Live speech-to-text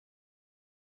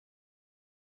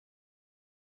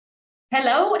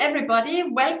Hello, everybody.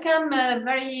 Welcome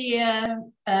very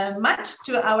much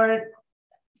to our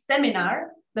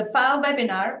seminar, the FAO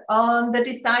webinar on the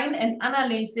design and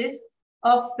analysis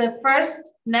of the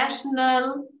first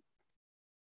national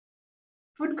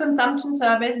food consumption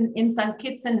survey in St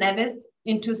Kitts and Nevis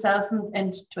in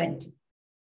 2020.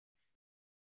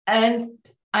 And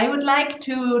I would like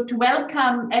to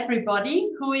welcome everybody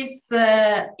who is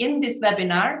in this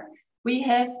webinar. We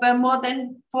have more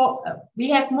than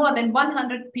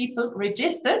 100 people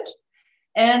registered,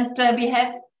 and we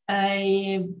have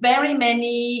very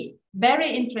many very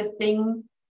interesting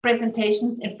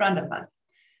presentations in front of us.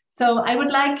 So I would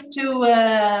like to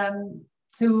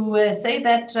say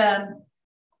that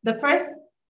the first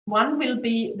one will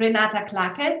be Renata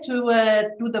Klake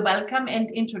to do the welcome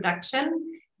and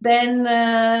introduction. Then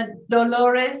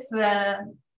Dolores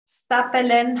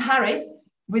Stapelen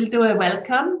Harris will do a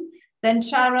welcome. Then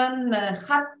Sharon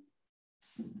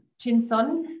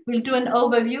Hutchinson will do an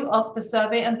overview of the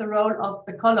survey and the role of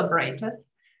the collaborators.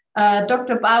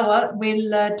 Dr. Bauer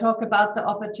will talk about the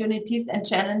opportunities and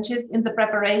challenges in the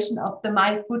preparation of the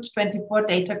MyFood24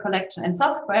 data collection and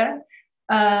software.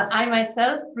 I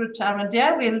myself, Ruth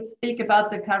Charandia, will speak about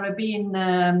the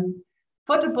Caribbean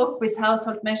photo book with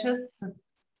household measures,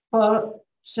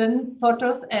 portion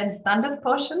photos and standard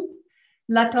portions.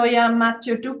 Latoya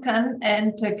Matthew Dukan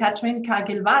and Katrin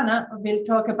Kagilvana will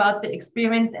talk about the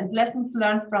experience and lessons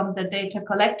learned from the data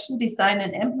collection, design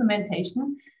and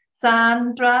implementation.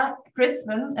 Sandra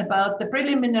Crispin about the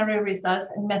preliminary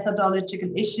results and methodological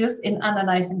issues in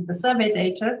analyzing the survey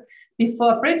data.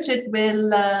 Before Bridget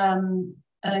will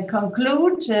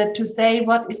conclude to say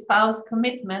what is FAO's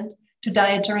commitment to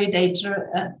dietary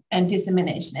data and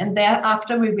dissemination. And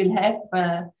thereafter we will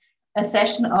have a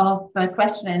session of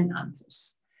question and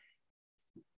answers.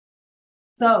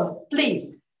 So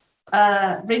please,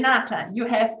 Renata, you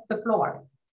have the floor.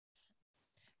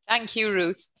 Thank you,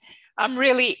 Ruth. I'm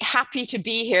really happy to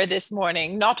be here this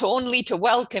morning, not only to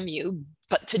welcome you,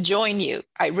 but to join you.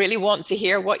 I really want to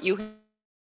hear what you have.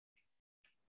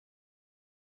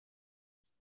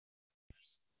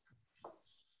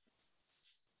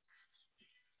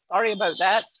 Sorry about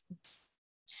that.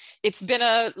 It's been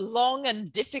a long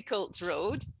and difficult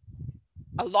road,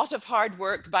 a lot of hard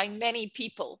work by many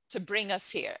people to bring us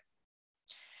here.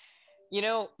 You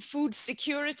know, food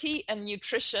security and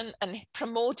nutrition and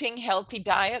promoting healthy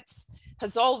diets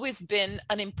has always been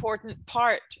an important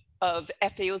part of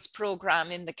FAO's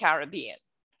program in the Caribbean.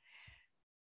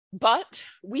 But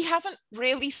we haven't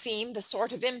really seen the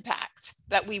sort of impact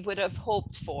that we would have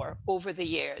hoped for over the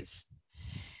years.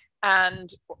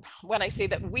 And when I say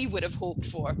that we would have hoped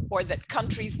for, or that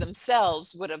countries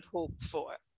themselves would have hoped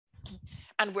for,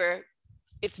 and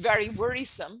it's very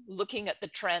worrisome looking at the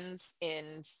trends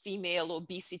in female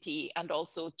obesity and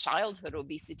also childhood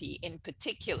obesity in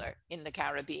particular in the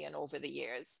Caribbean over the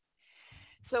years.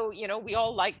 So, you know, we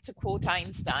all like to quote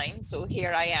Einstein. So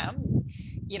here I am,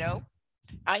 you know,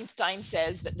 Einstein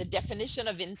says that the definition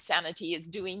of insanity is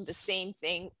doing the same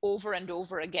thing over and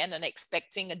over again and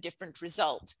expecting a different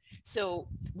result. So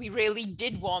we really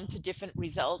did want a different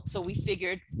result. So we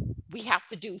figured we have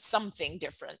to do something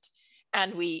different.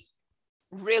 And we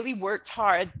really worked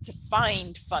hard to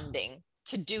find funding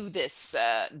to do this,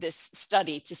 this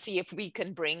study, to see if we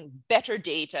can bring better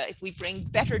data. If we bring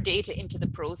better data into the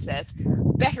process,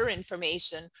 better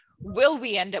information, will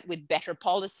we end up with better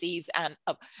policies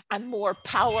and more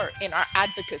power in our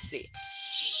advocacy?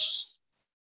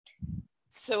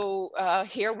 So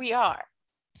here we are.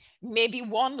 Maybe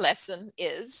one lesson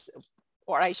is,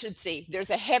 or I should say,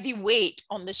 there's a heavy weight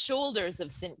on the shoulders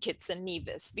of St Kitts and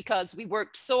Nevis because we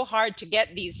worked so hard to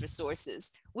get these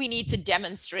resources. We need to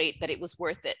demonstrate that it was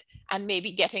worth it, and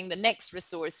maybe getting the next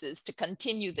resources to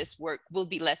continue this work will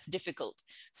be less difficult.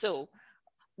 So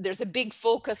there's a big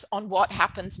focus on what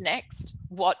happens next.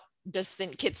 What does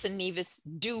St Kitts and Nevis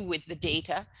do with the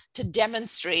data to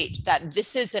demonstrate that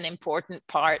this is an important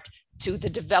part to the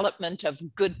development of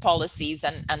good policies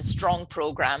and strong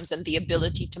programs and the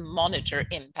ability to monitor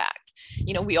impact.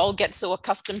 You know, we all get so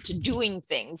accustomed to doing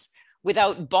things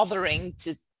without bothering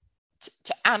to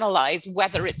analyze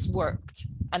whether it's worked,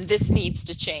 and this needs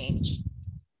to change.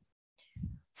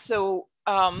 So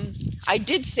I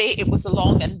did say it was a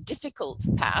long and difficult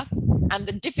path, and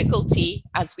the difficulty,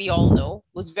 as we all know,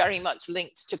 was very much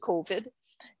linked to COVID.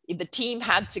 The team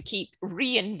had to keep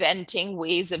reinventing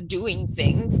ways of doing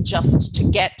things just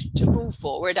to move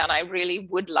forward. And I really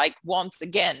would like once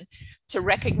again to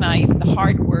recognize the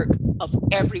hard work of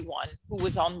everyone who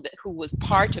was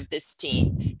part of this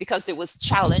team, because there was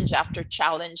challenge after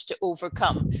challenge to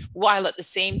overcome, while at the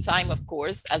same time, of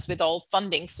course, as with all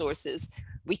funding sources,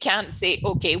 We can't say,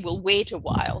 okay, we'll wait a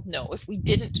while. No, if we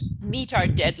didn't meet our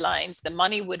deadlines, the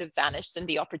money would have vanished and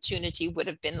the opportunity would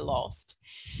have been lost.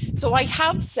 So I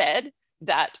have said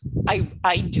that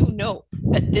I do know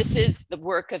that this is the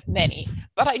work of many,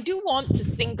 but I do want to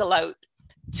single out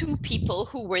two people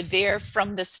who were there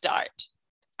from the start.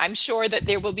 I'm sure that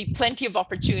there will be plenty of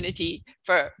opportunity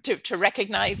to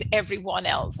recognize everyone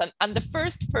else. And the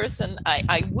first person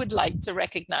I would like to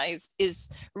recognize is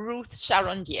Ruth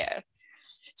Charondier.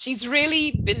 She's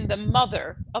really been the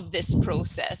mother of this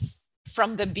process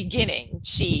from the beginning.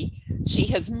 She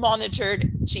has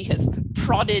monitored, she has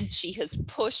prodded, she has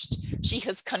pushed, she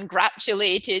has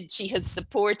congratulated, she has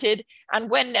supported,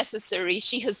 and when necessary,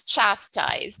 she has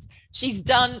chastised. She's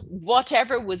done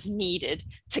whatever was needed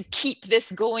to keep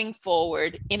this going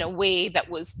forward in a way that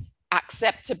was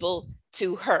acceptable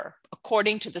to her,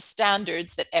 according to the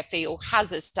standards that FAO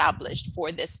has established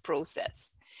for this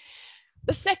process.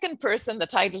 The second person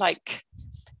that I'd like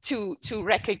to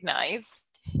recognize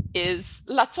is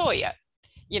Latoya.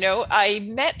 You know, I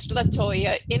met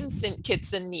Latoya in St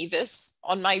Kitts and Nevis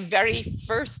on my very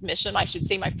first mission, I should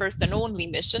say my first and only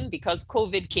mission, because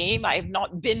COVID came. I have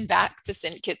not been back to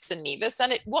St Kitts and Nevis,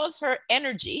 and it was her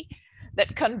energy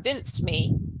that convinced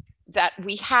me that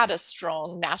we had a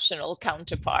strong national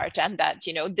counterpart, and that,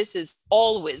 you know, this is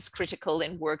always critical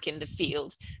in work in the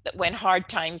field, that when hard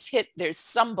times hit, there's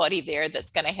somebody there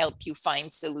that's going to help you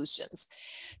find solutions.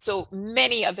 So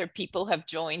many other people have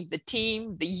joined the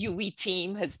team. The UE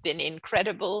team has been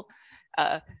incredible.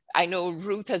 I know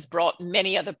Ruth has brought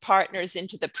many other partners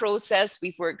into the process.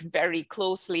 We've worked very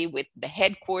closely with the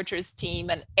headquarters team,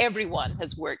 and everyone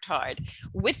has worked hard.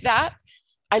 With that,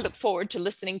 I look forward to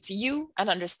listening to you and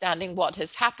understanding what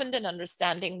has happened and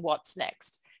understanding what's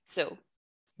next. So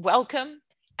welcome,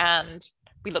 and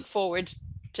we look forward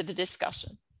to the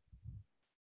discussion.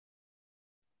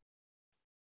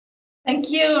 Thank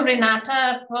you,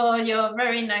 Renata, for your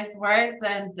very nice words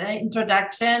and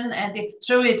introduction. And it's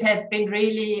true, it has been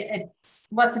really,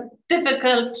 was a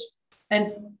difficult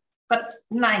but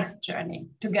nice journey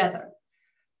together.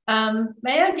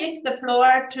 May I give the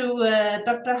floor to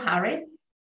Dr. Harris,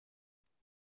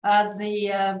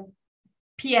 the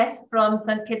PS from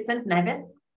St Kitts and Nevis.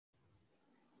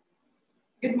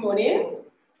 Good morning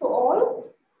to all.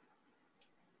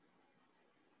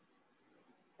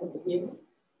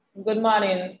 Good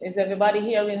morning. Is everybody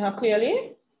hearing her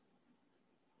clearly?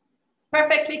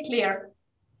 Perfectly clear.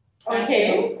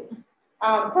 Okay.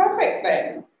 Perfect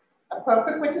then. A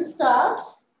perfect way to start,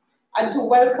 and to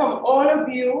welcome all of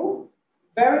you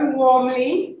very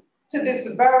warmly to this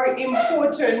very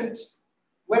important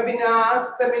webinar,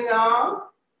 seminar,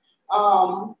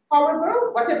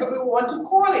 however, whatever we want to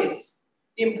call it.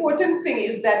 The important thing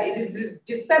is that it is the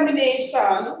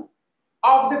dissemination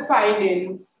of the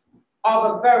findings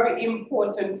of a very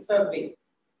important survey.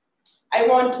 I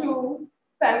want to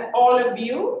thank all of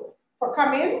you for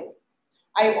coming.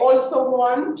 I also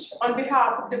want, on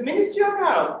behalf of the Ministry of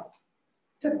Health,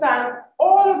 to thank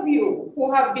all of you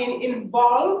who have been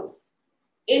involved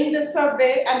in the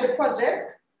survey and the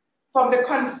project, from the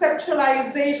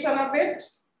conceptualization of it,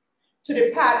 to the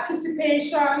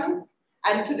participation,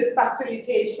 and to the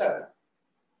facilitation.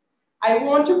 I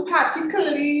want to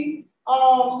particularly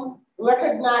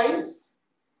recognize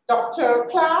Dr.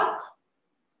 Clark,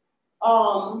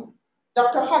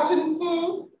 Dr.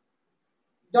 Hutchinson,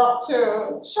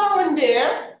 Dr.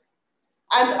 Charondier,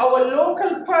 and our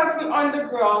local person on the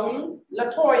ground,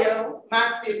 Latoya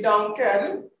Matthew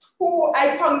Duncan, who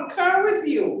I concur with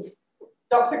you,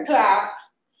 Dr. Clark,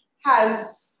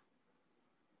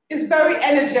 is very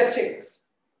energetic,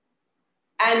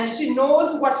 and she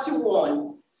knows what she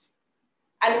wants.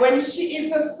 And when she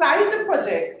is assigned the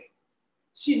project,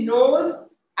 she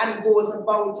knows and goes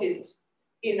about it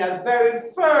in a very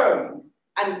firm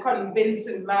and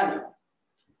convincing manner.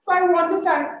 So I want to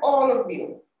thank all of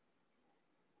you.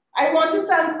 I want to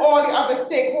thank all the other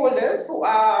stakeholders who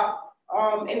are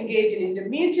engaging in the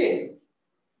meeting.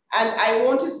 And I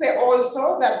want to say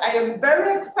also that I am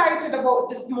very excited about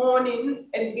this morning's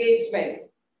engagement,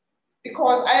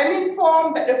 because I am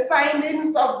informed that the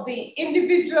findings of the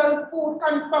individual food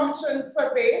consumption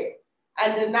survey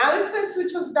and analysis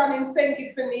which was done in St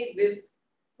Kitts and Nevis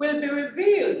will be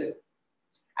revealed.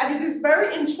 And it is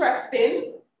very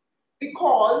interesting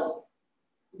because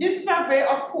this survey,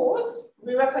 of course,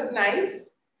 we recognize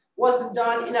was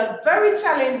done in a very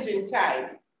challenging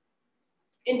time,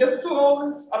 in the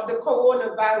throes of the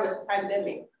coronavirus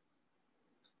pandemic.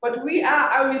 But we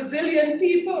are a resilient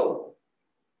people,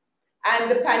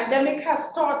 and the pandemic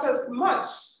has taught us much.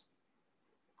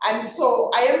 And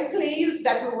so I am pleased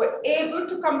that we were able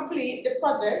to complete the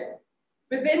project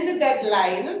within the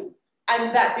deadline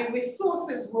and that the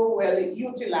resources were well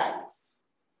utilized.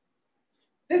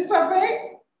 The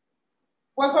survey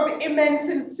was of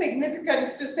immense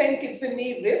significance to St Kitts and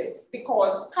Nevis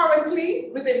because currently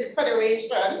within the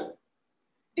Federation,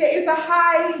 there is a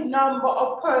high number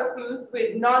of persons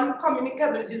with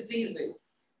non-communicable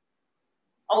diseases.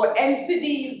 Our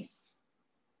NCDs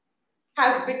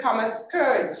has become a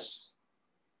scourge,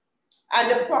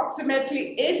 and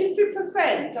approximately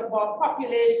 83% of our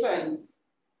population's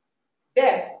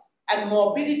death and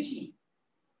morbidity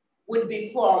would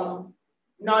be from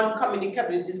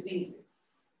non-communicable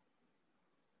diseases.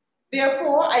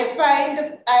 Therefore, I find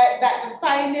that the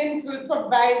findings will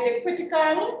provide the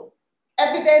critical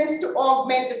evidence to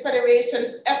augment the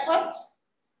Federation's effort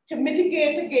to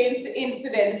mitigate against the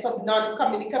incidence of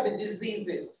non-communicable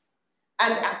diseases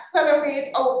and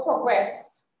accelerate our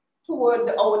progress toward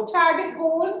our target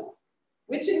goals,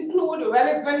 which include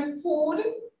relevant food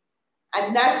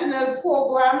and national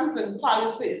programs and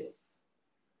policies.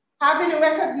 Having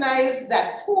recognized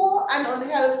that poor and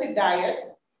unhealthy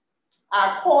diet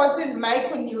are causing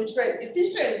micronutrient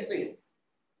deficiencies,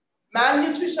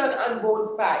 malnutrition on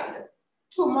both sides,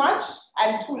 too much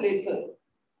and too little.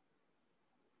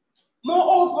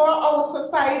 Moreover, our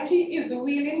society is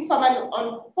reeling from an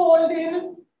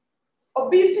unfolding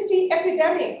obesity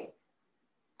epidemic,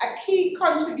 a key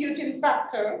contributing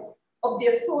factor of the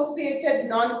associated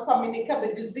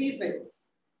non-communicable diseases.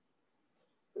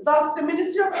 Thus, the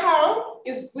Ministry of Health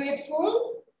is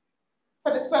grateful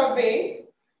for the survey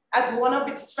as one of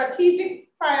its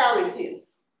strategic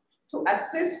priorities to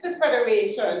assist the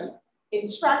Federation in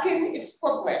tracking its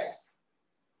progress,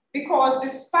 because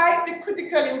despite the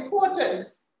critical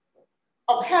importance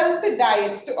of healthy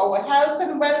diets to our health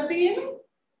and well-being,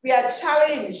 we are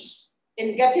challenged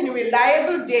in getting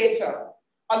reliable data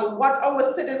on what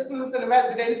our citizens and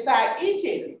residents are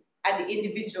eating at the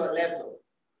individual level.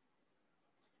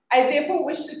 I therefore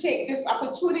wish to take this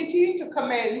opportunity to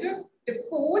commend the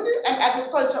Food and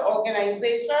Agriculture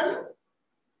Organization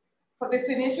for this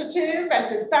initiative and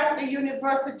to thank the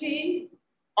University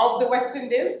of the West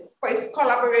Indies for its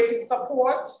collaborative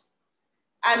support,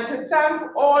 and to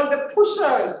thank all the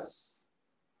pushers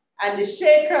and the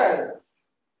shakers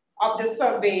of the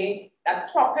survey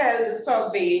that propelled the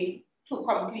survey to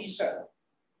completion.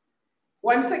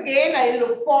 Once again, I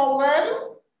look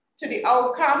forward to the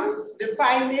outcomes, the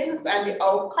findings and the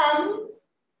outcomes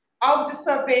of the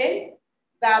survey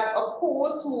that, of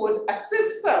course, would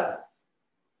assist us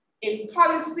in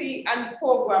policy and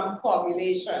program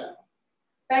formulation.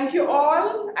 Thank you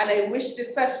all, and I wish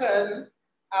this session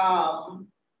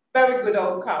very good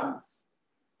outcomes.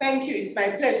 Thank you. It's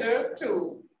my pleasure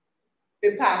to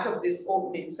be part of this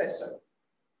opening session.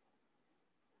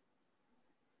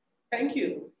 Thank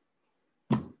you.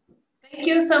 Thank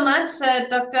you so much,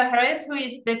 Dr. Harris, who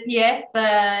is the PS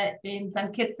in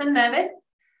St Kitts and Nevis.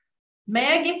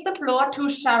 May I give the floor to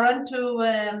Sharon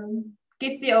to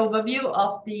give the overview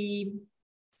of the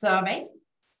survey?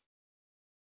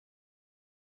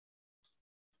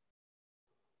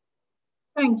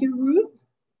 Thank you, Ruth,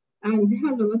 and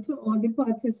hello to all the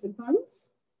participants.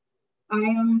 I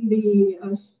am the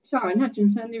Sharon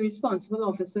Hutchinson, the responsible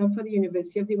officer for the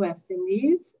University of the West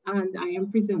Indies, and I am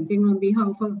presenting on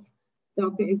behalf of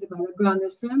Dr. Isabella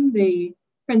Granderson, the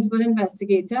principal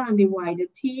investigator, and the wider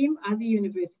team at the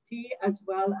university, as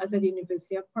well as at the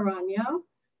University of Parana,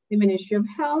 the Ministry of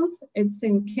Health, it's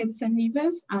St Kitts and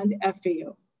Nevis, and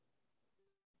FAO.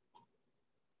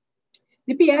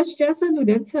 The PS just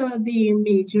alluded to the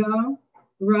major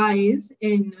rise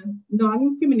in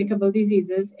non-communicable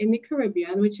diseases in the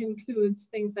Caribbean, which includes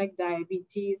things like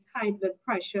diabetes, high blood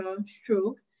pressure,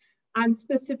 stroke, and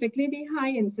specifically the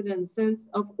high incidences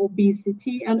of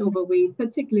obesity and overweight,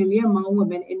 particularly among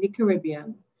women in the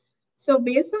Caribbean. So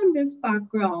based on this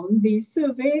background, the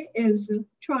survey is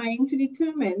trying to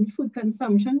determine food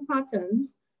consumption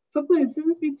patterns for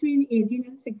persons between 18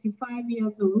 and 65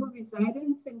 years old who reside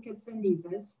in St Kitts and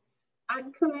Nevis,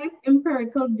 and collect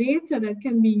empirical data that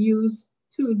can be used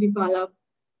to develop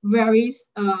very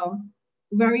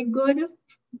good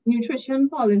nutrition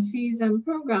policies and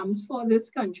programs for this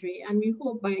country, and we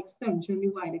hope by extension the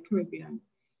wider Caribbean.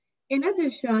 In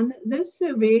addition, this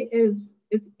survey is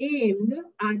aimed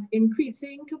at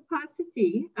increasing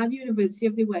capacity at the University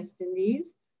of the West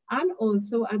Indies and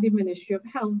also at the Ministry of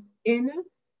Health in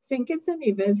St Kitts and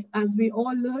Nevis, as we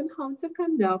all learn how to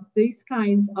conduct these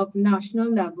kinds of national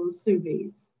level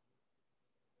surveys.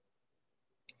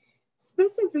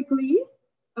 Specifically,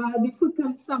 the food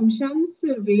consumption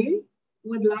survey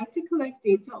would like to collect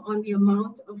data on the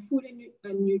amount of food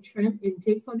and nutrient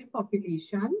intake for the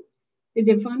population the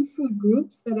different food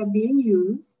groups that are being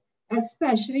used,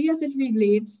 especially as it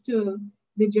relates to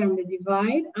the gender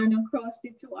divide and across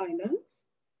the two islands.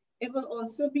 It will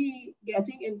also be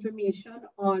getting information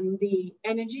on the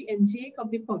energy intake of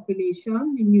the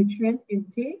population, the nutrient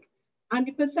intake, and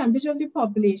the percentage of the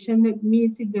population that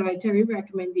meets the dietary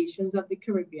recommendations of the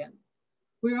Caribbean.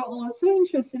 We are also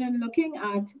interested in looking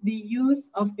at the use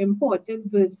of imported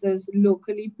versus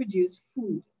locally produced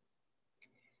food.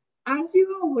 As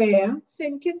you are aware,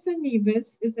 St Kitts and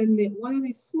Nevis is in one of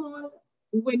the small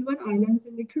windward islands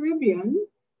in the Caribbean,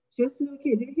 just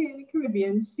located here in the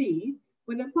Caribbean Sea,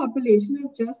 with a population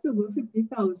of just over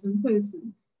 50,000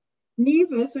 persons.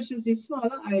 Nevis, which is the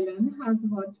smaller island, has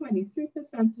about 23%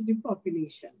 of the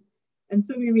population. And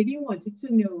so we really wanted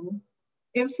to know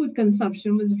if food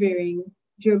consumption was varying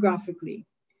geographically.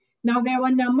 Now, there were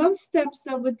a number of steps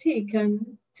that were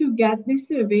taken to get the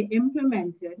survey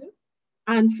implemented.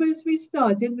 And first, we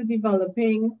started with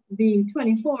developing the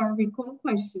 24-hour recall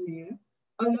questionnaire,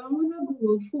 along with a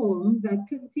Google form that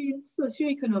contains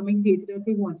socioeconomic data that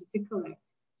we wanted to collect.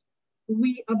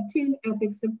 We obtained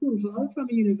ethics approval from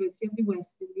the University of the West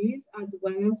Indies, as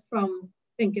well as from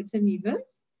St Kitts and Nevis.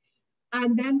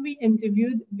 And then we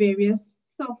interviewed various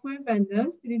software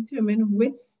vendors to determine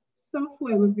which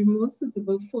software would be most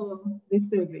suitable for the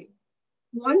survey.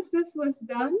 Once this was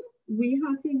done, we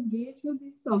had to engage with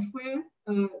the software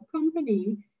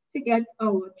company to get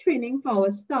our training for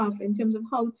our staff in terms of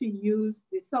how to use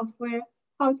the software,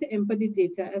 how to input the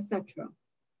data, etc.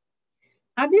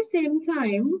 At the same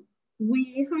time,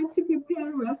 we had to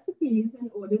prepare recipes in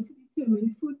order to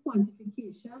determine food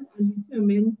quantification and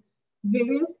determine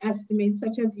various estimates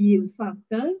such as yield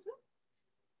factors.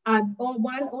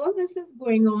 While all this is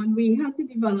going on, we had to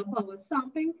develop our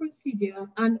sampling procedure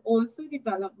and also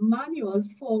develop manuals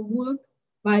for work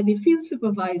by the field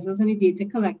supervisors and the data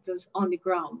collectors on the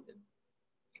ground.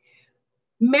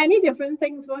 Many different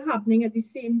things were happening at the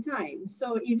same time.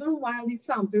 So even while the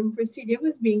sampling procedure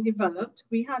was being developed,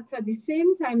 we had to at the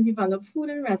same time develop food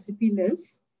and recipe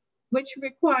lists, which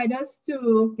required us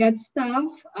to get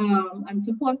staff and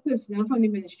support personnel from the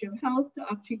Ministry of Health to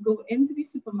actually go into the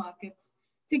supermarkets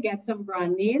to get some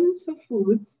brand names for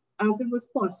foods as it was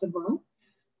possible.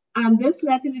 And this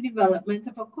led to the development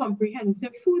of a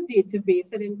comprehensive food database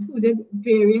that included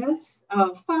various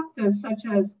factors such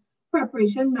as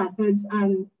preparation methods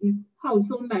and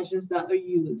household measures that are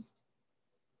used.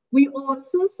 We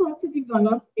also sought to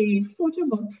develop a photo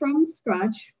book from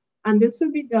scratch, and this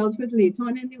will be dealt with later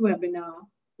on in the webinar,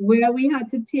 where we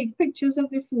had to take pictures of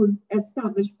the foods,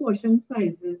 establish portion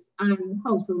sizes and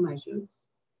household measures.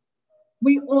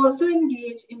 We also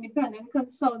engaged independent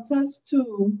consultants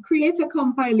to create a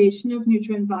compilation of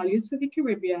nutrient values for the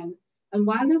Caribbean. And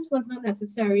while this was not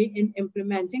necessary in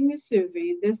implementing the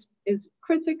survey, this is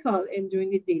critical in doing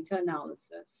the data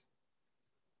analysis.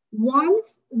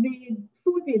 Once the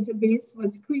food database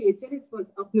was created, it was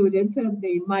uploaded to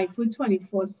the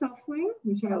MyFood24 software,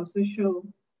 which I also show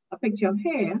a picture of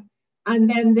here. And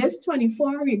then this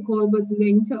 24-hour recall was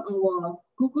linked to our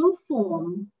Google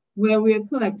form, where we are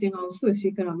collecting our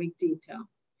socioeconomic data.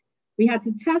 We had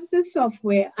to test the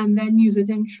software and then use it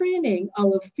in training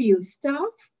our field staff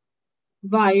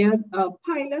via a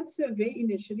pilot survey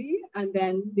initially, and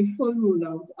then the full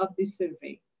rollout of the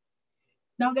survey.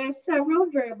 Now, there are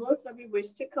several variables that we wish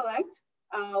to collect,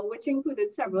 which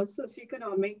included several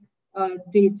socioeconomic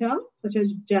data, such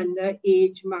as gender,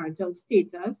 age, marital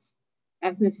status,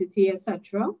 ethnicity,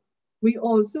 etc. We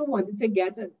also wanted to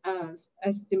get an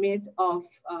estimate of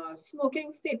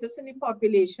smoking status in the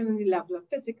population and the level of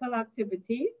physical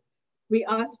activity. We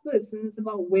asked persons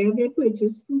about where they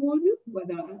purchase food,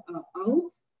 whether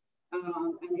out,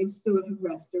 and if so, if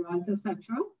restaurants, etc.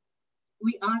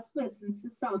 We asked persons to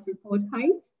self-report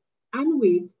height and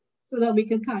weight so that we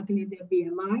could calculate their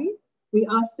BMI. We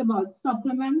asked about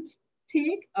supplement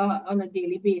take on a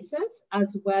daily basis,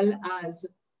 as well as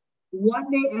what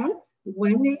they ate,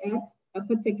 when they ate a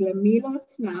particular meal or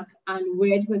snack, and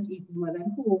where it was eaten, whether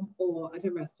at home or at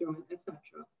a restaurant, etc.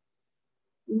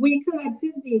 We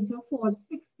collected data for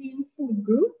 16 food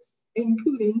groups,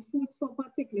 including foods for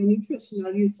particular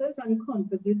nutritional uses and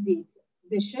composite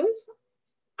dishes,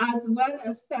 as well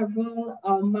as several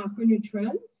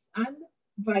macronutrients and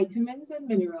vitamins and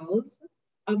minerals,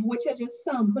 of which are just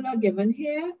samples are given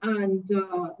here, and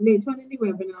later on in the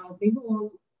webinar, the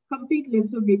whole complete list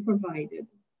will be provided.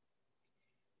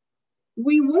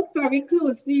 We worked very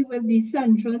closely with the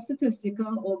Central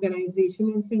Statistical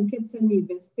Organization in St Kitts and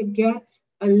Nevis to get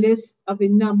a list of the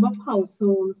number of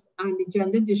households and the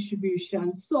gender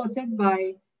distribution sorted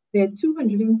by their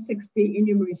 260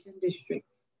 enumeration districts.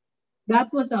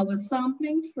 That was our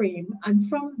sampling frame. And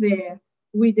from there,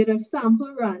 we did a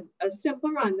sample run, a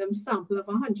simple random sample of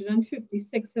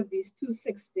 156 of these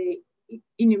 260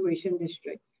 enumeration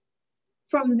districts.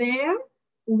 From there,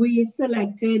 we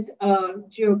selected a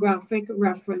geographic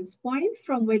reference point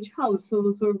from which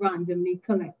households were randomly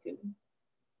collected.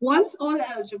 Once all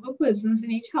eligible persons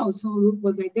in each household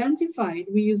was identified,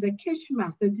 we used a KISH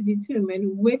method to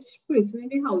determine which person in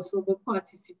the household would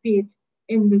participate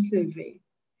in the survey.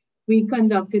 We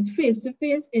conducted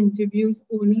face-to-face interviews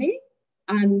only,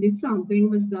 and the sampling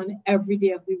was done every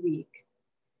day of the week.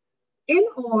 In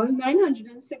all,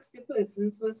 960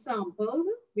 persons were sampled.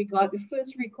 We got the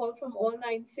first recall from all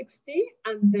 960,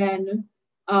 and then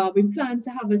we plan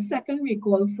to have a second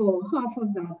recall for half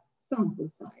of that sample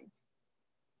size.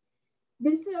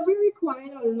 This survey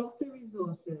required a lot of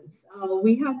resources.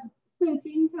 We had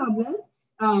 13 tablets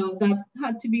that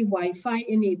had to be Wi-Fi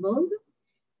enabled.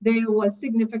 There was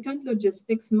significant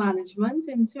logistics management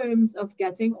in terms of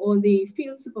getting all the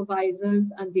field supervisors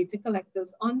and data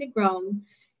collectors on the ground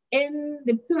in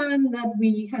the plan that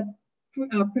we had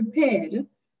prepared,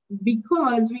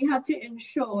 because we had to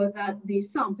ensure that the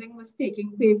sampling was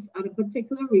taking place at a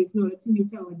particular rate in order to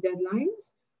meet our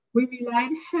deadlines. We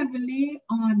relied heavily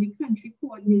on the country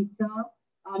coordinator,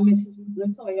 Mrs.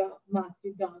 Latoya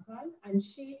Matthew Duncan, and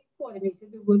she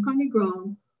coordinated the work on the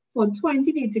ground for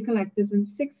 20 data collectors and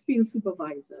 6 field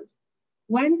supervisors.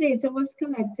 When data was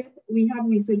collected, we had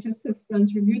research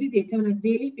assistants review the data on a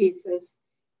daily basis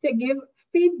to give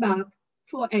feedback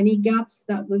for any gaps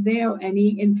that were there or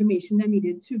any information that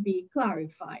needed to be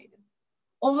clarified.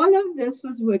 All of this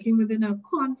was working within a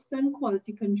constant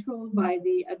quality control by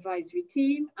the advisory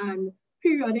team and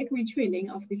periodic retraining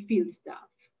of the field staff.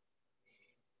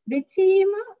 The team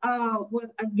was,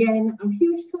 again, a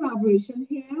huge collaboration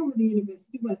here with the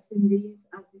University of West Indies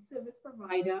as the service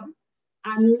provider,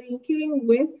 and linking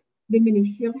with the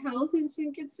Ministry of Health in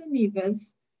St Kitts and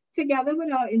Nevis, together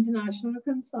with our international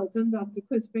consultant, Dr.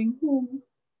 Crispin, who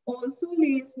also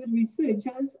liaised with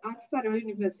researchers at Federal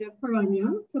University of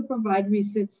Paraná to provide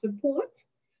research support,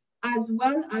 as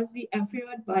well as the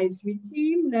FAO advisory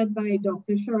team led by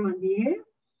Dr. Charandier.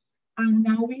 And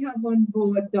now we have on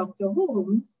board Dr.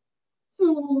 Holmes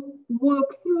to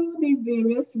work through the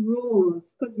various roles,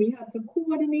 because we had to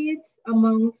coordinate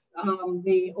amongst all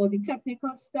the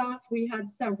technical staff. We had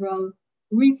several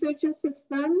research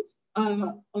assistants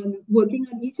working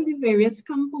on each of the various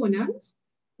components.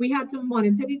 We had to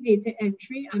monitor the data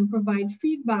entry and provide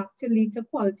feedback to lead to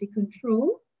quality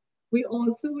control. We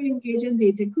also engage in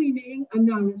data cleaning,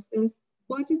 analysis,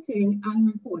 budgeting, and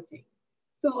reporting.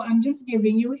 So I'm just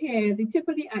giving you here the tip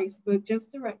of the iceberg just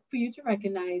for you to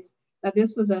recognize that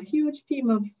this was a huge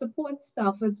team of support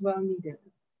staff as well needed.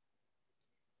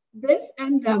 This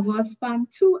endeavor spanned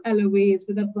 2 LOAs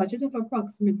with a budget of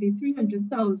approximately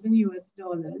 $300,000 US.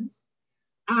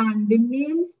 And the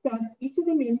main steps, each of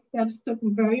the main steps took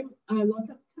a lot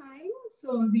of time.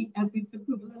 So the ethics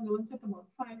approval alone took about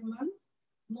 5 months.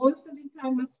 Most of the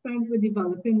time was spent with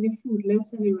developing the food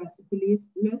list and the recipe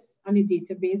list and the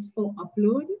database for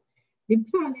upload. The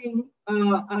planning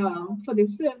for the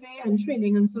survey and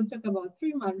training and so took about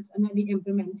 3 months, and then the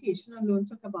implementation alone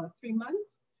took about 3 months.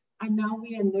 And now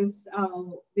we're in this,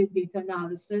 the data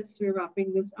analysis, we're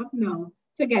wrapping this up now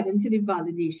to get into the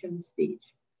validation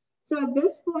stage. So at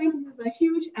this point, this is a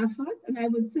huge effort, and I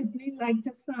would certainly like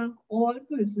to thank all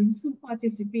persons who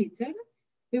participated.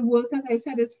 The work, as I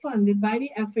said, is funded by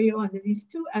the FAO under these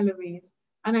 2 LOAs,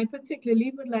 and I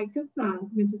particularly would like to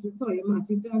thank Mrs. Latoya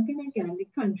Matthew Duncan again, the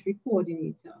country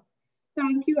coordinator.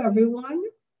 Thank you, everyone.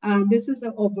 This is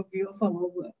an overview of our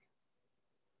work.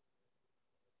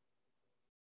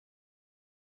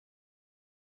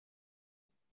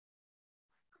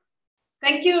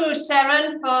 Thank you,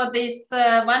 Sharon, for this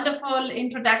wonderful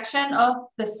introduction of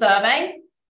the survey,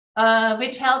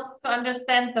 which helps to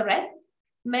understand the rest.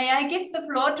 May I give the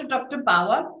floor to Dr.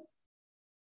 Bauer?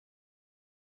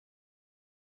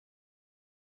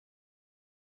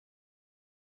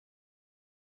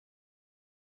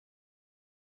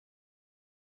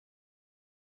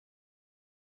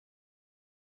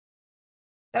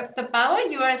 Dr. Bauer,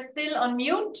 you are still on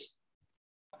mute.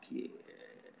 Okay.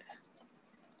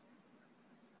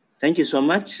 Thank you so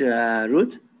much,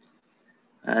 Ruth.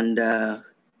 And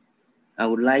I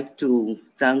would like to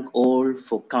thank all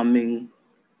for coming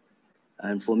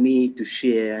and for me to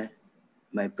share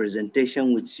my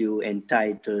presentation with you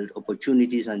entitled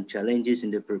Opportunities and Challenges in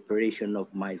the Preparation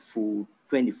of My Food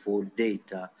 24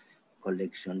 Data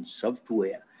Collection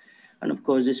Software. And of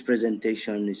course, this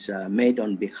presentation is made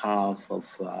on behalf of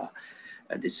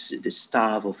the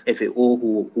staff of FAO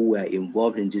who were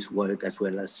involved in this work, as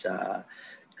well as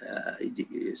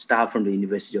staff from the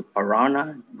University of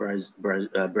Parana,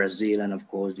 Brazil, and of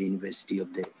course the University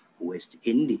of the West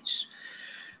Indies.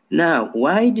 Now,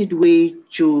 why did we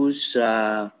choose?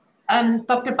 Dr.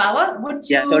 Bauer, would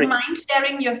you mind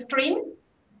sharing your screen?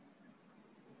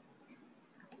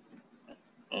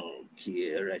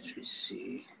 Okay, let me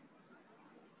see.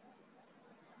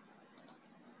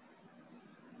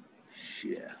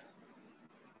 Share.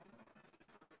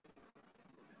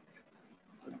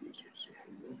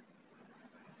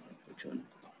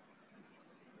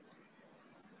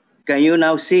 Can you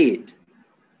now see it?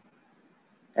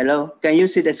 Hello, can you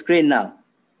see the screen now?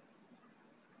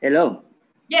 Hello?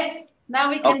 Yes, now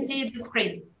we can see the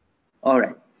screen. All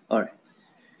right, all right.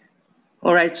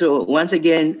 All right, so once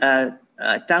again,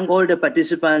 thank all the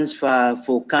participants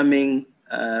for coming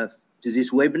to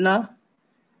this webinar.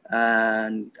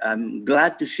 And I'm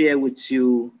glad to share with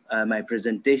you my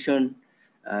presentation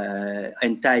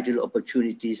entitled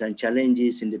Opportunities and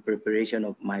Challenges in the Preparation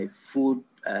of My Food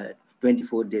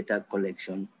 24 Data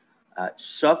Collection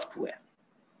Software.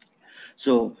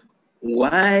 So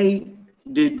why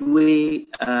did we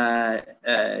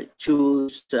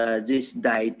choose this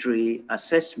dietary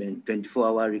assessment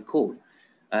 24-hour recall?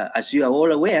 As you are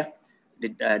all aware, the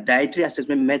dietary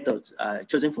assessment methods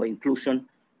chosen for inclusion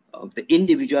of the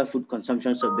individual food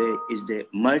consumption survey is the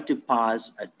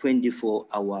multi-pass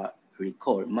 24-hour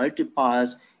recall.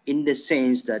 Multi-pass in the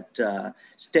sense that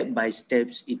step by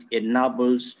steps, it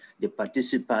enables the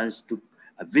participants to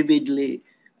vividly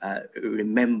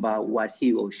remember what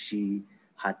he or she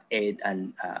had ate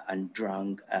and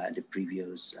drank the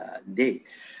previous day.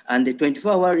 And the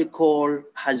 24-hour recall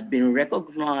has been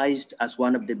recognized as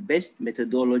one of the best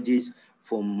methodologies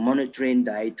for monitoring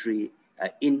dietary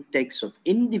intakes of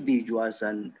individuals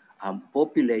and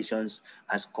populations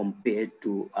as compared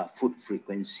to a food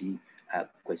frequency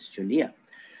questionnaire.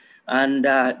 And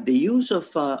the use of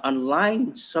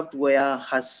online software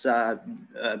has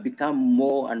become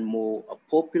more and more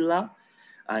popular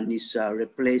and is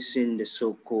replacing the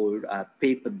so-called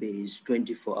paper-based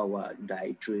 24-hour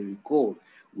dietary recall,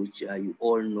 which you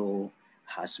all know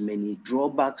has many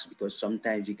drawbacks because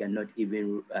sometimes you cannot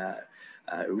even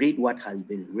read what has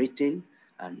been written,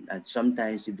 and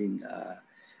sometimes even,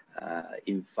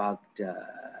 in fact,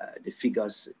 the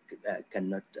figures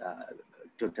cannot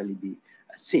totally be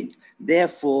seen.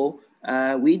 Therefore,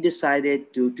 we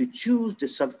decided to choose the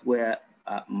software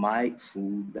My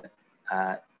Food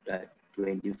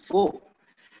 24.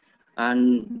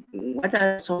 And what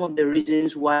are some of the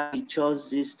reasons why we chose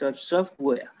this type of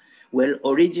software? Well,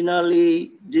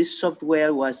 originally, this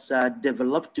software was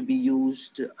developed to be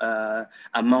used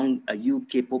among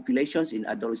UK populations in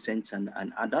adolescents and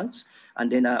adults. And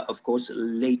then, of course,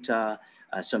 later,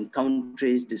 some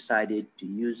countries decided to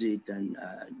use it and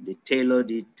they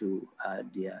tailored it to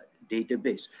their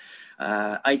database.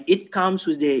 It comes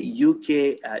with the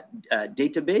UK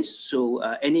database. So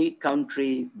any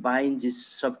country buying this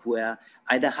software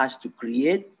either has to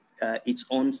create its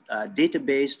own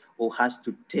database or has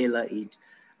to tailor it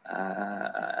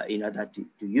in order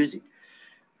to use it.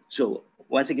 So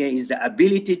once again, it's the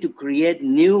ability to create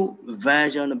new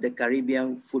version of the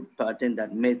Caribbean food pattern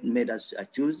that made us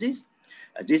choose this.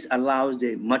 This allows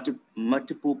the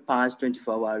multiple pass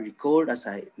 24-hour record, as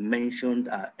I mentioned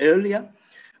earlier,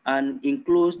 and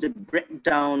includes the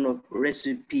breakdown of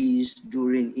recipes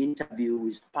during interview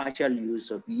with partial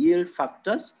use of yield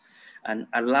factors, and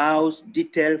allows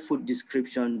detailed food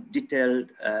description, detailed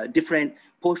different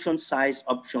portion size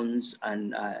options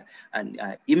and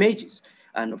images.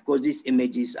 And of course, these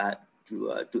images are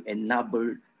to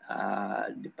enable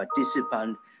the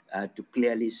participant to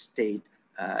clearly state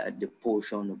the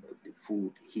portion of the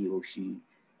food he or she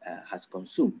has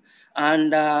consumed.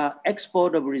 And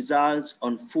export of results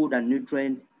on food and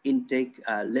nutrient intake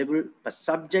level per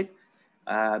subject,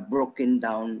 broken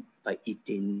down by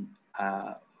eating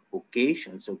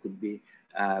occasion. So could be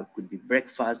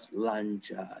breakfast,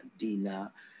 lunch,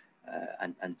 dinner,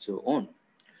 and so on.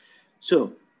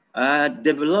 So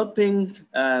developing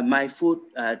My Food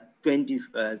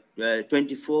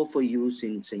 24 for use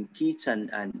in St Kitts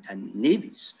and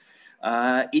Nevis.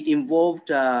 It involved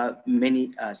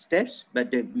many steps,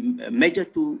 but the major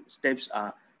two steps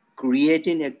are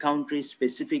creating a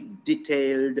country-specific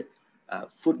detailed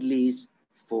food list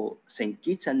for St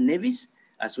Kitts and Nevis,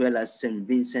 as well as St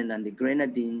Vincent and the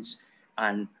Grenadines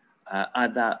and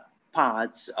other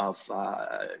parts of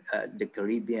the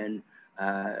Caribbean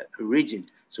region.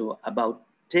 So about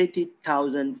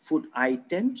 30,000 food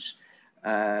items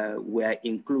were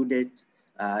included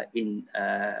in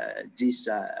this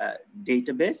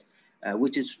database,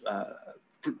 which is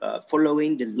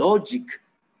following the logic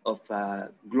of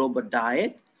global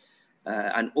diet,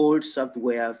 an old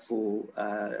software for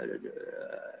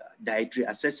dietary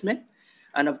assessment,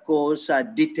 and of course,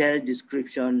 detailed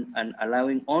description and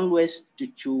allowing always to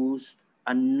choose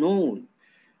unknown,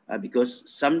 because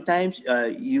sometimes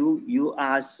you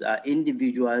ask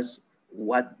individuals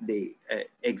what they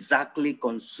exactly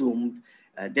consumed,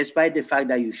 despite the fact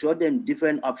that you show them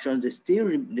different options,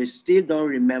 they still don't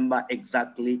remember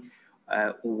exactly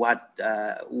what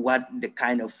the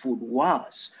kind of food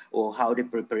was or how the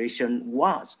preparation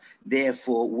was.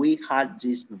 Therefore, we had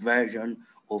this version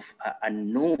of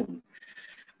unknown.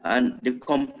 And the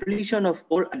completion of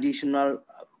all additional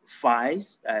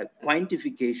files,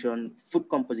 quantification, food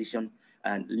composition,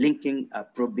 and linking,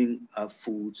 probing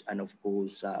foods, and of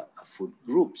course, food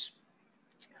groups.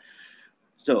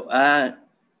 So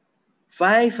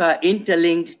 5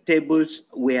 interlinked tables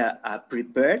were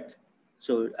prepared.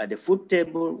 So the food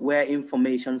table where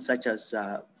information such as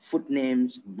food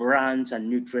names, brands, and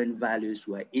nutrient values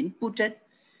were inputted.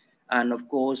 And of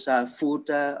course, food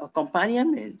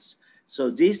accompaniments. So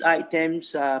these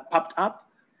items popped up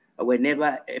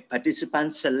whenever a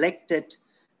participant selected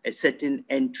a certain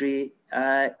entry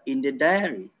in the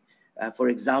diary. For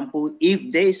example,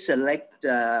 if they select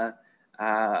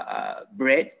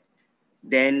bread,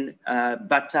 then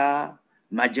butter,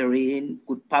 margarine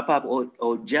could pop up,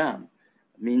 or jam,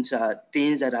 means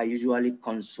things that are usually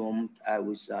consumed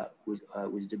with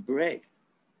the bread.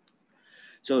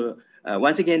 So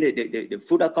once again, the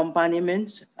food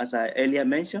accompaniments, as I earlier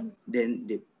mentioned, then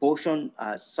the portion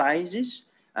sizes,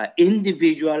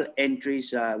 individual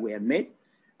entries were made.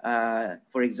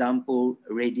 For example,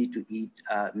 ready to eat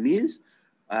meals,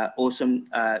 or some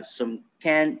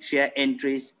can share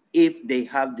entries if they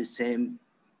have the same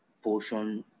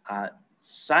portion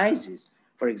sizes.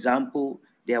 For example,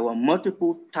 there were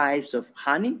multiple types of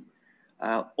honey,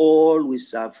 all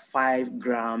with 5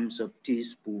 grams of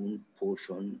teaspoon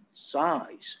portion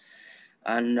size.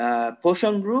 And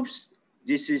portion groups,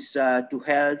 this is to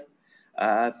help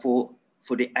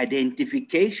for the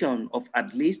identification of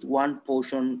at least 1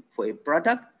 portion for a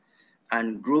product,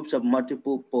 and groups of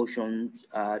multiple portions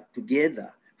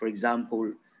together. For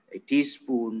example, a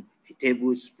teaspoon, a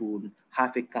tablespoon,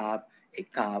 half a cup,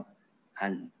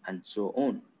 and so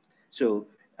on. So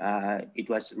it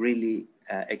was really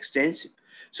extensive.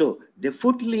 So the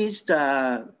food list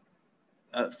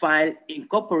file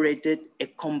incorporated a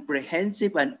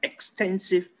comprehensive and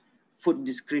extensive food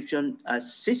description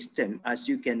system, as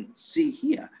you can see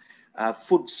here.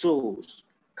 Food source,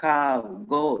 cow,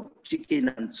 goat, chicken,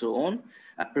 and so on.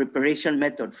 Preparation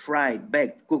method, fried,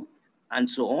 baked, cooked, and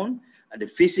so on. The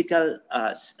physical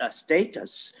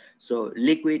status, so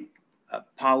liquid,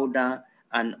 powder,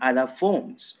 and other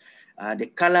forms. The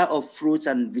color of fruits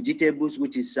and vegetables,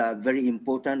 which is very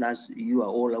important, as you are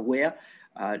all aware.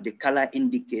 The color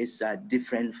indicates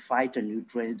different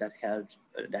phytonutrients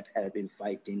that help in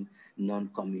fighting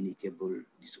non-communicable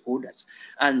disorders.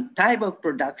 And type of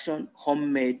production,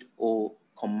 homemade or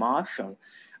commercial,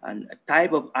 and a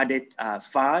type of added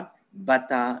fat,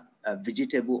 butter,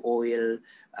 vegetable oil,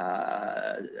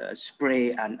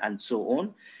 spray, and so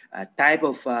on. Type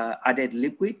of added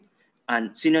liquid,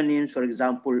 and synonyms, for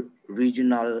example,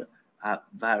 regional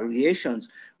variations,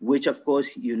 which of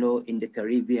course, you know, in the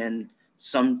Caribbean,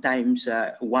 sometimes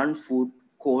one food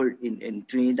called in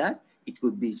Trinidad, it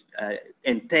could be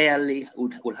entirely,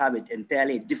 would have an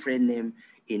entirely different name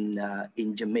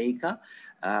in Jamaica.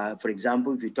 For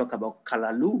example, if you talk about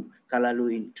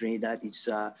kalaloo in Trinidad, it's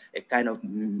a kind of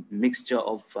mixture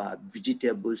of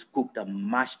vegetables cooked and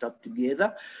mashed up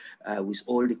together with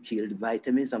all the killed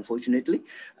vitamins, unfortunately.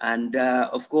 And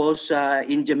of course,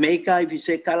 in Jamaica, if you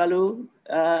say kalaloo,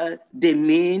 they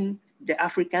mean the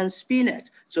African spinach.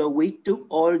 So we took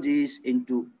all these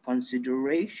into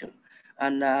consideration.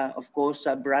 And of course,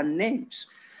 brand names.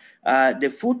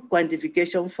 The food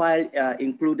quantification file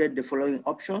included the following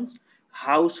options: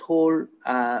 household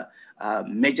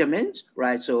measurements,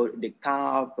 right? So the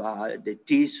cup, the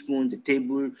teaspoon, the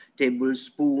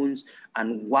tablespoons,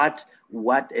 and what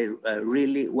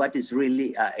is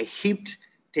really a heaped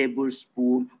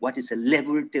tablespoon, what is a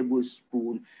level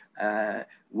tablespoon.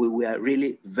 We were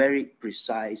really very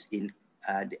precise in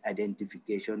the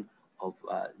identification of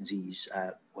these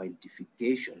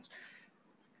quantifications.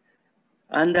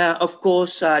 And of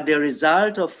course, the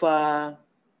result of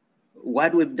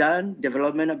what we've done,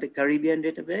 development of the Caribbean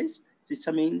database, it's,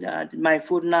 I mean, My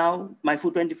Food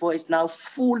 24 is now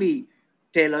fully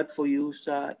tailored for use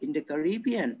in the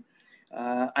Caribbean.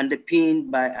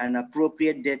 underpinned by an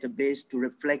appropriate database to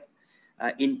reflect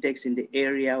intakes in the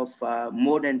area of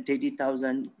more than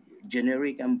 30,000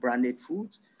 generic and branded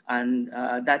foods. And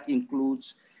that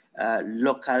includes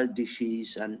local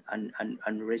dishes and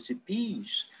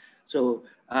recipes. So,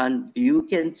 and you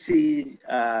can see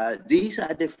these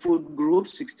are the food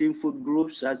groups, 16 food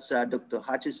groups, as Dr.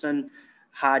 Hutchison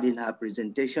had in her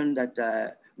presentation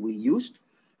that we used.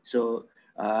 So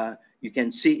you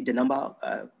can see the number,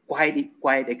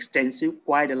 quite extensive,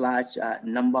 quite a large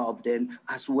number of them,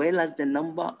 as well as the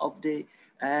number of the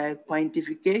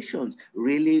quantifications,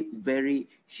 really very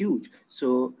huge.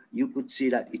 So you could see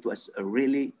that it was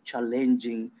really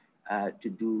challenging to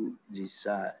do this,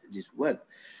 this work.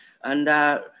 And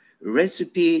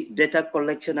recipe data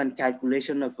collection and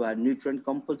calculation of nutrient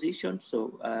composition.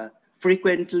 So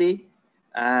frequently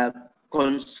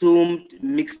consumed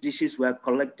mixed dishes were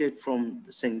collected from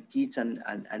St Kitts and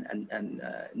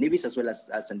Nevis, as well as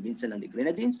St Vincent and the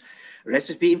Grenadines.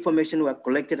 Recipe information were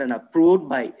collected and approved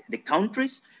by the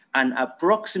countries, and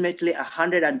approximately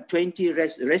 120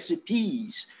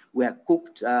 recipes were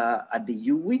cooked at the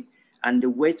UWI, and the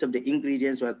weights of the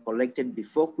ingredients were collected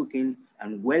before cooking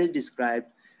and well described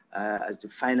as the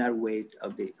final weight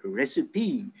of the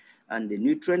recipe. And the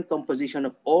nutrient composition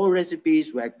of all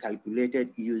recipes were calculated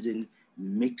using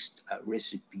mixed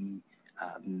recipe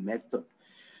method.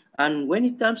 And when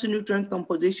it comes to nutrient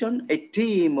composition, a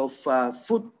team of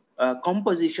food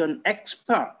composition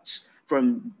experts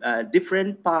from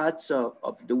different parts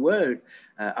of the world,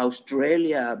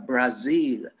 Australia,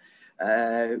 Brazil,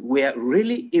 were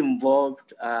really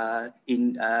involved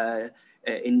in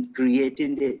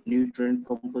creating the nutrient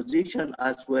composition,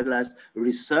 as well as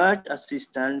research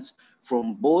assistance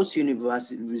from both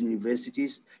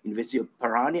universities, University of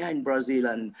Parana in Brazil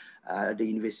and the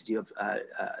University of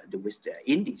the West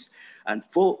Indies. And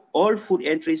for all food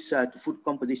entries to food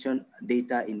composition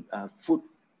data in food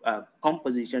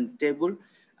composition table,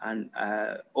 and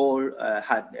all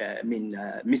had,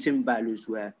 missing values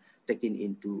were taken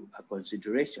into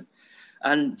consideration.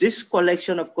 And this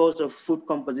collection, of course, of food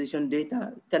composition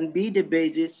data can be the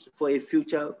basis for a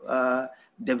future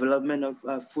development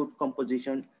of food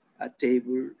composition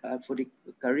table for the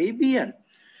Caribbean.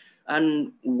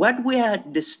 And what were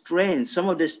the strengths, some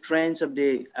of the strengths of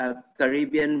the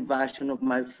Caribbean version of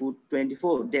My Food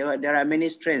 24? There are many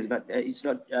strengths, but it's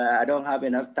not, I don't have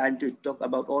enough time to talk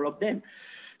about all of them.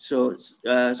 So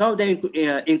some of them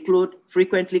include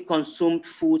frequently consumed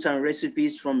foods and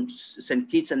recipes from St.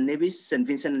 Kitts and Nevis, St.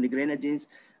 Vincent and the Grenadines,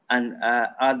 and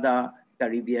other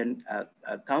Caribbean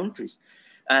countries.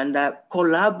 And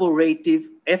collaborative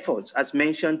efforts, as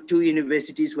mentioned, 2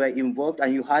 universities were involved,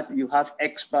 and you have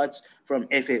experts from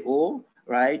FAO,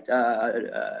 right,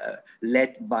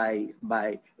 led by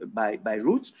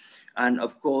Roots. And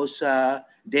of course,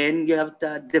 then you have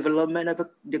the development of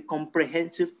the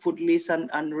comprehensive food list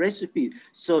and recipe.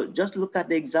 So just look at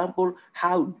the example,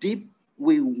 how deep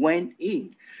we went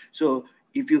in. So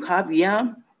if you have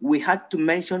yam, we had to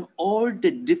mention all the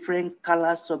different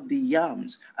colors of the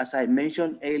yams, as I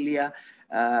mentioned earlier,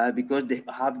 because they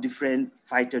have different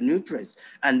phytonutrients.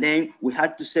 And then we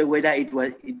had to say whether it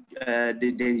was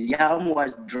the yam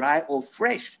was dry or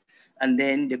fresh. And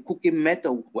then the cooking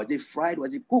method, was it fried,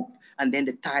 was it cooked? And then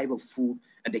the type of food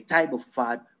and the type of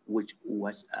fat which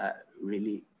was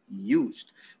really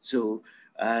used. So,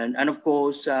 and of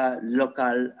course,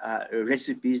 local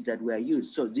recipes that were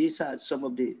used. So these are some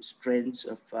of the strengths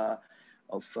of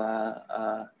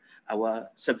our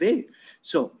survey.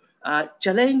 So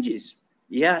challenges,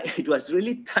 yeah, it was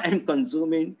really time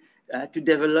consuming to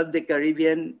develop the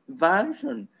Caribbean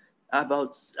version,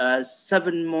 about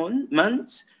 7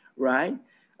 months, right?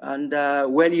 And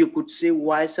well, you could see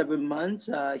why 7 months,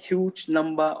 a huge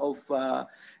number of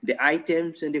the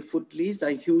items in the food list,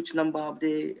 a huge number of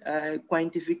the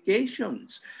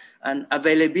quantifications, and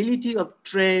availability of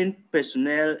trained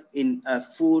personnel in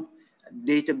food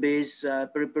database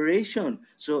preparation.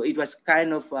 So it was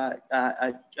kind of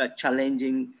a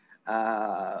challenging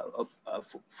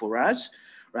for us,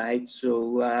 right?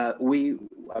 So we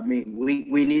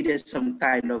needed some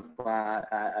kind of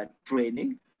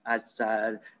training, as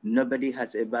nobody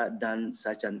has ever done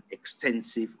such an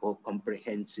extensive or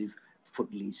comprehensive food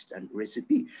list and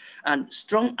recipe. And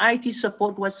strong IT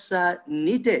support was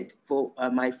needed for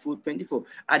My Food 24.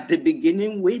 At the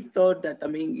beginning, we thought that,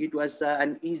 it was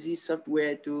an easy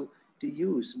software to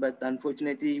use, but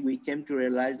unfortunately, we came to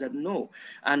realize that no.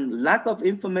 And lack of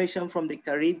information from the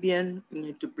Caribbean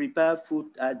to prepare food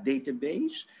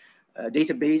databases,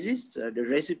 the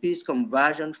recipes,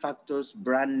 conversion factors,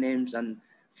 brand names, and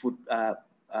food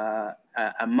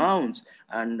amounts.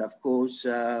 And of course,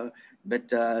 but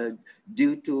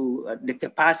due to the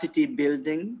capacity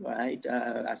building, right,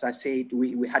 as I said,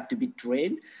 we had to be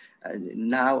trained.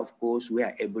 Now, of course, we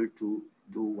are able to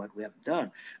do what we have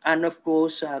done. And of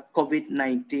course,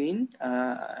 COVID-19,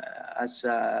 as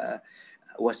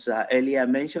was earlier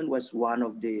mentioned, was one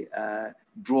of the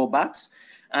drawbacks.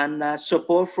 And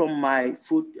support from my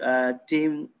food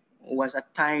team was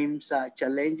at times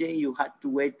challenging. You had to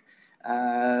wait,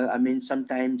 I mean,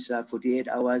 sometimes 48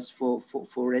 hours for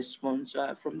response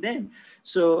from them.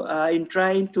 So in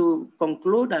trying to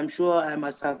conclude, I'm sure I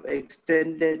must have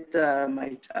extended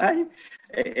my time,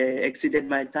 exceeded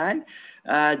my time.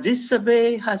 This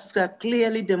survey has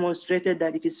clearly demonstrated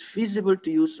that it is feasible to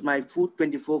use My Food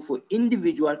 24 for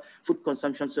individual food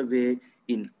consumption survey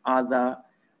in other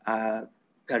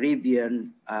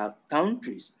Caribbean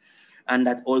countries. And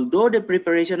that although the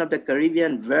preparation of the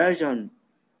Caribbean version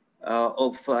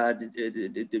of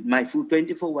the My Food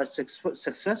 24 was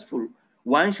successful,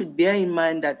 one should bear in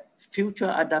mind that future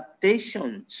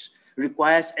adaptations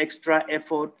requires extra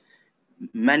effort,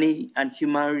 money, and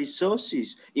human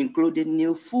resources, including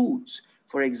new foods.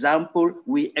 For example,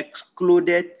 we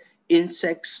excluded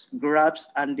insects, grubs,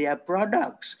 and their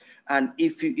products. And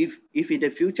if in the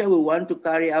future we want to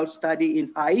carry out study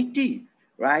in Haiti,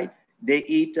 right? They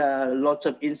eat lots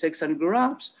of insects and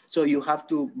grubs. So you have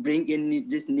to bring in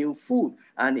this new food,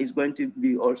 and it's going to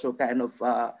be also kind of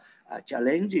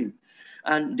challenging.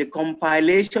 And the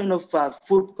compilation of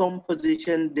food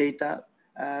composition data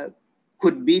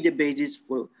could be the basis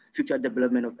for future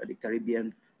development of the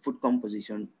Caribbean food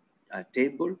composition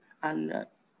table. And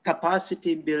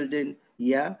capacity building,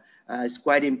 yeah, is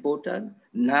quite important.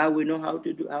 Now we know how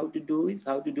to do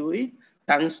it,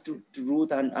 thanks to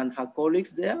Ruth and her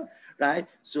colleagues there, right?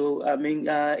 So I mean,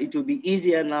 it will be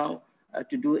easier now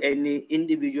to do any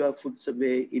individual food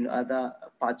survey in other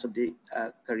parts of the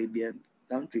Caribbean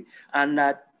country. And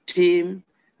the team,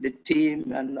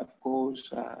 and of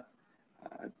course,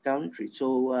 country.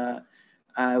 So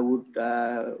I would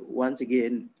once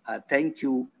again thank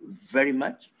you very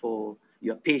much for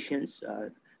your patience,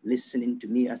 listening to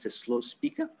me as a slow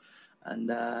speaker,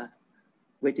 and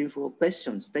waiting for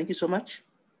questions. Thank you so much.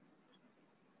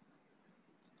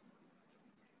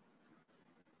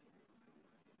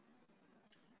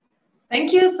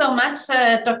 Thank you so much,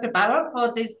 Dr. Bauer,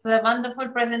 for this wonderful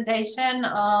presentation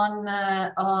on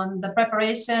the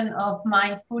preparation of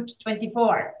My Food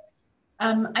 24.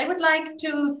 I would like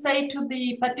to say to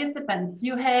the participants,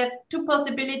 you have two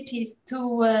possibilities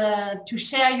to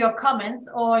share your comments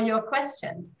or your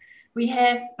questions. We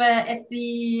have at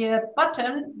the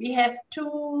bottom, we have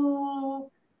two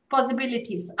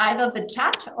possibilities, either the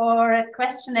chat or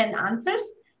question and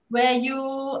answers, where you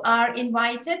are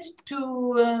invited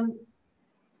to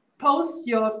post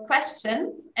your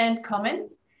questions and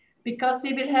comments, because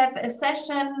we will have a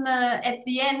session at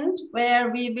the end where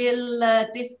we will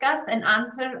discuss and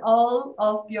answer all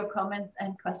of your comments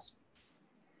and questions.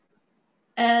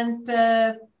 And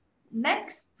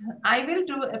next, I will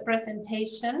do a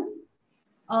presentation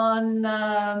on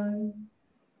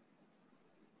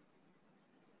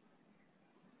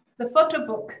the photo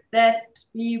book that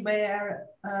we were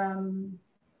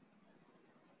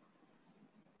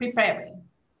preparing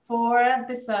for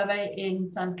the survey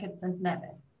in St Kitts and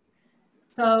Nevis.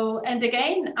 So, and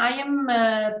again, I am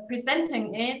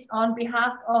presenting it on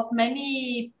behalf of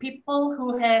many people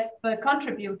who have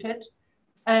contributed,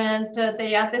 and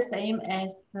they are the same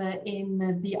as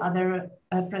in the other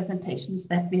presentations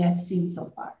that we have seen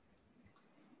so far.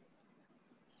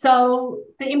 So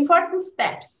the important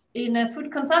steps in a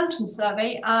food consumption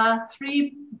survey are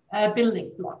three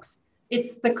building blocks.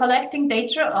 It's the collecting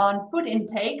data on food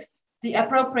intakes, the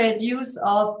appropriate use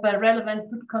of relevant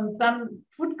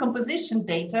food composition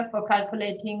data for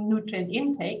calculating nutrient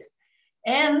intakes,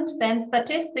 and then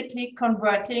statistically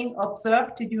converting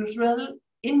observed to usual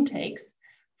intakes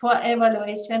for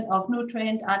evaluation of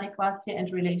nutrient adequacy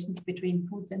and relations between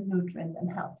foods and nutrients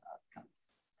and health outcomes.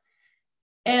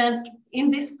 And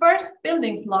in this first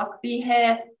building block, we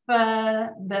have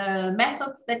the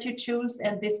methods that you choose,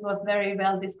 and this was very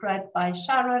well described by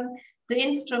Sharon, the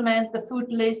instrument, the food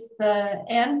list,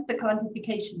 and the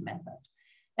quantification method.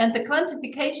 And the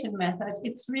quantification method,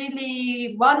 it's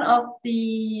really one of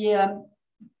the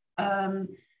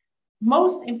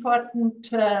most important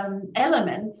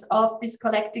elements of this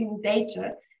collecting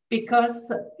data,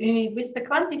 because with the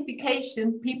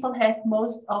quantification, people have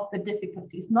most of the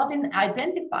difficulties, not in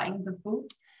identifying the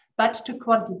foods, but to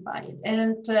quantify it.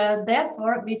 And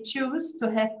therefore, we choose to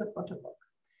have the photo book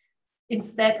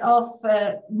instead of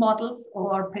models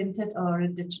or printed or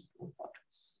digital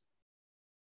photos.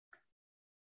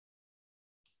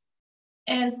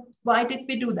 And why did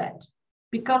we do that?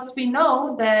 Because we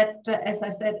know that, as I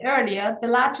said earlier, the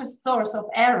largest source of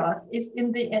errors is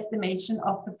in the estimation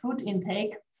of the food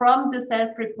intake from the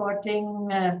self-reporting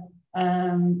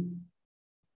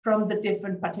from the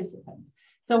different participants.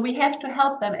 So we have to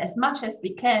help them as much as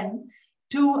we can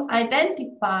to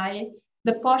identify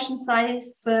the portion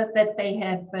size that they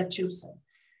have chosen.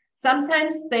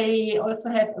 Sometimes they also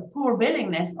have a poor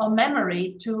willingness or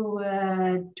memory to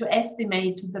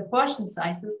estimate the portion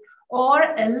sizes, or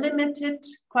a limited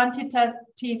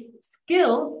quantitative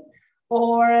skills,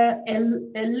 or a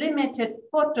limited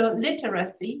photo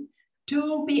literacy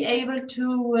to be able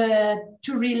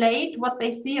to relate what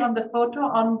they see on the photo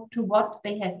onto what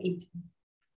they have eaten.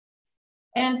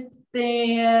 And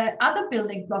the other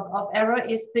building block of error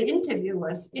is the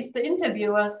interviewers. If the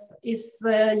interviewers is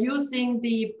using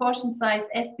the portion size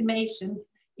estimations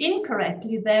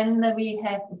incorrectly, then we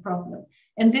have a problem.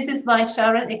 And this is why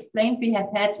Sharon explained we have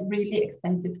had really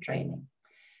extensive training.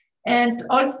 And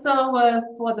also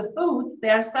for the foods,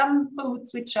 there are some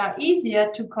foods which are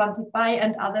easier to quantify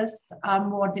and others are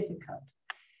more difficult.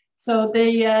 So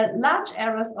the large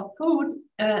errors of food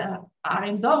are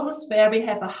in those where we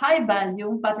have a high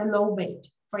value but a low weight,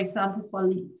 for example, for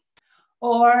leaves,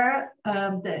 or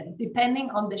depending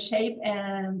on the shape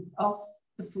of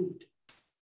the food.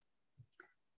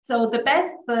 So the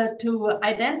best to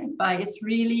identify is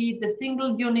really the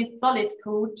single unit solid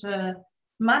food,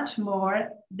 much more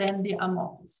than the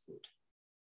amorphous food.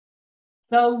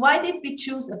 So why did we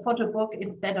choose a photo book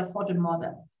instead of photo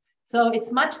models? So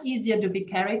it's much easier to be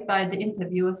carried by the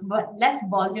interviewers, but less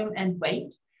volume and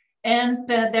weight. And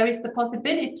there is the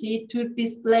possibility to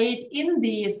display it in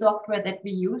the software that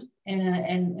we use.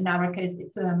 And in our case,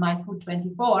 it's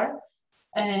MyFood24,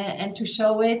 and to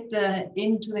show it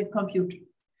into the computer.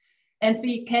 And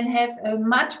we can have a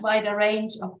much wider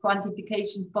range of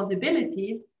quantification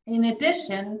possibilities. In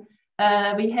addition,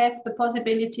 we have the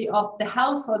possibility of the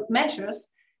household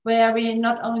measures, where we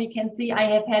not only can see I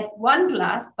have had 1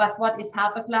 glass, but what is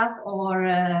half a glass or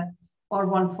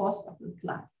 1/4 of a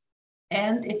glass.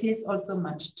 And it is also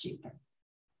much cheaper.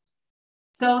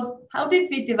 So how did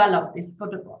we develop this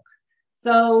photo book?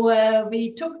 So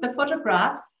we took the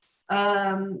photographs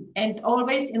and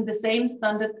always in the same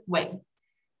standard way.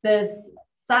 The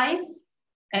size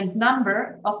and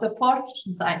number of the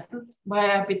portion sizes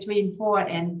were between 4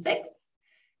 and 6.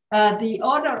 The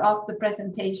order of the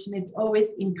presentation, it's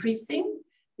always increasing.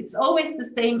 It's always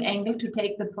the same angle to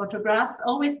take the photographs,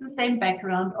 always the same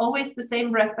background, always the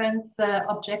same reference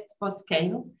objects for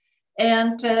scale.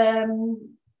 And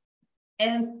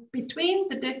between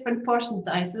the different portion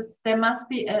sizes, there must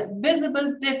be a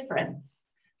visible difference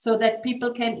so that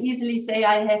people can easily say,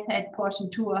 I have had portion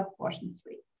 2 or portion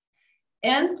 3.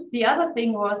 And the other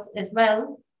thing was as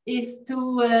well, is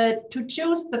to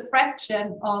choose the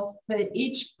fraction of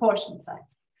each portion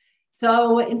size.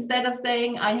 So instead of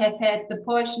saying I have had the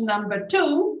portion number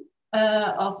 2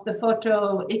 of the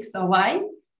photo X or Y,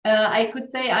 I could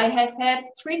say I have had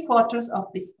 3/4 of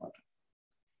this photo.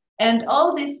 And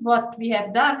all this, what we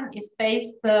have done is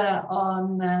based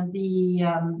on the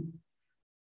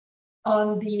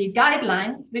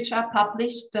guidelines which are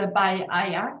published by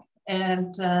IAC,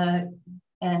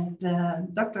 and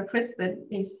Dr. Crispin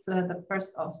is the first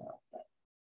author of that.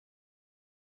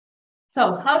 So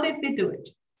how did we do it?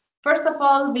 First of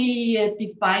all, we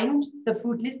defined the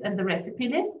food list and the recipe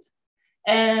list.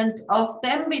 And of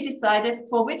them, we decided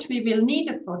for which we will need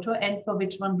a photo and for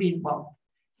which one we won't.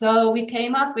 So we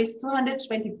came up with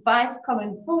 225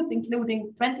 common foods,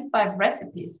 including 25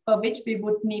 recipes for which we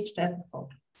would need to have a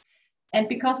photo. And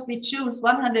because we choose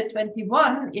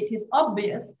 121, it is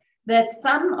obvious that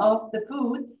some of the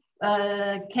foods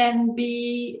can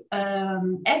be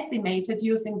estimated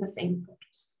using the same photos.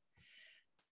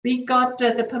 We got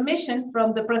the permission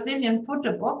from the Brazilian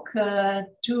photo book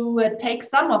to take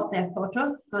some of their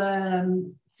photos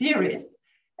serious,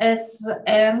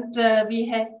 and we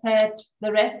have had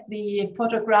the rest be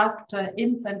photographed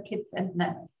in St Kitts and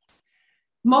Nevis.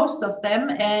 Most of them,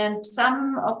 and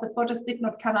some of the photos did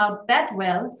not come out that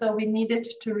well, so we needed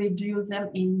to reduce them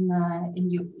in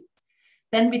UV.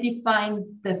 Then we defined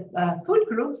the food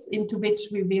groups into which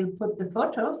we will put the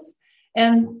photos,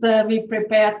 and we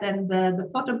prepared then the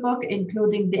photo book,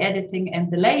 including the editing and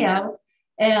the layout,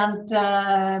 and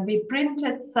we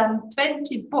printed some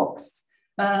 20 books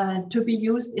to be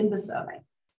used in the survey.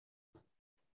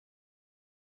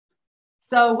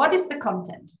 So what is the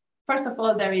content? First of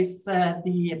all, there is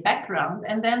the background,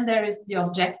 and then there is the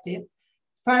objective.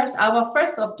 First, our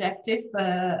first objective,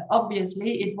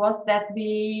 obviously, it was that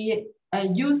we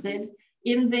use it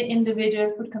in the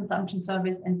individual food consumption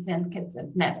surveys in St. Kitts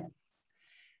and Nevis.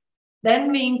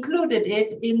 Then we included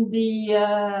it in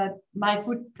the My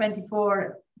Food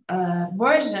 24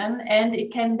 version, and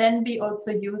it can then be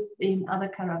also used in other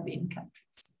Caribbean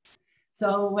countries.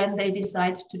 So when they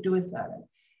decide to do a survey.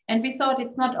 And we thought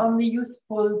it's not only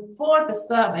useful for the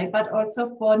survey, but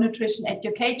also for nutrition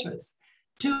educators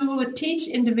to teach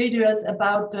individuals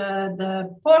about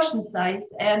the portion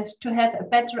size and to have a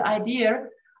better idea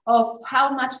of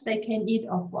how much they can eat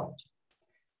of what.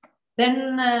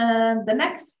 Then the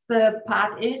next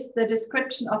part is the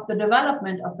description of the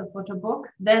development of the photo book,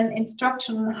 then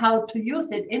instruction how to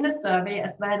use it in a survey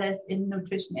as well as in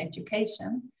nutrition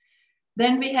education.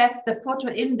 Then we have the photo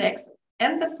index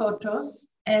and the photos,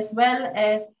 as well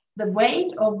as the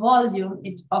weight or volume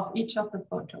of each of the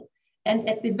photos. And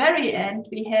at the very end,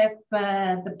 we have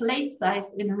the plate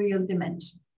size in real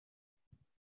dimension.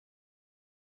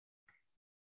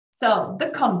 So the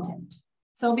content.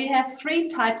 So we have three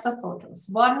types of photos.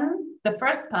 One, the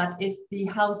first part is the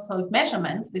household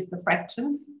measurements with the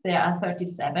fractions. There are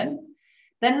 37.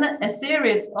 Then a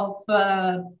series of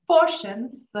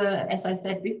portions, as I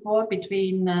said before,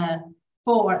 between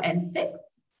 4 and 6.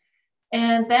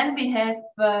 And then we have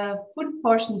food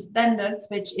portion standards,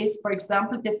 which is, for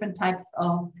example, different types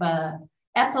of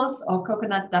apples or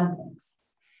coconut dumplings.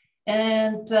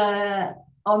 And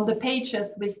on the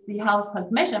pages with the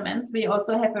household measurements, we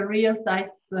also have a real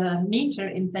size meter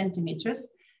in centimeters.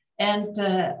 And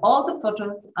all the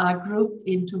photos are grouped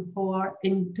into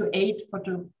 8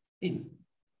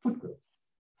 food groups.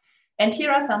 And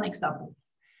here are some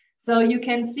examples. So you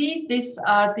can see these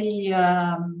are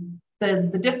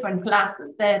the different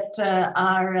classes that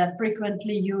are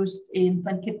frequently used in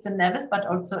St Kitts and Nevis, but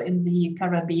also in the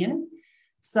Caribbean.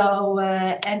 So,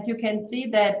 and you can see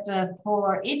that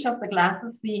for each of the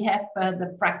classes, we have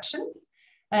the fractions,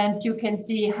 and you can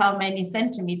see how many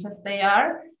centimeters they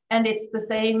are. And it's the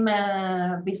same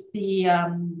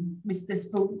with the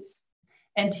spoons.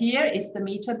 And here is the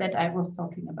meter that I was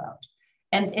talking about.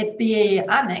 And at the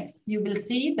annex, you will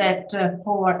see that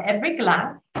for every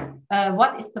glass,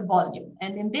 what is the volume?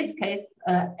 And in this case,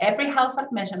 every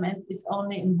household measurement is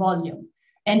only in volume.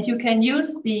 And you can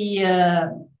use the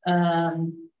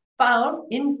FAO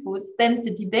Infoods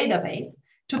density database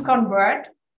to convert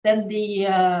then the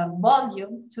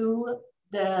volume to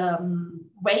the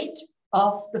weight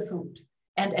of the food.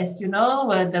 And as you know,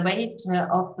 the weight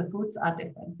of the foods are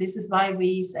different. This is why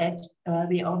we said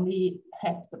we only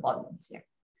have the volumes here.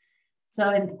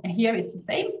 So here it's the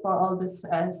same for all the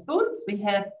spoons. We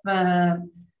have the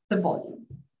volume.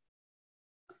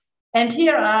 And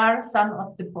here are some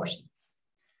of the portions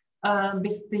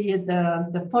with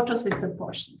the photos with the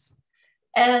portions.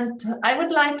 And I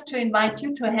would like to invite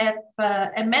you to have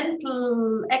a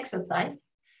mental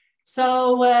exercise.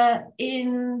 So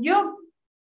in your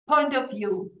point of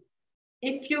view,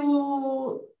 if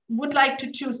you would like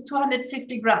to choose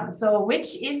 250 grams, so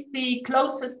which is the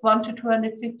closest one to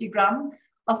 250 grams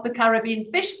of the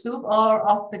Caribbean fish soup or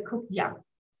of the cooked yam?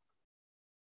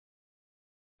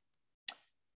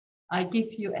 I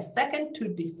give you a second to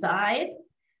decide,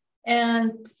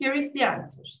 and here is the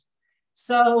answer.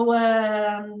 So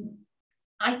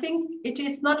I think it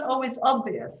is not always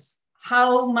obvious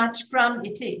how much gram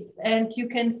it is. And you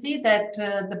can see that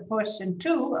the portion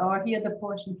 2, or here the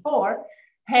portion 4,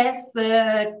 has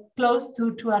close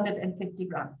to 250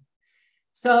 grams.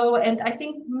 So, and I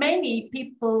think many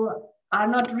people are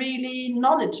not really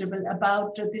knowledgeable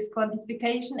about this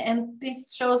quantification, and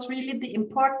this shows really the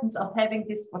importance of having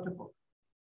this photo book.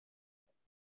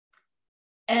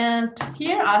 And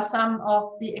here are some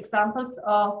of the examples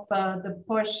of the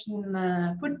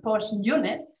portion, food portion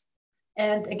units.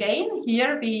 And again,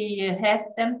 here we have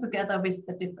them together with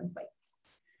the different weights.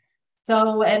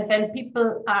 So, and when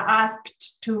people are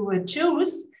asked to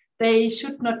choose, they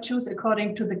should not choose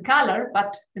according to the color,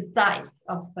 but the size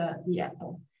of the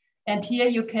apple. And here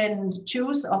you can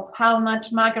choose of how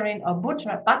much margarine or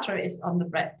butter is on the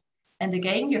bread. And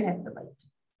again, you have the weight.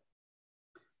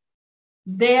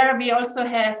 There we also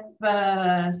have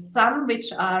some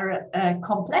which are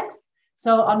complex.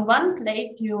 So on one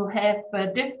plate, you have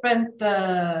different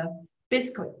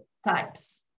biscuit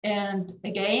types. And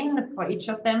again, for each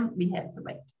of them, we have the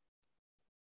weight.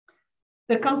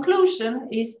 The conclusion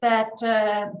is that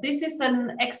this is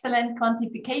an excellent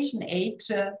quantification aid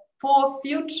for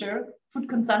future food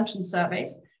consumption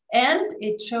surveys. And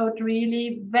it showed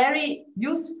really very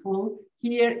useful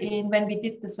here when we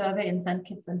did the survey in St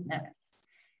Kitts and Nevis.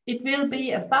 It will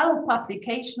be a FAO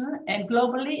publication and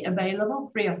globally available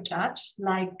free of charge,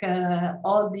 like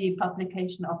all the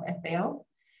publication of FAO.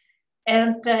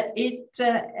 And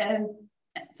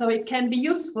So it can be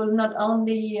useful not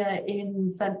only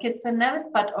in St Kitts and Nevis,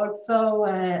 but also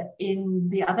in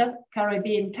the other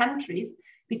Caribbean countries,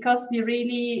 because we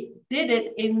really did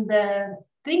it in the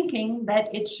thinking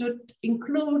that it should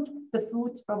include the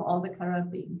foods from all the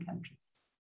Caribbean countries.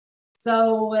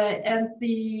 So, and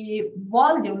the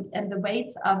volumes and the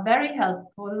weights are very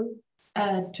helpful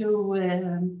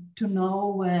to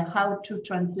know how to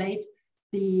translate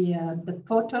the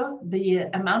photo, the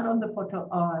amount on the photo.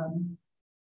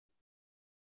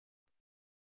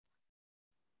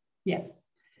 Yes.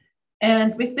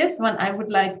 And with this one, I would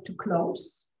like to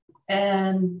close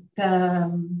and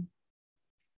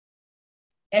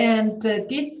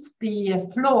give the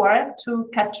floor to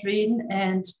Catherine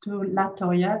and to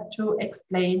Latoya to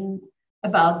explain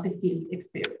about the field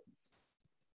experience.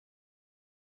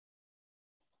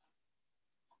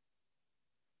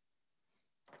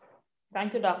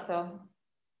 Thank you, Doctor.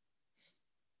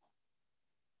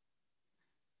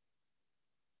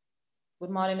 Good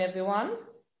morning, everyone.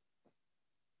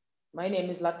 My name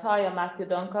is Latoya Matthew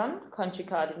Duncan, Country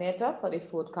Coordinator for the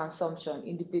Food Consumption,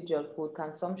 Individual Food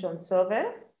Consumption Survey.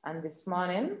 And this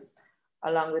morning,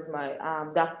 along with my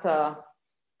Dr.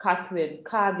 Catherine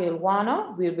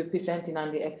Cargill-Warner, we'll be presenting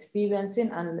on the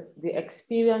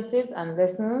experiences and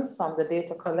lessons from the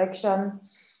data collection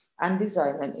and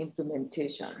design and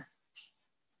implementation.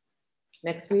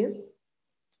 Next, please.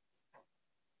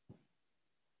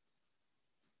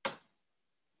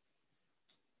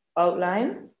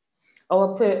 Outline.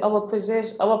 Our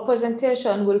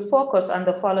presentation will focus on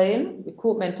the following: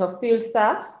 recruitment of field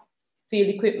staff, field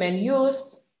equipment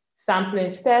use, sampling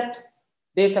steps,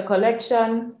 data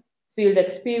collection, field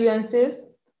experiences,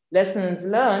 lessons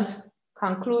learned,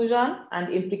 conclusion, and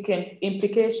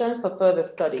implications for further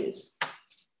studies.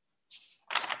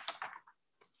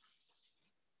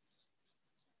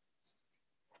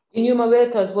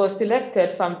 Enumerators were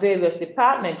selected from various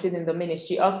departments within the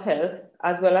Ministry of Health,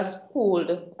 as well as a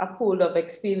pool of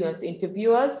experienced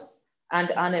interviewers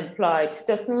and unemployed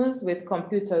citizens with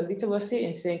computer literacy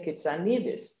in St Kitts and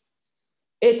Nevis.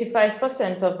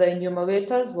 85% of the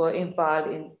enumerators were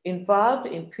involved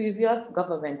in previous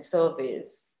government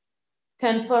surveys.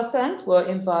 10% were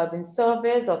involved in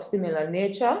surveys of similar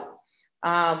nature.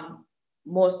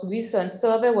 Most recent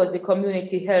survey was the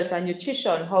Community Health and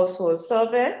Nutrition Household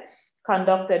Survey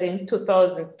conducted in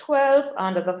 2012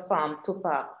 under the Farm to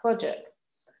Park project.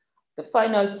 The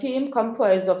final team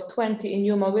comprised of 20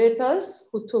 enumerators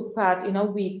who took part in a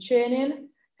week training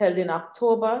held in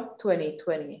October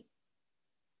 2020.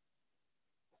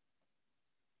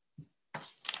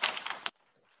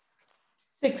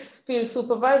 Six field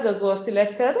supervisors were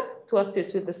selected to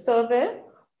assist with the survey,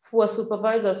 4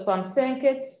 supervisors from St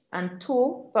Kitts and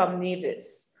 2 from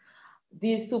Nevis.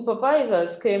 These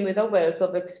supervisors came with a wealth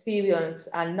of experience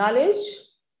and knowledge.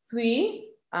 3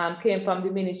 came from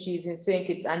the ministries in St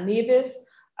Kitts and Nevis,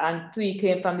 and 3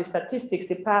 came from the statistics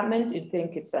department in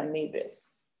St Kitts and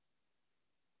Nevis.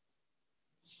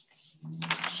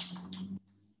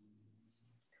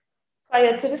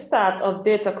 Prior to the start of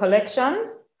data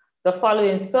collection, the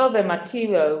following survey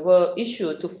material were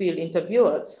issued to field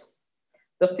interviewers.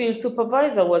 The field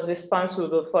supervisor was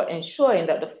responsible for ensuring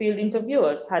that the field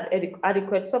interviewers had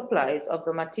adequate supplies of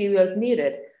the materials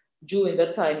needed during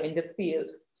the time in the field.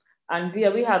 And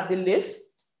here we have the list,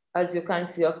 as you can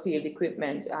see, of field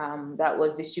equipment that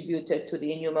was distributed to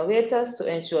the enumerators to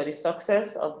ensure the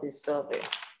success of this survey.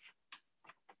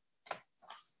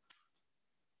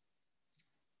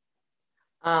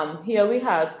 Here we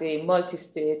have the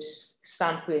multi-stage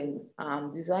sampling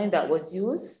design that was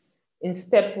used. In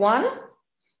step 1,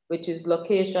 which is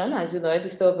location, as you know, the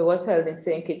survey was held in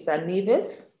St. Kitts and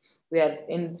Nevis. We had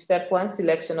in step 1,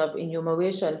 selection of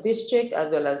enumeration district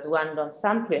as well as random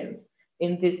sampling.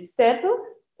 In this step,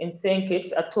 in St.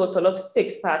 Kitts, a total of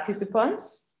 6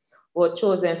 participants were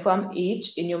chosen from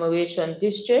each enumeration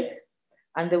district,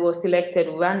 and they were selected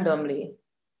randomly.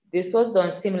 This was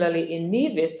done similarly in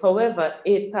Nevis. However,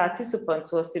 8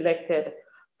 participants were selected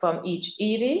from each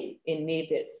ED in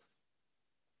Nevis.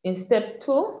 In step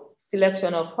 2,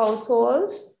 selection of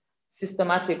households,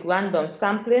 systematic random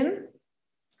sampling.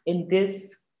 In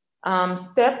this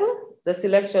step, the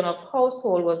selection of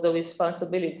household was the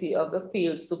responsibility of the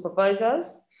field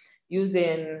supervisors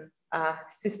using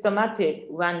systematic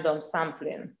random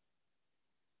sampling.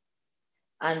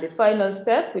 And the final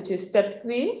step, which is step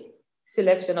 3,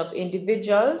 selection of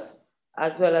individuals,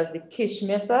 as well as the KISH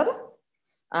method,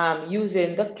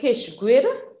 using the KISH grid.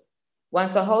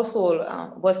 Once a household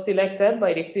was selected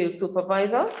by the field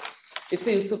supervisor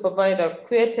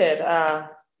created a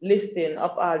listing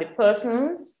of all the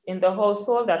persons in the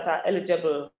household that are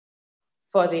eligible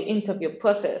for the interview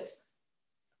process.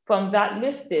 From that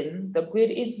listing, the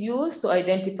grid is used to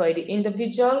identify the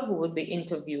individual who would be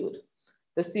interviewed.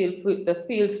 The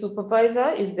field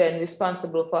supervisor is then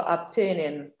responsible for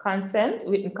obtaining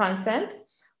written consent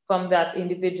from that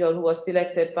individual who was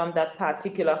selected from that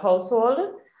particular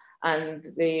household.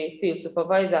 And the field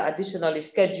supervisor additionally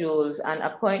schedules an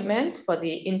appointment for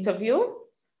the interview,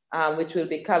 which will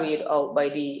be carried out by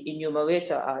the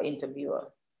enumerator or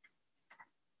interviewer.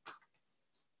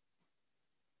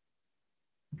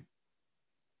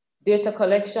 Data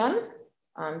collection.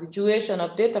 The duration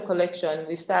of data collection,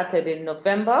 we started in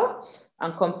November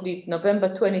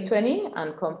 2020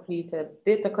 and completed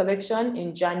data collection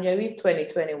in January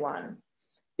 2021.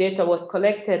 Data was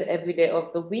collected every day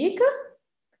of the week.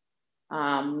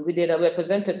 We did a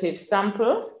representative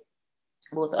sample.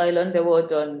 Both islands, they were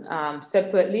done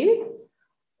separately.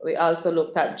 We also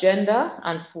looked at gender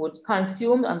and foods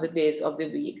consumed on the days of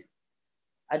the week.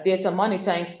 A data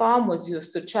monitoring form was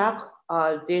used to track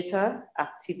all data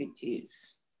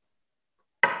activities.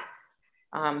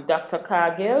 Dr.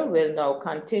 Cargill will now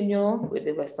continue with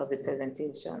the rest of the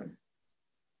presentation.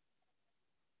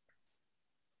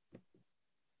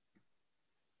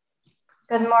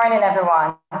 Good morning,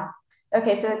 everyone.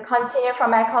 Okay, to continue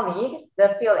from my colleague,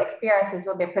 the field experiences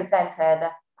will be presented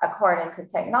according to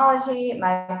technology,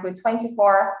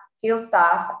 MyFood24, field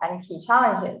staff, and key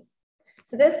challenges.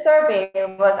 So this survey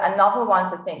was a novel one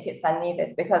for St Kitts and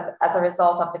Nevis because as a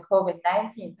result of the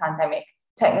COVID-19 pandemic,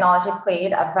 technology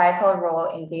played a vital role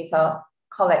in data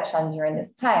collection during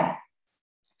this time.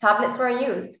 Tablets were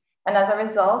used, and as a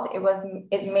result,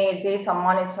 it made data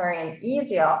monitoring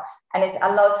easier, and it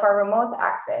allowed for remote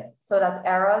access so that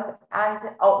errors and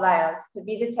outliers could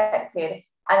be detected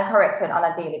and corrected on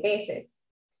a daily basis.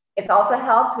 It also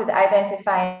helped with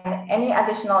identifying any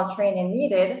additional training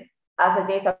needed as the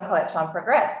data collection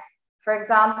progressed. For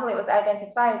example, it was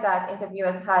identified that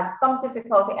interviewers had some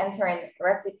difficulty entering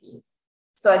recipes,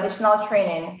 so additional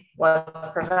training was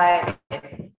provided.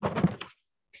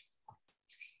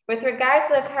 With regards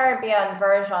to the Caribbean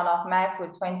version of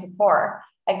MyFood24,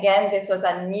 again, this was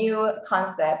a new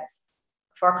concept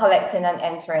for collecting and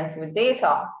entering food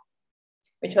data,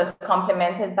 which was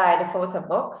complemented by the photo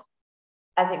book,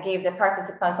 as it gave the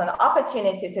participants an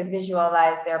opportunity to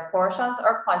visualize their portions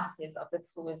or quantities of the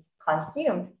foods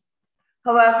consumed.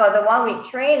 However, the one-week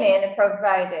training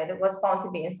provided was found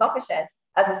to be insufficient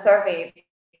as the survey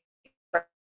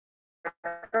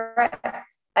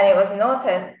progressed, and it was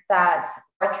noted that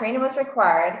our training was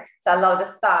required to allow the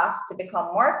staff to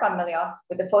become more familiar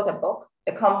with the photo book,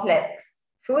 the complex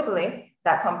food list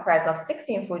that comprised of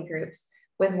 16 food groups,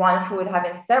 with one food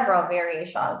having several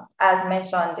variations, as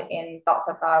mentioned in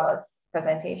Dr. Bauer's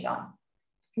presentation.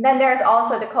 Then there's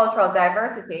also the cultural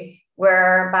diversity,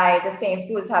 whereby the same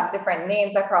foods have different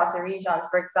names across the regions.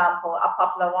 For example, a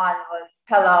popular one was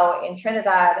pilau in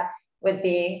Trinidad, would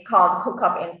be called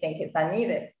cook-up in St Kitts and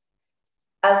Nevis,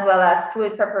 as well as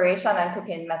food preparation and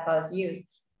cooking methods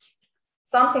used.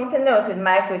 Something to note with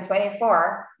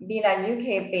MyFood24, being a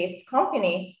UK-based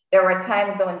company, there were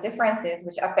time zone differences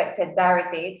which affected diary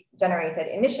dates generated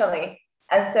initially.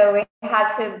 And so we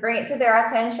had to bring it to their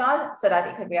attention so that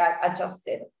it could be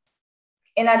adjusted.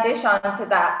 In addition to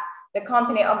that, the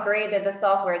company upgraded the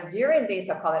software during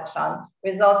data collection,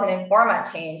 resulting in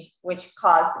format change, which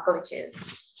caused glitches.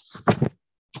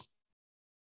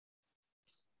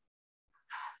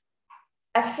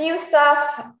 A few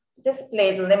staff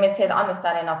displayed limited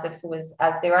understanding of the foods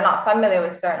as they were not familiar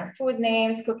with certain food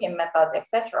names, cooking methods,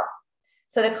 etc.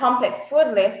 So the complex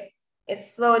food list, it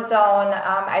slowed down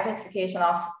identification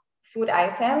of food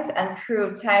items and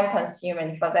proved time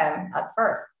consuming for them at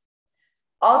first.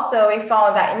 Also, we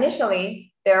found that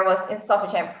initially there was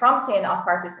insufficient prompting of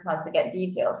participants to get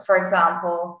details. For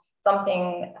example,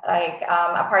 something like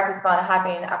a participant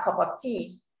having a cup of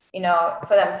tea,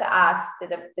 for them to ask,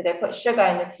 did they put sugar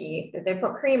in the tea? Did they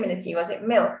put cream in the tea? Was it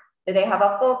milk? Did they have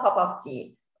a full cup of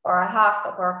tea or a half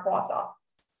cup or a quarter?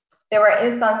 There were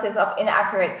instances of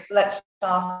inaccurate selection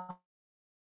of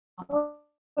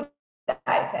food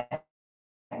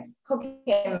items,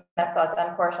 cooking methods,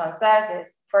 and portion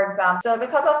sizes, for example. So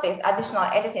because of this, additional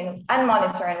editing and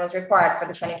monitoring was required for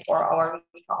the 24-hour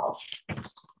recalls.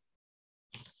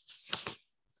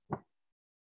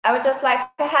 I would just like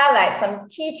to highlight some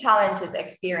key challenges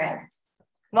experienced.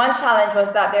 One challenge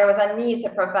was that there was a need to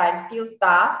provide field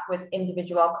staff with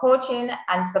individual coaching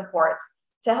and support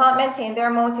to help maintain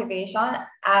their motivation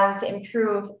and to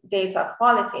improve data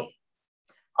quality.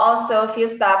 Also, field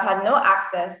staff had no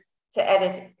access to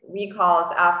edit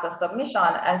recalls after submission,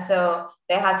 and so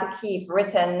they had to keep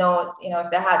written notes, you know,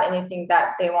 if they had anything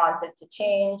that they wanted to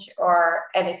change or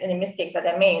edit, any mistakes that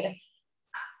they made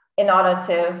in order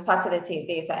to facilitate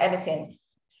data editing.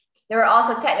 There were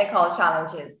also technical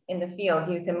challenges in the field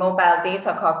due to mobile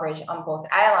data coverage on both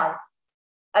islands.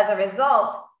 As a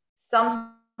result,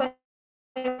 some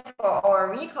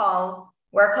 24-hour recalls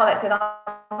were collected on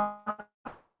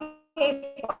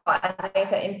paper and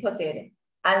data inputted.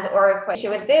 And or issue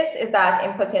with this is that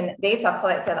inputting data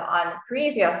collected on a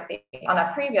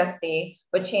previous day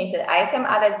would change the item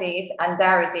added date and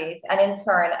diary date, and in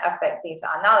turn affect data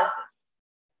analysis.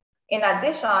 In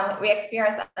addition, we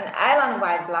experienced an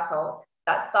island-wide blackout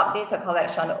that stopped data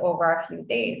collection over a few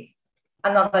days.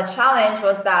 Another challenge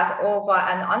was that over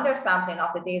and undersampling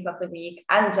of the days of the week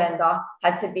and gender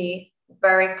had to be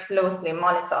very closely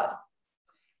monitored.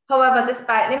 However,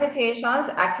 despite limitations,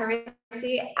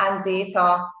 accuracy and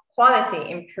data quality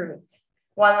improved.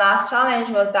 One last challenge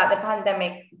was that the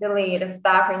pandemic delayed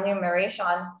staff remuneration,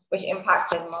 which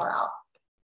impacted morale.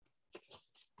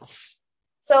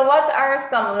 So what are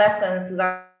some lessons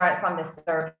learned from this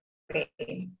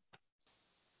survey?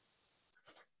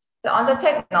 So under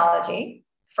technology,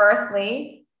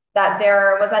 firstly, that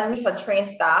there was a need for trained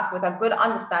staff with a good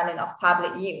understanding of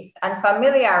tablet use and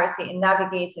familiarity in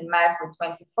navigating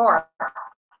MyFood24,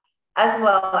 as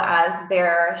well as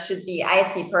there should be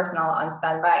IT personnel on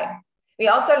standby. We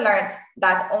also learned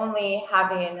that only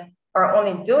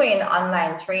doing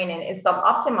online training is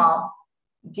suboptimal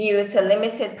due to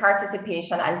limited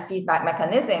participation and feedback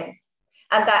mechanisms,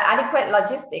 and that adequate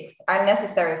logistics are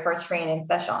necessary for training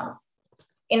sessions.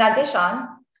 In addition,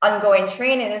 ongoing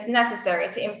training is necessary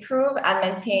to improve and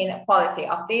maintain quality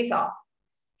of data.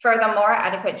 Furthermore,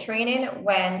 adequate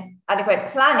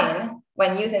planning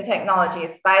when using technology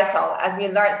is vital, as we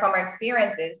learned from our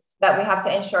experiences that we have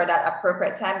to ensure that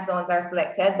appropriate time zones are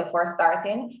selected before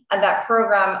starting, and that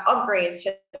program upgrades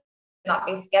should not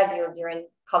be scheduled during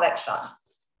collection.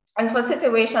 And for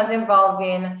situations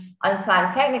involving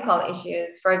unplanned technical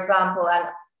issues, for example,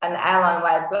 an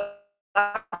island-wide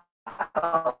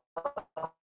blackout,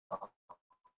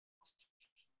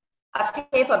 a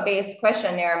paper-based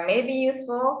questionnaire may be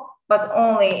useful, but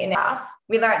only enough.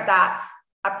 We learned that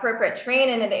appropriate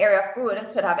training in the area of food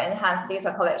could have enhanced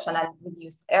data collection and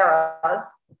reduced errors.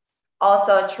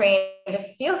 Also, trained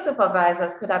field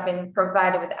supervisors could have been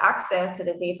provided with access to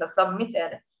the data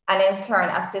submitted, and in turn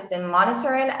assist in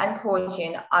monitoring and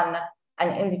coaching on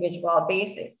an individual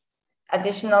basis.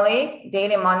 Additionally,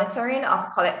 daily monitoring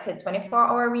of collected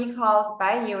 24-hour recalls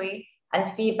by UE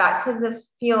and feedback to the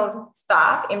field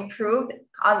staff improved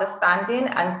understanding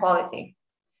and quality.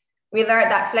 We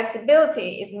learned that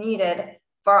flexibility is needed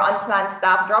for unplanned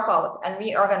staff dropouts and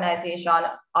reorganization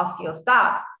of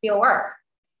field work,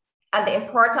 and the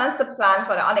importance to plan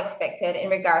for the unexpected in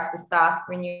regards to staff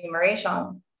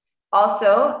remuneration.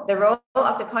 Also, the role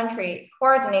of the country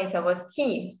coordinator was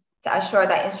key to assure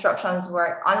that instructions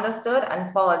were understood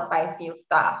and followed by field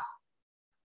staff.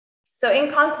 So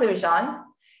in conclusion,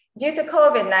 due to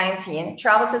COVID-19,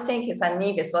 travel to St Kitts and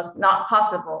Nevis was not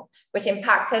possible, which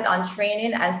impacted on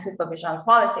training and supervision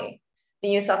quality. The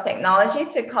use of technology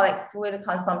to collect food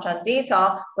consumption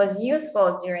data was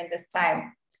useful during this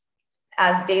time,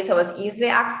 as data was easily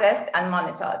accessed and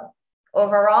monitored.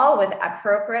 Overall, with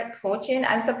appropriate coaching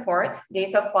and support,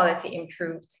 data quality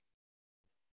improved.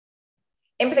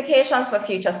 Implications for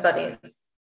future studies.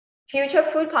 Future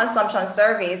food consumption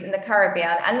surveys in the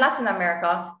Caribbean and Latin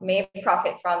America may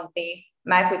profit from the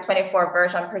MyFood24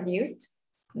 version produced,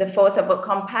 the photo book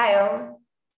compiled,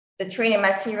 the training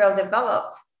material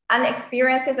developed, and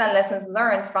experiences and lessons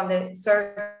learned from the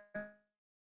survey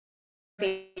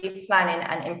planning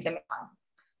and implementation.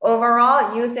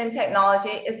 Overall, using technology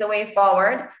is the way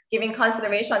forward, giving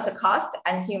consideration to cost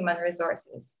and human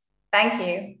resources. Thank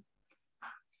you.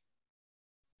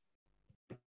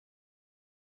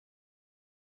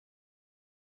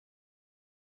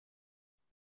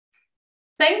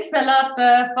 Thanks a lot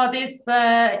for this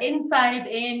insight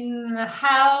in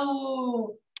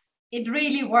how it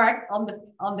really worked on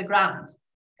the ground,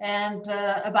 and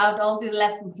about all the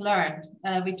lessons learned,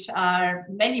 which are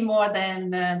many more than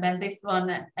this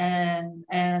one. And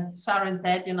as Sharon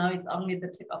said, you know, it's only the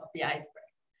tip of the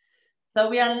iceberg. So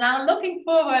we are now looking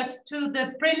forward to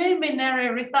the preliminary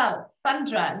results.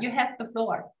 Sandra, you have the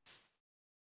floor.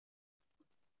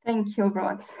 Thank you,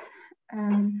 Ruth.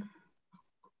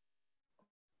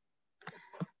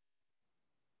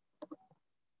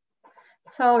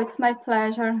 So it's my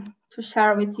pleasure to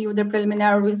share with you the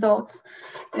preliminary results,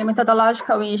 the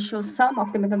methodological issues, some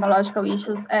of the methodological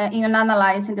issues in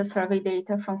analyzing the survey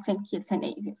data from St Kitts and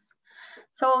Nevis.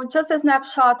 So just a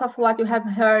snapshot of what you have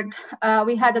heard.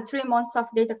 We had 3 months of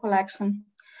data collection.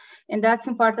 And that's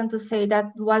important to say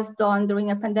that was done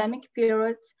during a pandemic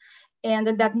period and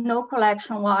that no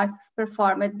collection was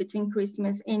performed between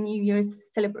Christmas and New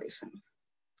Year's celebration.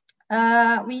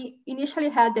 We initially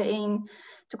had the aim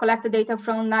to collect the data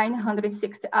from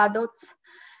 960 adults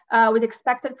with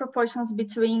expected proportions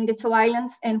between the 2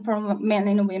 islands and from men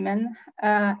and women.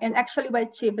 And actually we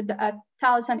achieved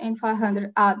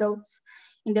 1,500 adults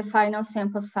in the final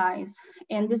sample size.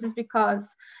 And this is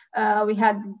because we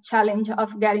had the challenge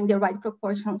of getting the right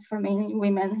proportions for men and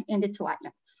women in the 2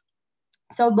 islands.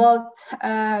 So both,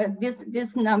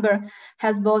 this number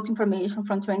has both information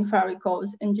from 24-hour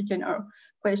recalls and the general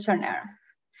questionnaire.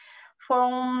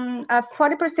 From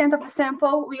 40% of the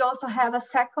sample, we also have a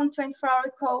second 24-hour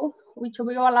recall, which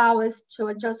will allow us to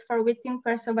adjust for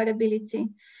within-person variability,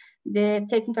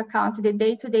 take into account the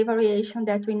day-to-day variation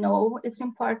that we know is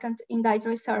important in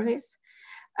dietary surveys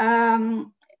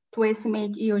to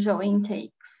estimate usual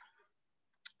intakes.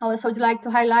 I also would like to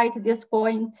highlight at this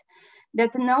point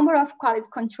that the number of quality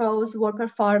controls were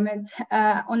performed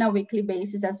on a weekly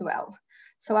basis as well.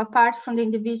 So apart from the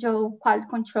individual quality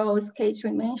controls case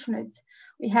we mentioned,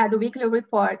 we had weekly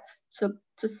reports to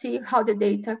see how the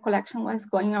data collection was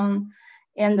going on.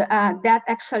 And that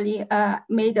actually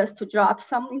made us to drop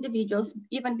some individuals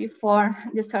even before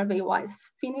the survey was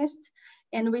finished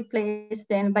and replaced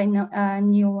them by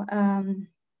new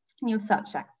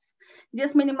subjects.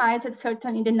 This minimized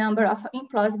certainly the number of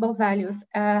implausible values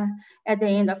at the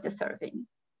end of the survey.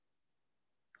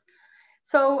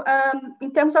 So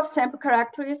in terms of sample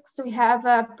characteristics, we have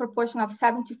a proportion of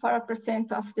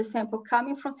 74% of the sample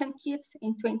coming from St Kitts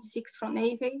and 26% from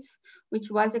Nevis, which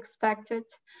was expected.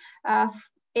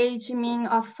 Age mean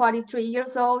of 43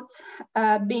 years old,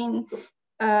 being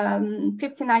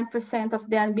 59% of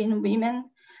them being women,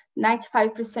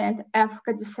 95%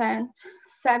 African descent,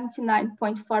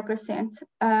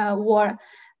 79.4% were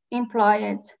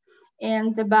employed,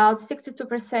 and about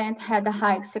 62% had a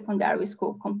high secondary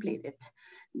school completed.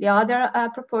 The other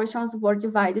proportions were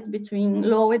divided between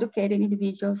low educated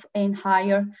individuals and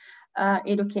higher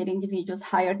educated individuals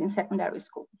higher than secondary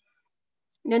school.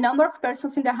 The number of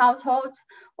persons in the household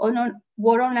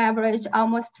were on average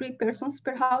almost 3 persons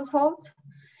per household.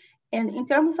 And in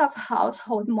terms of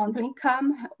household monthly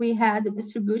income, we had a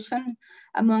distribution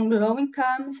among low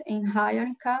incomes and higher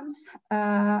incomes,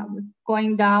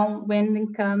 going down when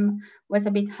income was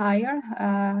a bit higher.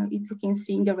 If you can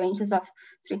see in the ranges of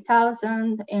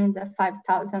 $3,000 and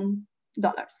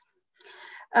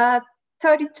 $5,000.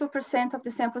 32% of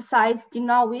the sample size did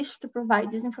not wish to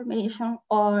provide this information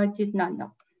or did not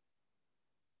know.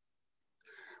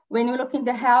 When you look in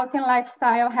the health and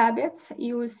lifestyle habits,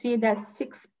 you will see that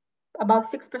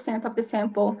about 6% of the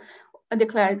sample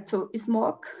declared to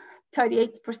smoke,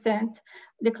 38%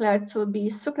 declared to be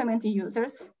supplement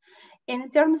users. In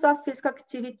terms of physical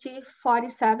activity,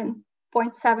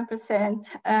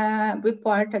 47.7%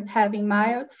 reported having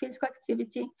mild physical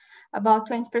activity, about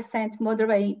 20%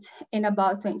 moderate, and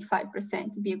about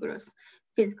 25% vigorous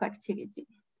physical activity.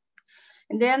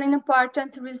 And then an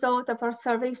important result of our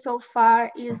survey so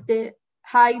far is the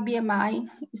high BMI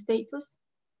status.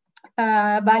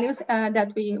 Values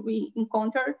that we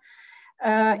encountered.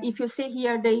 If you see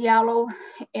here the yellow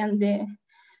and the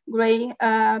gray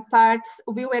parts,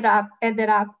 we added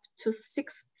up to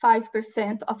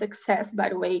 65% of excess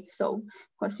body weight. So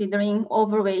considering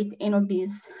overweight and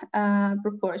obese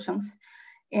proportions.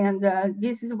 And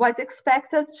this is what's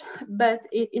expected, but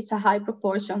it's a high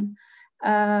proportion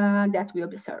that we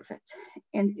observed.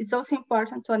 And it's also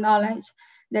important to acknowledge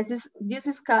that this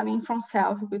is coming from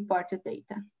self-reported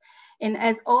data. And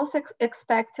as also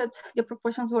expected, the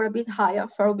proportions were a bit higher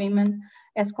for women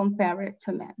as compared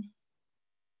to men.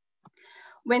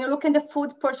 When you look at the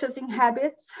food purchasing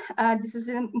habits, this is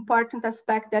an important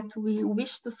aspect that we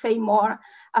wish to say more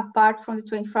apart from the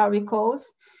 24-hour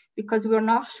recalls, because we're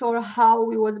not sure how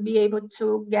we would be able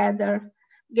to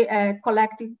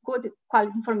collect good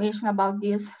quality information about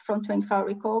this from 24-hour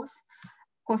recalls,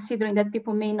 considering that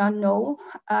people may not know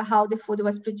how the food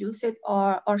was produced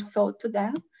or sold to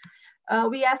them.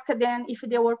 We asked them if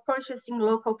they were purchasing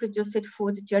local produced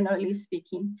food, generally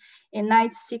speaking, and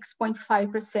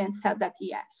 96.5% said that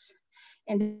yes.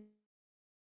 And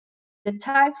the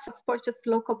types of purchased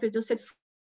local produced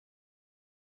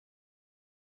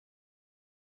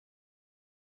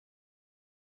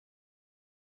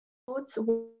foods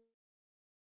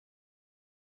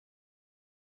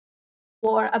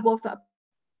were above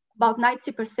about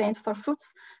 90% for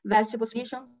fruits, vegetables,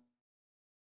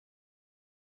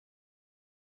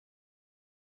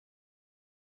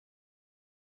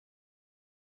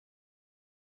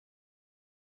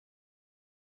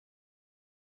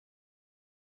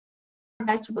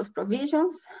 vegetables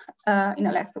provisions in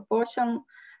a less proportion,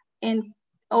 and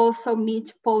also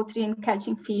meat, poultry, and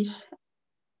catching fish.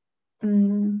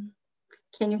 Can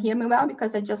you hear me well?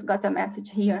 Because I just got a message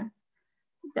here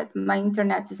that my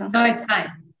internet is unstable. No, it's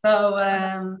fine. So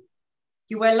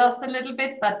you were lost a little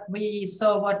bit, but we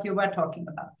saw what you were talking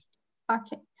about.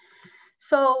 Okay.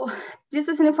 So this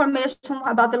is information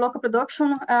about the local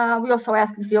production. We also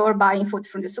asked if you are buying foods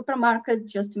from the supermarket,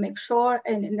 just to make sure.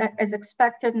 And as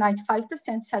expected,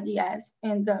 95% said yes,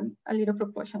 and a little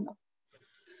proportion no.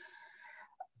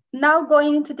 Now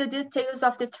going into the details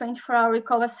of the 24-hour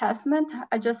recall assessment,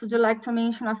 I just would like to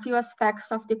mention a few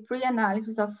aspects of the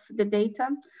pre-analysis of the data.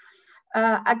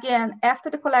 Again, after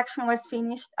the collection was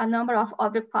finished, a number of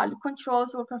other quality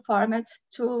controls were performed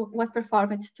to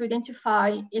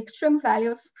identify extreme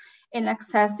values and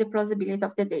assess the plausibility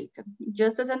of the data.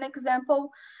 Just as an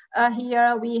example,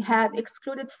 here we had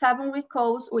excluded 7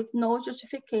 recalls with no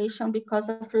justification because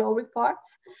of low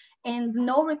reports, and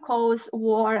no recalls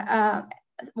were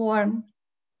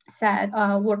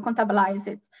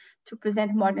contabilized to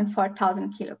present more than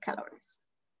 4,000 kilocalories.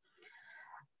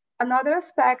 Another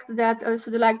aspect that I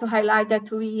also would like to highlight that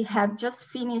we have just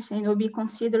finished and will be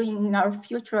considering in our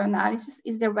future analysis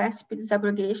is the recipe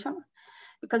disaggregation.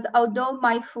 Because although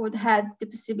my food had the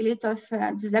possibility of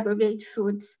disaggregate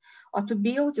foods or to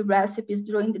build recipes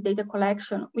during the data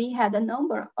collection, we had a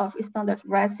number of standard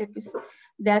recipes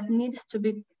that needs to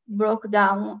be broke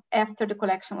down after the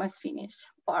collection was finished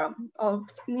or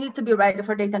need to be ready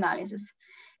for data analysis.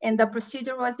 And the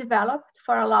procedure was developed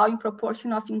for allowing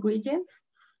proportion of ingredients,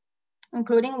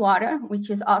 including water, which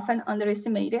is often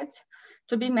underestimated,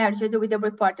 to be merged with the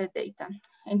reported data.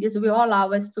 And this will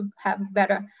allow us to have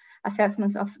better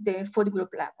assessments of the food group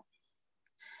level.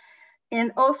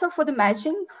 And also for the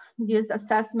matching, this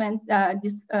assessment,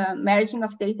 merging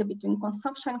of data between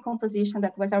consumption and composition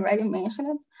that was already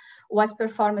mentioned, was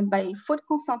performed by food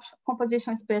consumption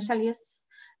composition specialists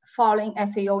following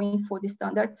FAO in food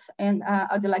standards. And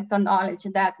I'd like to acknowledge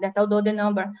that although the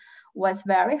number was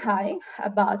very high,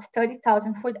 about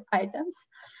 30,000 food items,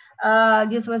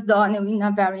 this was done in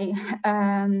a very,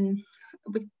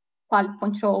 with quality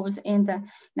controls in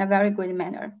a very good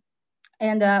manner.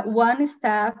 And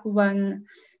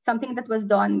something that was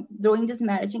done during this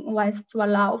merging was to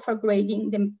allow for grading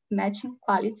the matching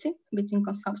quality between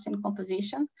consumption and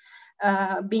composition,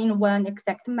 being 1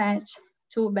 exact match,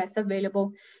 2 best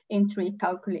available, and 3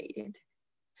 calculated.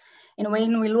 And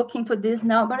when we look into these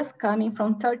numbers coming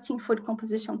from 13 food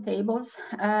composition tables,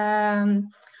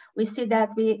 we see that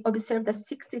we observed a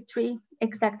 63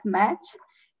 exact match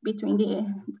between the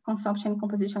consumption and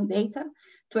composition data,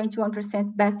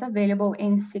 21% best available,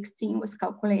 and 16 was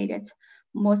calculated,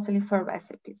 mostly for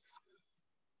recipes.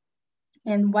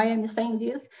 And why I'm saying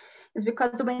this is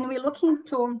because when we look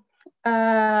into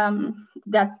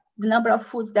that the number of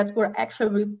foods that were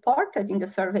actually reported in the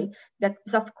survey, that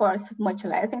is of course much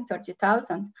less than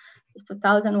 30,000, it's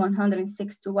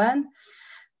 2,161.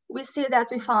 We see that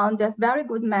we found a very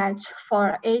good match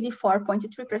for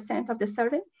 84.3% of the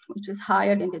survey, which is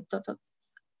higher than the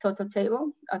total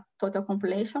table, total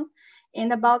compilation.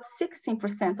 And about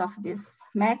 16% of this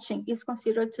matching is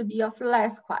considered to be of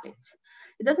less quality.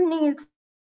 It doesn't mean it's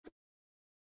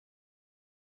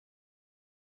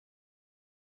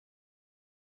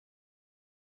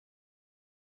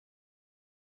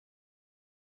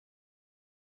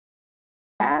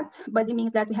bad, but it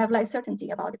means that we have less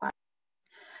certainty about the quality.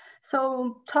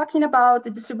 So talking about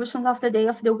the distributions of the day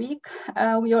of the week,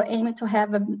 we are aiming to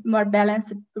have a more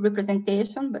balanced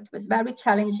representation, but it was very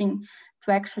challenging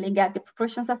to actually get the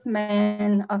proportions of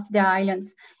men of the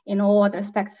islands in all other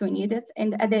aspects we needed.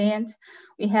 And at the end,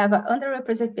 we have an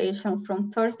underrepresentation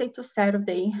from Thursday to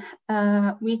Saturday,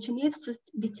 which needs to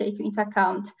be taken into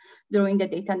account during the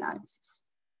data analysis.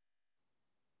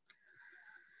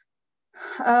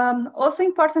 Also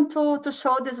important to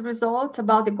show this result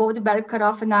about the Goldberg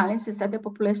cutoff analysis at the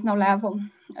populational level,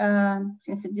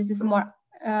 since this is more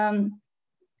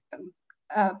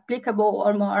applicable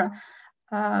or more,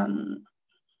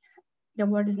 the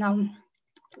word is now,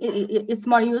 it's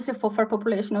more useful for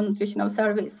populational nutritional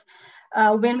surveys.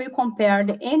 When we compare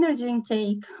the energy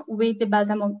intake with the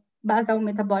basal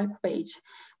metabolic wage,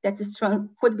 that is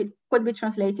could be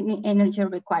translated in energy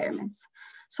requirements.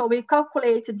 So we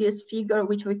calculate this figure,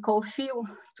 which we call FAO,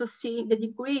 to see the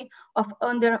degree of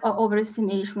under or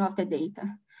overestimation of the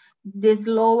data. This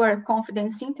lower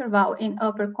confidence interval and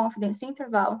upper confidence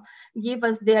interval give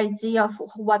us the idea of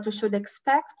what we should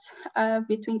expect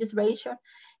between this ratio.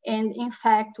 And in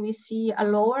fact, we see a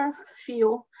lower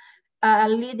FAO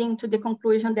leading to the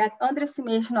conclusion that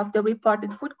underestimation of the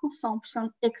reported food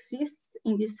consumption exists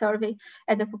in this survey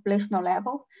at the populational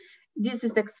level. This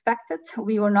is expected.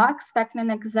 We were not expecting an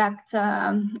exact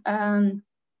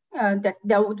that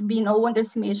there would be no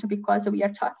underestimation because we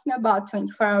are talking about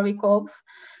 24-hour recalls,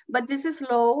 but this is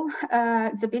low,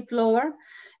 it's a bit lower,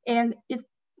 and it's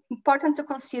important to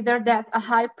consider that a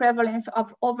high prevalence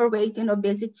of overweight and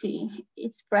obesity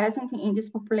is present in this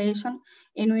population,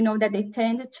 and we know that they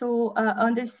tend to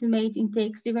underestimate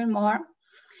intakes even more.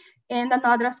 And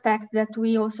another aspect that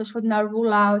we also should not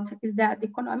rule out is that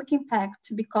economic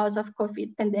impact because of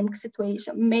COVID pandemic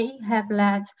situation may have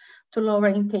led to lower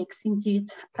intakes indeed,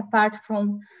 apart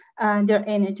from their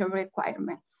energy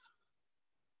requirements.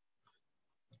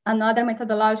 Another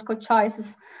methodological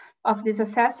choices of this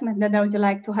assessment that I would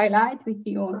like to highlight with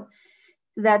you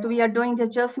is that we are doing the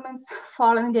adjustments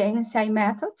following the NCI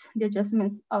method, the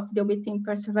adjustments of the within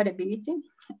perseverability.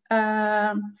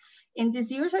 And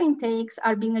these usual intakes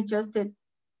are being adjusted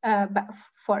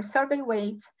for survey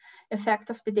weight, effect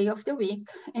of the day of the week,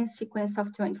 and sequence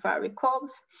of 24-hour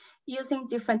recalls, using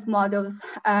different models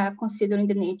considering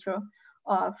the nature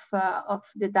of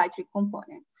the dietary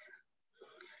components.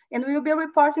 And we will be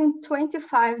reporting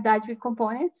 25 dietary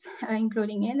components,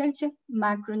 including energy,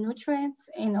 macronutrients,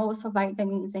 and also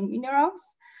vitamins and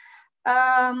minerals.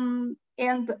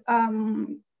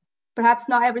 Perhaps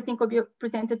not everything could be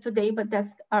presented today, but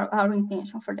that's our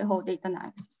intention for the whole data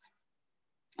analysis.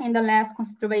 And the last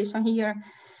consideration here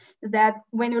is that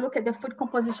when you look at the food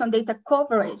composition data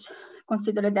coverage,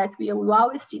 consider that we will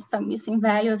always see some missing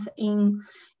values in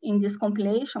these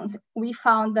compilations. We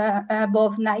found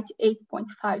above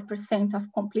 98.5%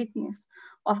 of completeness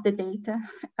of the data.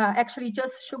 Actually,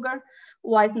 just sugar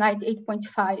was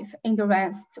 98.5%, and the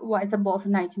rest was above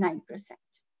 99%,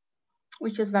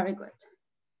 which is very good.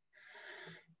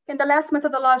 And the last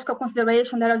methodological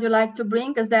consideration that I would like to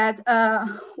bring is that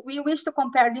we wish to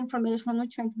compare the information on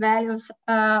nutrient values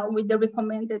with the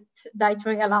recommended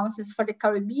dietary allowances for the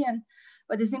Caribbean.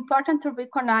 But it's important to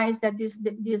recognize that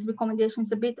this recommendation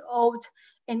is a bit old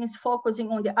and is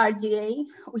focusing on the RDA,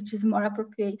 which is more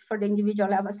appropriate for the individual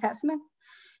level assessment.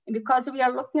 And because we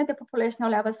are looking at the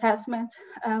populational level assessment,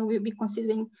 we'll be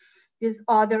considering these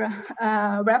other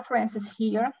references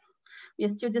here. We are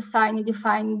still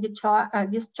defining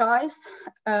this choice,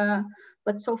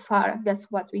 but so far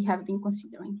that's what we have been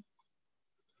considering.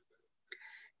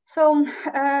 So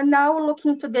now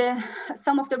looking to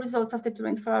some of the results of the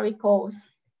 24-hour recalls,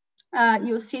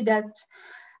 you'll see that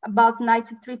about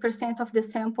 93% of the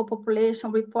sample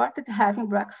population reported having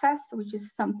breakfast, which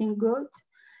is something good.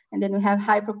 And then we have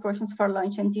high proportions for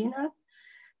lunch and dinner.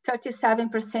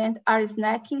 37% are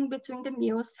snacking between the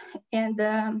meals,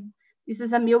 and this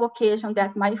is a meal occasion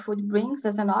that My Food brings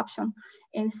as an option,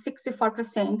 and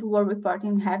 64% were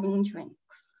reporting having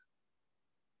drinks.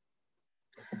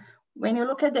 When you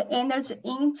look at the energy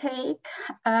intake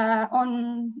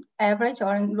on average,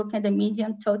 or look at the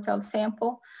median total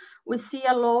sample, we see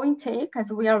a low intake,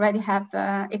 as we already have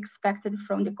expected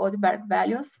from the Goldberg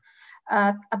values,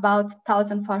 about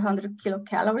 1,400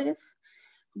 kilocalories.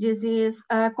 This is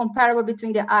comparable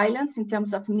between the islands in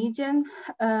terms of median.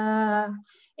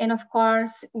 And of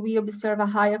course, we observe a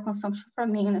higher consumption for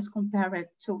men as compared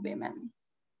to women.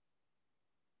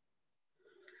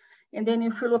 And then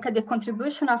if we look at the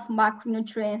contribution of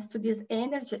macronutrients to this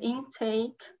energy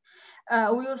intake,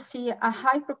 we will see a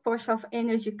high proportion of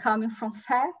energy coming from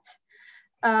fat,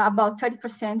 about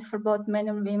 30% for both men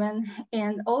and women,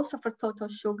 and also for total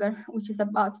sugar, which is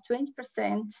about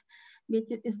 20%, but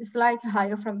it is slightly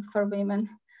higher for women.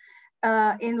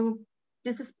 And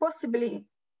this is possibly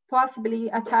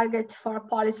a target for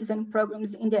policies and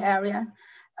programs in the area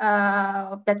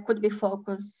that could be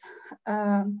focused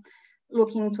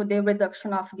looking into the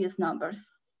reduction of these numbers.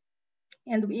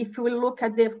 And if we look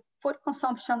at the food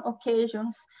consumption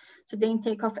occasions to the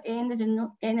intake of energy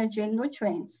and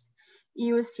nutrients,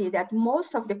 you will see that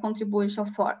most of the contribution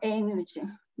for energy,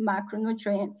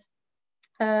 macronutrients,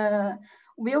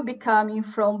 will be coming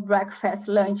from breakfast,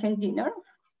 lunch, and dinner.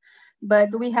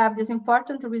 But we have this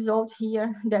important result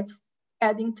here that's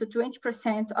adding to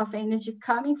 20% of energy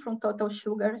coming from total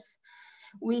sugars,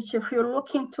 which if you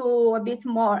look into a bit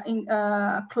more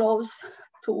close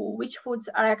to which foods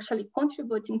are actually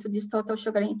contributing to this total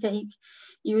sugar intake,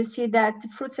 you will see that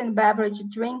fruits and beverage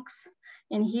drinks,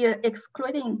 and here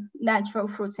excluding natural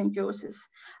fruits and juices,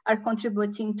 are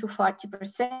contributing to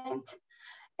 40%.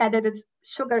 Added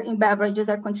sugar in beverages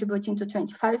are contributing to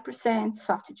 25%,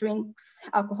 soft drinks,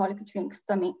 alcoholic drinks,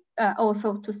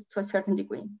 also to a certain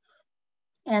degree.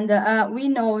 And we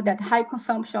know that high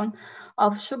consumption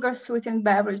of sugar-sweetened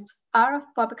beverages are of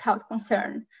public health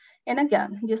concern. And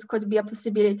again, this could be a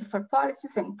possibility for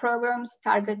policies and programs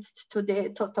targeted to the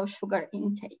total sugar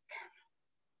intake.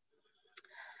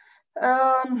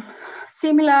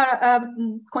 Similar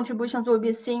contributions will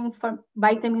be seen for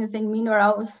vitamins and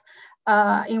minerals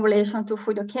in relation to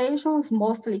food occasions,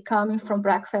 mostly coming from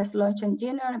breakfast, lunch, and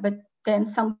dinner, but then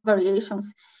some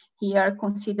variations here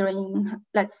considering,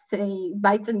 let's say,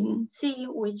 vitamin C,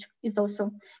 which is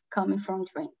also coming from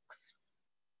drinks.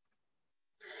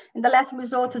 And the last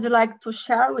result I'd like to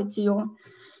share with you,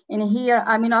 and here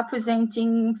I'm not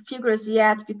presenting figures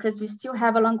yet because we still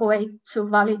have a long way to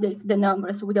validate the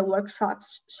numbers with the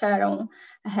workshops Sharon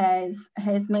has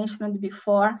mentioned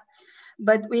before.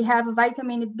 But we have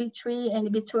vitamin B3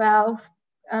 and B12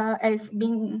 as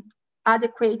being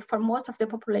adequate for most of the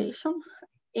population.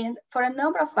 And for a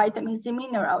number of vitamins and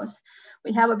minerals,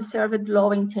 we have observed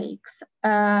low intakes,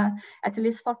 at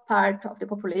least for part of the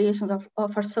population or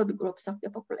for subgroups of the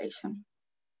population.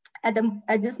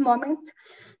 At this moment,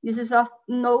 this is of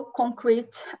no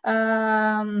concrete, there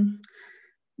are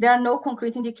no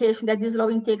concrete indication that these low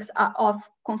intakes are of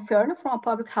concern from a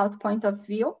public health point of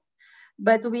view,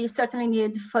 but we certainly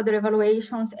need further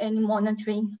evaluations and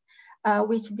monitoring,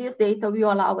 which this data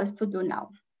will allow us to do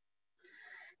now.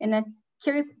 And a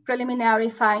key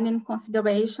preliminary finding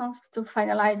considerations to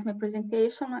finalize my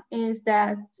presentation is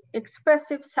that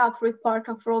expressive self-report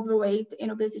of overweight and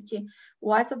obesity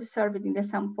was observed in the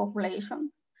sample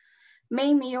population.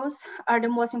 Main meals are the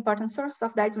most important source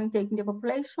of dietary intake in the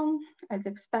population, as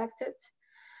expected.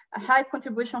 A high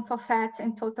contribution for fats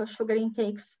and total sugar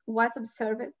intakes was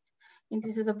observed, and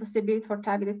this is a possibility for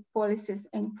targeted policies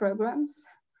and programs.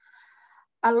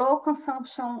 A low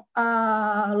consumption,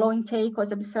 low intake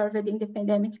was observed in the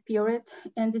pandemic period,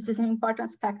 and this is an important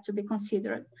aspect to be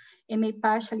considered. It may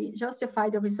partially justify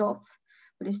the results,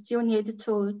 but we still need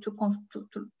to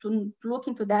look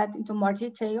into that into more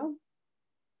detail.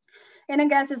 And I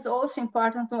guess it's also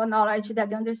important to acknowledge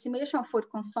that the underestimation of food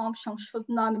consumption should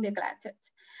not be neglected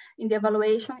in the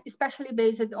evaluation, especially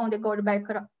based on the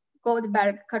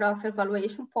Goldberg cutoff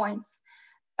evaluation points,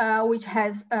 which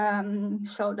has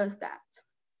showed us that.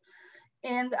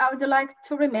 And I would like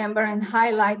to remember and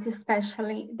highlight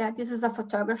especially that this is a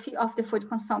photography of the food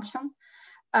consumption.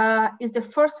 Is the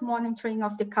first monitoring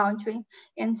of the country,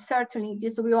 and certainly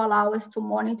this will allow us to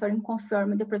monitor and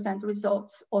confirm the present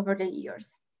results over the years.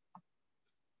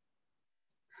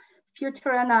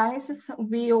 Future analysis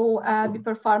will be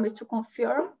performed to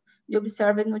confirm the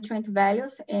observed nutrient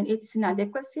values and its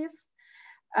inadequacies.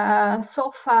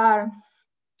 So far,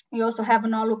 we also have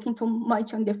not looked into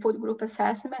much on the food group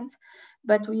assessment,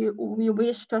 but we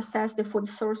wish to assess the food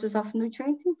sources of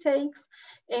nutrient intakes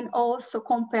and also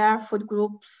compare food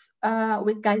groups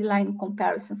with guideline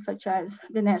comparisons, such as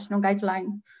the national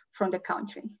guideline from the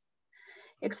country.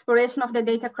 Exploration of the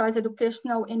data across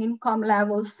educational and income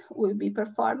levels will be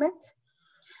performed,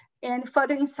 and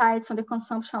further insights on the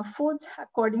consumption of food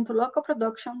according to local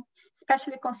production,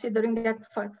 especially considering that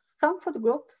for some food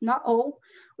groups, not all,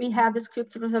 we have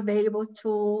descriptors available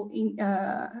to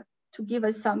give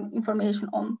us some information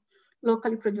on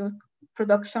locally produced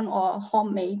production or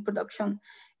homemade production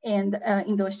and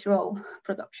industrial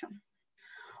production.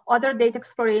 Other data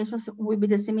explorations will be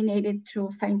disseminated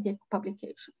through scientific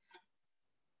publications.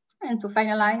 And to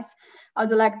finalize, I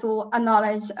would like to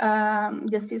acknowledge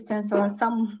the assistance or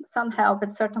some help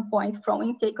at certain point from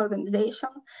intake organization,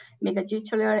 Mega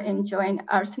Titular and Joanne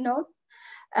Arsenault,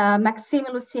 Maxime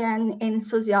Lucien and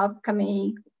Suzy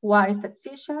Kamei, who are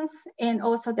statisticians, and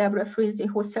also Deborah Freese,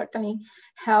 who certainly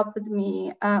helped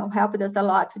us a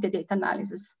lot with the data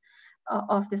analysis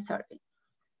of the survey.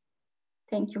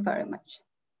 Thank you very much.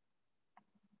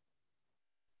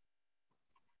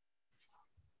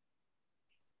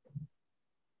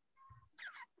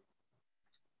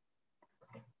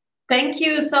 Thank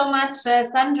you so much,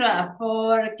 Sandra,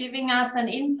 for giving us an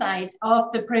insight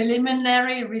of the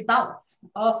preliminary results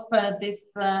of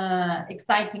this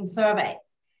exciting survey.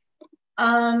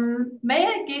 May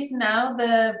I give now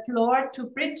the floor to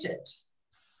Bridget?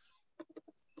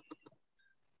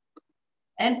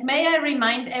 And may I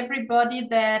remind everybody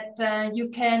that you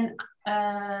can,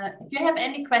 if you have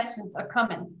any questions or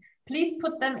comments, please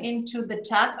put them into the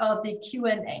chat or the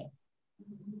Q&A.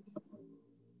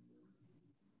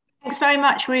 Thanks very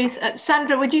much, Ruth.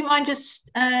 Sandra, would you mind just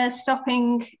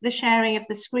stopping the sharing of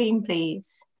the screen,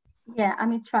 please? Yeah,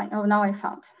 I'm trying. Oh, now I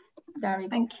found. There we go.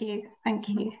 Thank you. Thank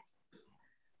you.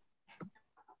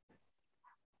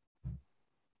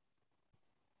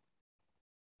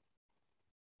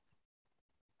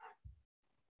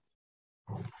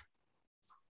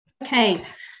 Okay.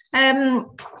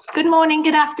 Good morning,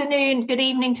 good afternoon, good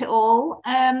evening to all.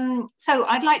 So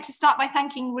I'd like to start by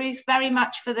thanking Ruth very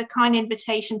much for the kind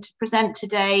invitation to present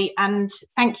today, and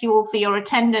thank you all for your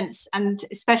attendance and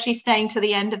especially staying to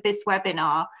the end of this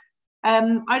webinar.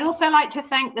 I'd also like to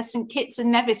thank the St Kitts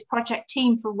and Nevis project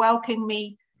team for welcoming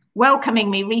me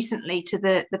recently to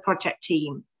the project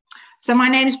team. So my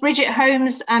name is Bridget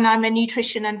Holmes and I'm a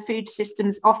Nutrition and Food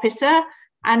Systems Officer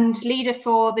and leader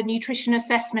for the Nutrition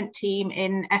Assessment Team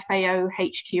in FAO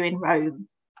HQ in Rome.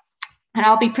 And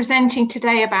I'll be presenting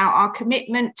today about our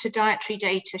commitment to dietary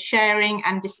data sharing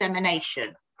and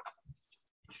dissemination.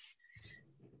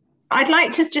 I'd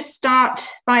like to just start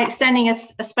by extending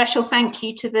a special thank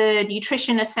you to the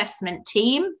Nutrition Assessment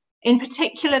Team, in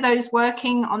particular those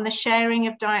working on the sharing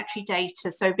of dietary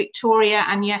data, so Victoria,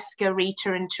 Agnieszka,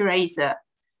 Rita and Teresa,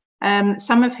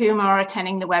 some of whom are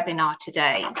attending the webinar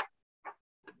today.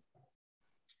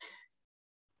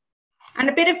 And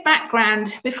a bit of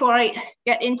background before I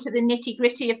get into the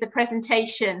nitty-gritty of the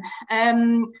presentation.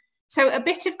 So a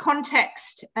bit of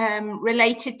context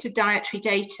related to dietary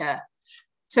data.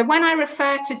 So when I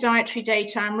refer to dietary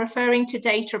data, I'm referring to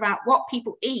data about what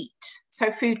people eat,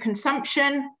 so food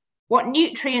consumption, what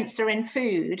nutrients are in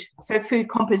food, so food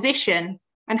composition,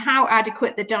 and how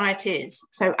adequate the diet is,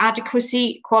 so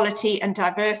adequacy, quality, and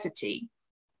diversity.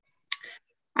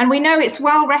 And we know it's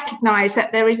well recognized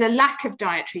that there is a lack of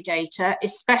dietary data,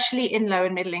 especially in low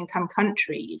and middle income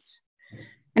countries.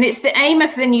 And it's the aim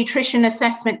of the Nutrition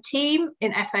Assessment Team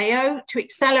in FAO to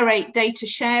accelerate data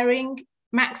sharing,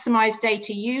 maximize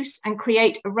data use, and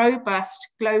create a robust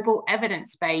global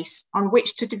evidence base on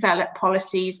which to develop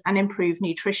policies and improve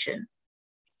nutrition.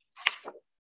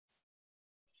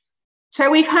 So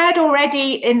we've heard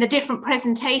already in the different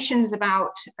presentations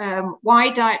about why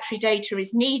dietary data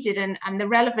is needed and the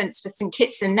relevance for St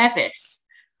Kitts and Nevis.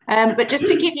 But just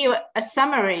to give you a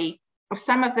summary of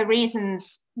some of the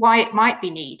reasons why it might be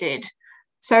needed.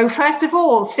 So first of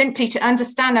all, simply to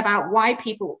understand about what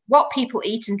people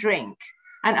eat and drink,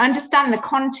 and understand the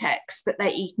context that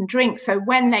they eat and drink. So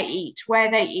when they eat,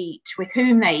 where they eat, with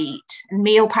whom they eat, and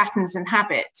meal patterns and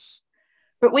habits.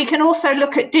 But we can also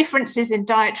look at differences in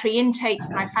dietary intakes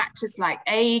by factors like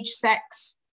age,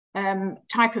 sex,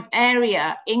 type of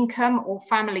area, income, or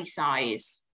family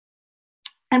size,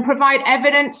 and provide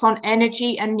evidence on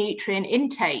energy and nutrient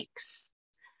intakes.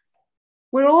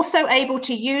 We're also able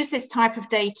to use this type of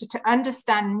data to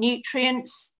understand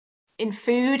nutrients in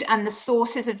food and the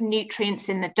sources of nutrients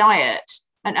in the diet,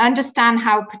 and understand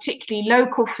how particularly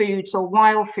local foods or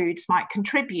wild foods might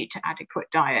contribute to adequate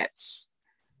diets.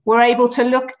 We're able to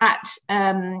look at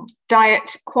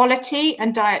diet quality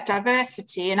and diet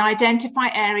diversity and identify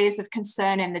areas of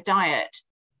concern in the diet,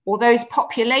 or those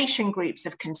population groups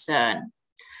of concern.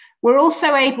 We're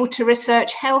also able to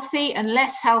research healthy and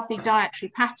less healthy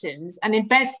dietary patterns and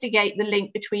investigate the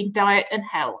link between diet and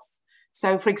health.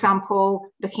 So, for example,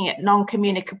 looking at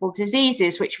non-communicable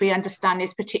diseases, which we understand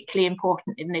is particularly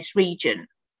important in this region.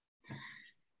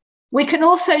 We can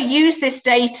also use this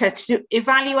data to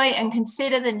evaluate and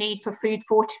consider the need for food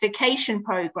fortification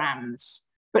programs,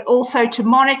 but also to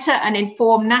monitor and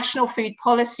inform national food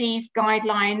policies,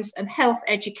 guidelines, and health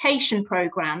education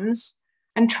programs,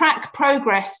 and track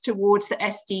progress towards the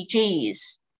SDGs.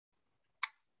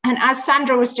 And as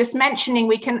Sandra was just mentioning,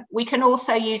 we can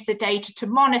also use the data to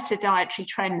monitor dietary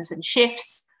trends and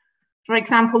shifts. For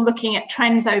example, looking at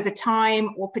trends over time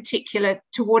or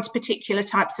towards particular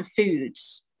types of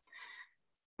foods.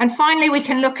 And finally, we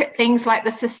can look at things like the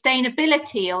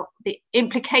sustainability or the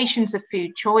implications of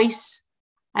food choice,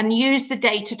 and use the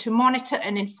data to monitor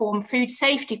and inform food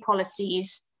safety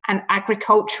policies and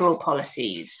agricultural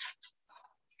policies.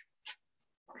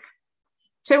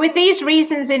 So with these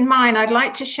reasons in mind, I'd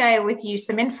like to share with you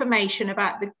some information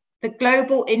about the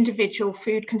Global Individual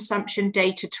Food Consumption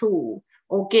Data Tool,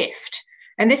 or GIFT.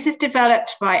 And this is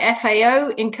developed by FAO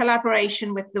in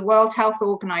collaboration with the World Health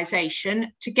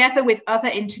Organization, together with other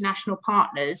international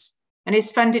partners, and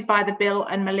is funded by the Bill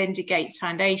and Melinda Gates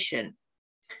Foundation.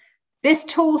 This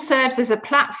tool serves as a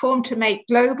platform to make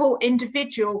global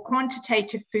individual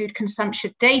quantitative food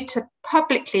consumption data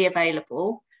publicly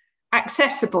available,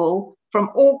 accessible from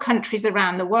all countries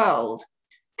around the world,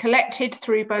 collected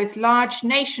through both large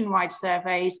nationwide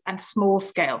surveys and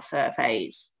small-scale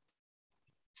surveys.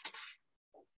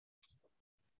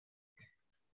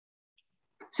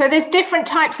 So there's different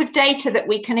types of data that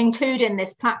we can include in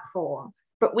this platform,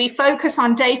 but we focus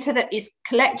on data that is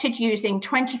collected using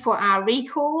 24-hour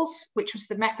recalls, which was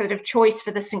the method of choice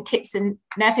for the St Kitts and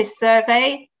Nevis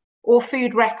survey, or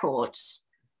food records.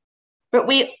 But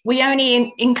we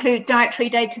only include dietary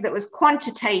data that was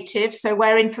quantitative, so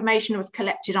where information was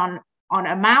collected on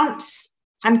amounts,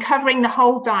 and covering the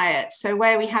whole diet, so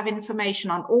where we have information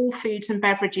on all foods and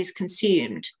beverages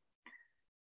consumed.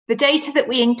 The data that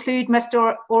we include must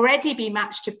already be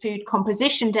matched to food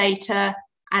composition data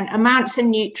and amounts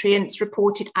and nutrients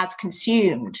reported as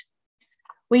consumed.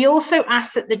 We also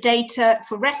ask that the data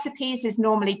for recipes is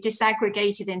normally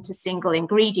disaggregated into single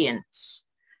ingredients.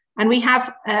 And we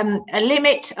have a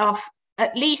limit of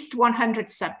at least 100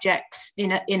 subjects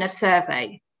in a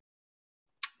survey.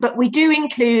 But we do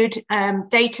include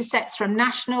data sets from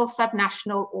national,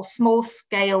 subnational, or small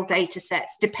scale data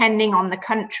sets, depending on the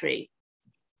country.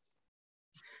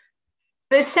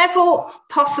 There's several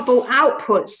possible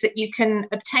outputs that you can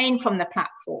obtain from the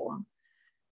platform.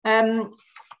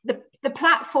 The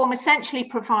platform essentially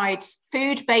provides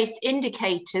food-based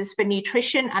indicators for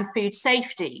nutrition and food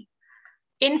safety,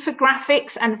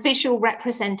 infographics and visual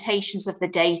representations of the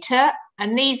data,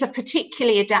 and these are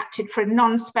particularly adapted for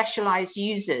non-specialized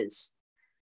users.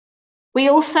 We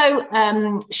also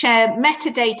share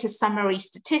metadata summary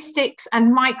statistics,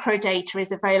 and microdata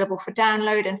is available for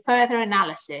download and further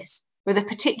analysis, with a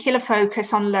particular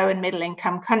focus on low and middle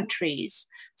income countries.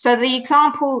 So the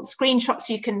example screenshots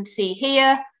you can see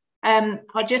here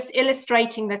are just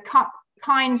illustrating the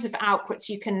kinds of outputs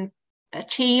you can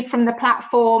achieve from the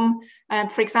platform.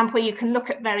 For example, you can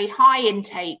look at very high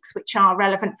intakes, which are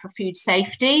relevant for food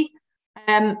safety.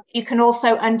 You can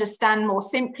also understand more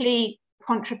simply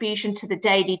contribution to the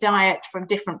daily diet from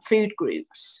different food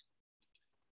groups.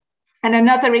 And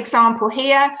another example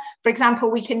here, for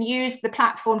example, we can use the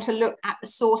platform to look at the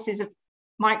sources of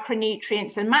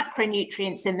micronutrients and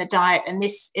macronutrients in the diet. And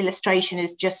this illustration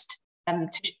is just to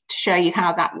show you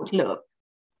how that would look.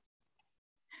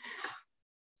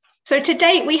 So to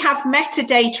date, we have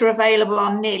metadata available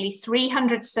on nearly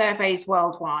 300 surveys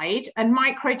worldwide, and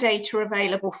microdata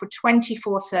available for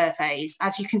 24 surveys,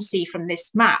 as you can see from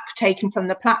this map taken from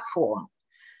the platform.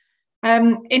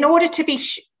 In order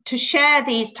to share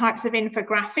these types of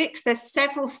infographics, there's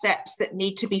several steps that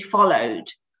need to be followed.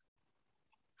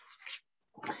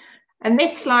 And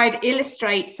this slide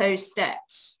illustrates those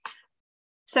steps.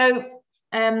 So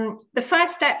the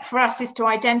first step for us is to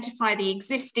identify the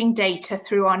existing data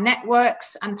through our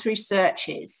networks and through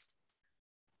searches.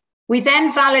 We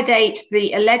then validate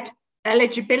the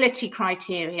eligibility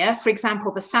criteria, for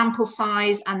example, the sample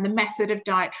size and the method of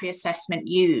dietary assessment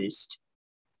used.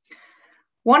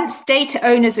 Once data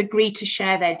owners agree to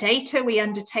share their data, we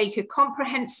undertake a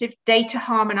comprehensive data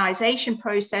harmonization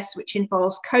process, which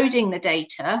involves coding the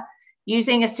data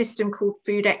using a system called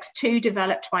FoodX2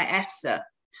 developed by EFSA.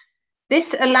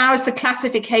 This allows the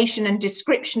classification and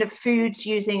description of foods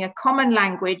using a common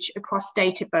language across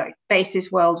databases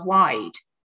worldwide.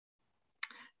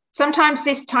 Sometimes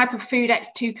this type of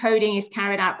FoodX2 coding is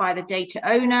carried out by the data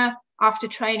owner after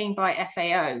training by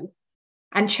FAO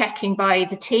and checking by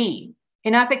the team.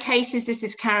 In other cases, this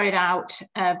is carried out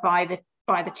by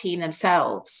the team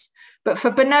themselves. But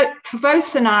for both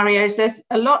scenarios, there's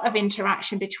a lot of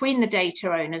interaction between the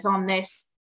data owners on this.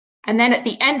 And then at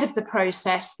the end of the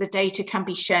process, the data can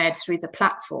be shared through the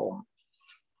platform.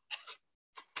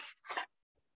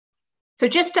 So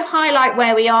just to highlight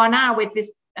where we are now with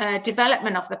this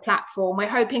development of the platform, we're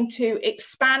hoping to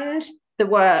expand the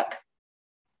work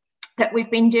that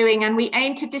we've been doing, and we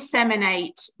aim to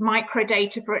disseminate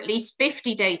microdata for at least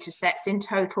 50 data sets in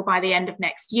total by the end of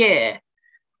next year.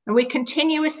 And we're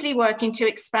continuously working to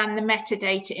expand the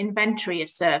metadata inventory of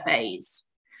surveys.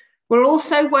 We're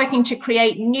also working to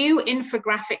create new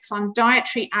infographics on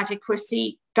dietary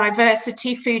adequacy,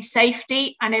 diversity, food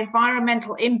safety, and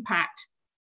environmental impact.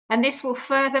 And this will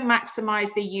further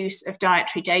maximize the use of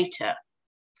dietary data.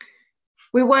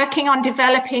 We're working on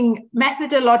developing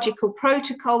methodological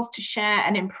protocols to share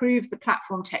and improve the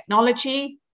platform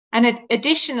technology. And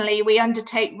additionally, we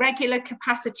undertake regular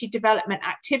capacity development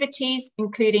activities,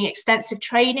 including extensive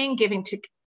training, giving to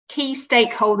key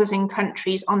stakeholders in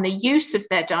countries on the use of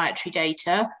their dietary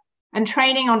data, and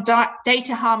training on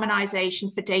data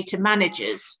harmonization for data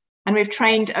managers. And we've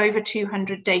trained over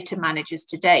 200 data managers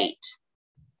to date.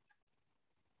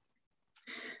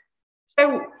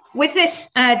 So with this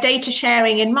data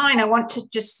sharing in mind, I want to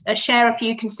just share a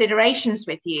few considerations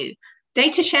with you.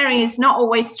 Data sharing is not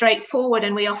always straightforward,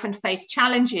 and we often face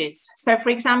challenges. So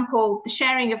for example, the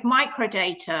sharing of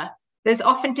microdata, there's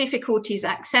often difficulties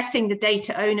accessing the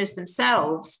data owners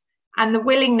themselves and the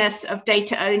willingness of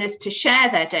data owners to share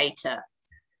their data.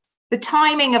 The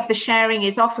timing of the sharing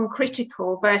is often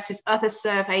critical versus other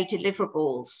survey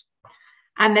deliverables.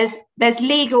 And there's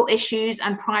legal issues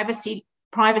and privacy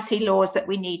laws that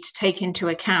we need to take into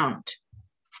account.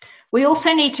 We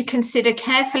also need to consider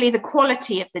carefully the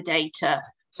quality of the data.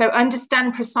 So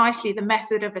understand precisely the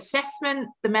method of assessment,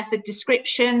 the method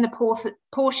description, the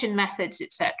portion methods,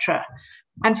 etc.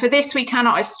 And for this, we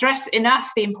cannot stress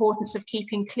enough the importance of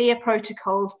keeping clear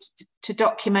protocols to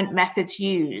document methods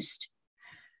used.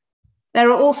 There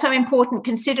are also important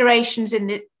considerations in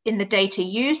the data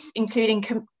use, including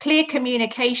clear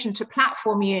communication to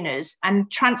platform owners and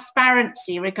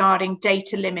transparency regarding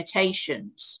data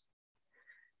limitations.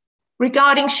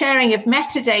 Regarding sharing of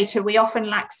metadata, we often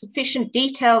lack sufficient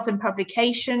details in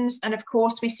publications, and of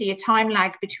course we see a time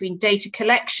lag between data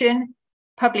collection,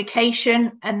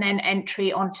 publication, and then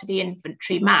entry onto the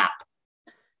inventory map.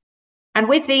 And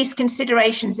with these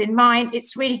considerations in mind,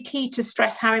 it's really key to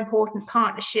stress how important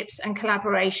partnerships and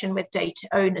collaboration with data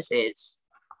owners is.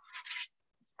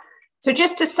 So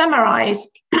just to summarize,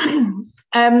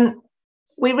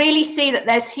 we really see that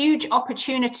there's huge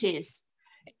opportunities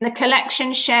in the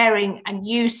collection, sharing, and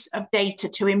use of data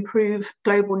to improve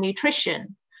global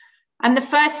nutrition. And the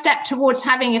first step towards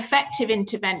having effective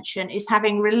intervention is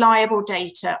having reliable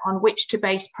data on which to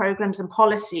base programs and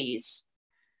policies.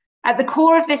 At the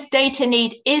core of this data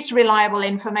need is reliable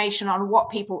information on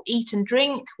what people eat and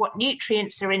drink, what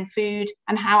nutrients are in food,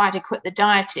 and how adequate the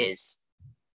diet is.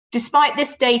 Despite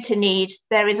this data need,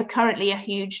 there is currently a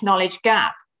huge knowledge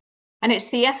gap. And it's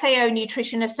the FAO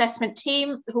Nutrition Assessment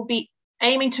Team who will be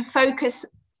aiming to focus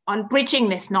on bridging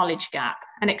this knowledge gap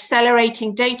and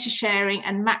accelerating data sharing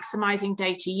and maximizing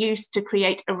data use to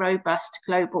create a robust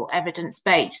global evidence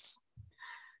base.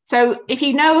 So if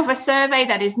you know of a survey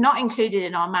that is not included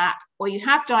in our map, or you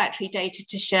have dietary data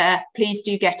to share, please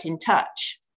do get in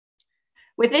touch.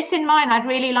 With this in mind, I'd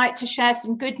really like to share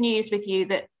some good news with you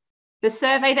that the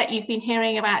survey that you've been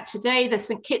hearing about today, the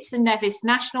St Kitts and Nevis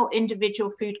National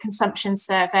Individual Food Consumption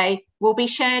Survey, will be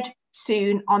shared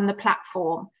soon on the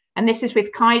platform. And this is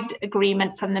with kind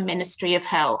agreement from the Ministry of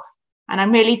Health. And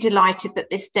I'm really delighted that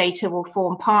this data will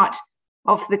form part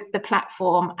of the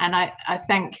platform. And I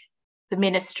thank the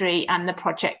Ministry and the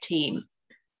project team.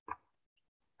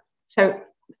 So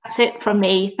that's it from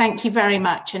me. Thank you very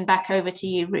much. And back over to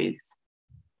you, Ruth.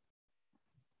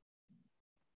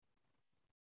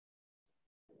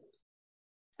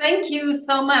 Thank you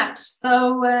so much.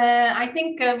 So I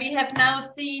think we have now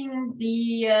seen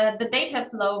the data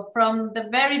flow from the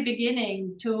very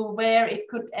beginning to where it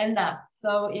could end up.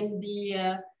 So in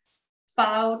the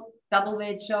FAO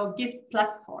WHO gift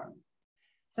platform.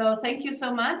 So thank you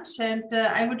so much. And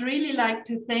I would really like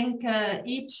to thank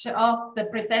each of the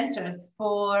presenters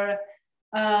for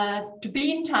to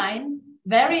be in time.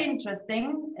 Very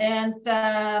interesting and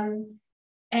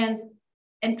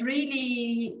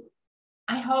really,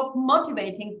 I hope,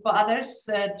 motivating for others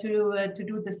to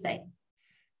do the same.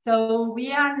 So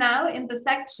we are now in the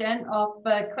section of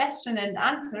question and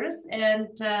answers, and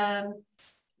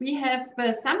we have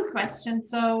some questions.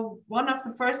 So one of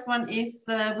the first one is,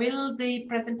 will the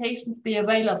presentations be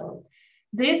available?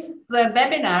 This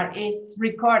webinar is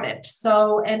recorded,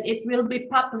 so, and it will be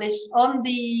published on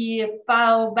the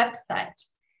FAO website,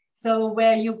 so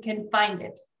where you can find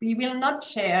it. We will not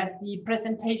share the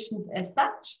presentations as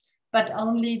such, but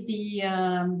only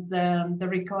the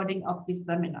recording of this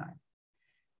webinar.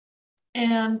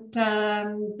 And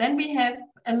then we have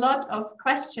a lot of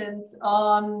questions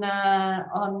on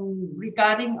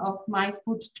regarding of My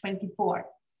Food 24.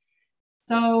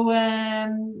 So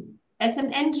as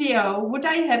an NGO, would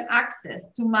I have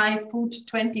access to My Food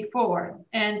 24?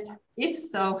 And if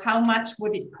so, how much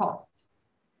would it cost?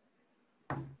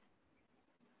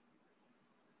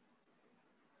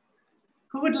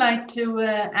 Who would like to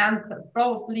answer?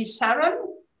 Probably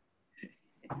Sharon?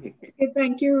 Okay,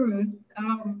 thank you, Ruth.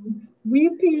 We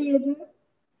paid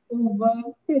over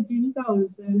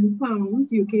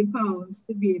 £13,000, UK pounds,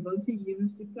 to be able to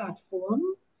use the platform,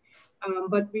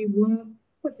 but we were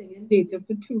putting in data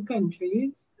for 2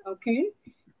 countries, okay?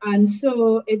 And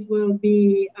so it will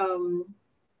be,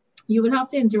 you will have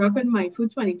to interact with My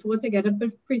Food 24 to get a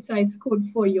precise code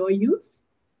for your use,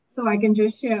 so I can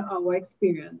just share our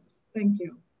experience. Thank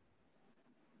you.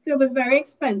 So it was very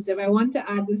expensive. I want to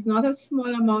add, it's not a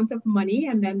small amount of money,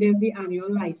 and then there's the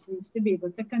annual license to be able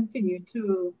to continue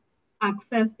to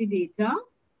access the data.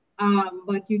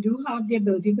 But you do have the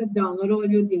ability to download all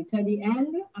your data at the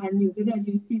end and use it as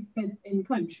you see fit in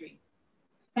country.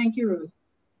 Thank you, Ruth.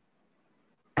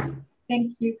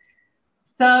 Thank you.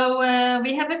 So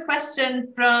we have a question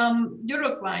from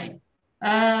Uruguay.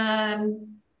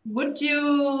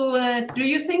 Do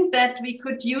you think that we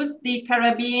could use the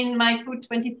Caribbean My Food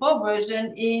 24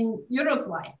 version in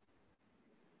Uruguay?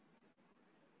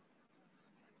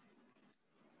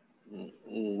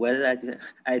 Well,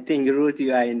 I think, Ruth,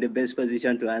 you are in the best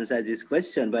position to answer this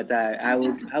question, but I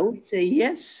would say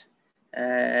yes,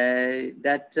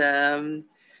 that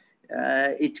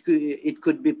it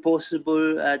could be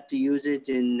possible to use it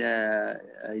in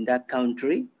that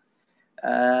country,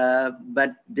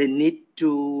 but they need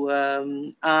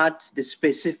to add the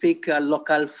specific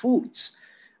local foods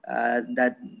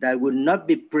that would not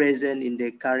be present in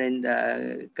the current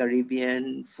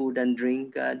Caribbean food and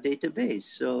drink database.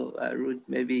 So Ruth,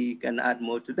 maybe you can add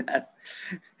more to that.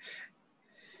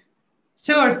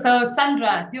 Sure. So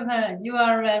Sandra, you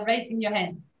are raising your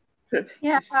hand.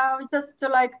 Yeah, I would just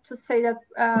like to say that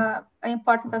an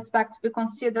important aspect to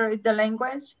consider is the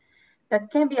language that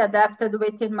can be adapted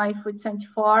within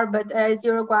MyFood24, but as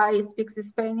Uruguay speaks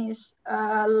Spanish,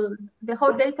 the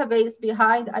whole database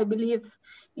behind, I believe,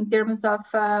 in terms of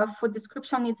food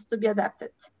description needs to be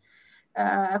adapted,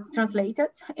 translated,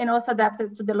 and also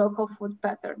adapted to the local food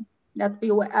pattern. That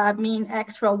will mean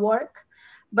extra work,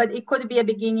 but it could be a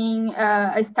beginning,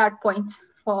 a start point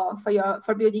for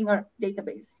building our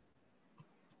database.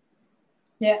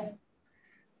 Yes.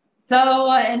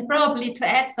 So, and probably to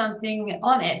add something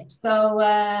on it. So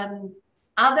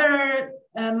other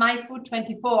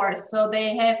MyFood24, so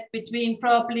they have between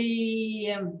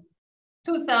probably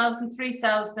 2,000,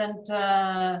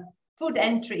 3,000 food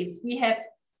entries. We have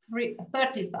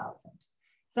 30,000.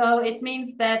 So it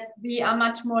means that we are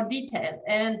much more detailed,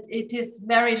 and it is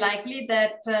very likely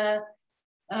that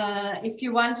if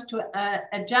you want to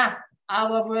adjust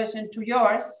our version to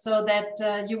yours, so that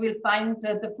you will find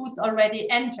the foods already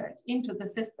entered into the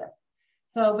system,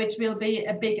 so which will be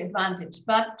a big advantage.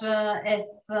 But as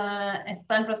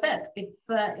Sandra said, it's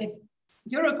if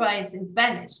Uruguay is in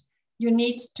Spanish, you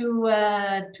need to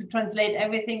translate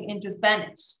everything into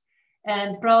Spanish,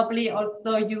 and probably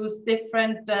also use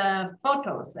different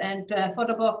photos and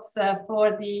photo box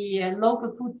for the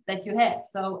local foods that you have.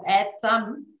 So add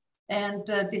some and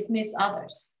dismiss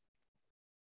others.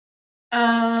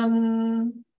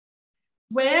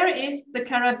 Where is the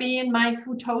Caribbean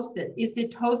MyFood hosted? Is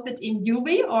it hosted in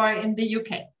UWI or in the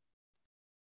UK?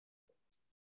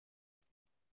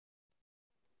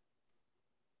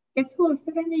 It's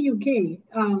hosted in the UK.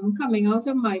 Coming out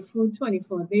of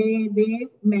MyFood24, they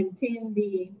maintain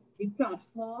the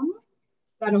platform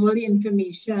that all the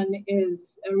information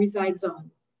resides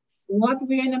on. What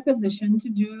we're in a position to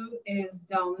do is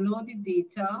download the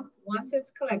data. Once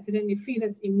it's collected in the feed,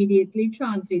 it's immediately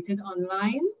translated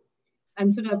online,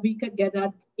 and so that we could get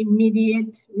that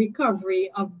immediate recovery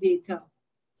of data.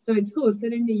 So it's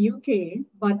hosted in the UK,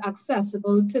 but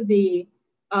accessible to the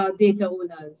data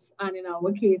owners, and in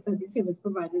our case, as the service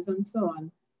providers and so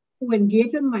on, who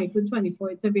engage with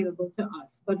MyFood24, it's available to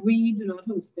us, but we do not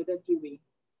host it at UWI.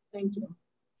 Thank you.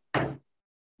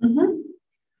 Mm-hmm.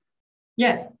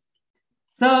 Yes.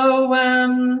 So,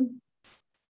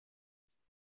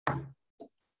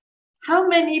 how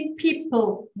many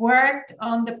people worked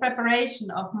on the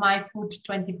preparation of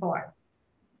MyFood24?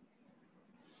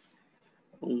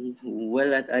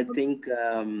 Well, I think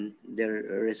the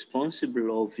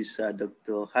responsible officer,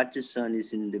 Dr. Hutchison,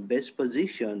 is in the best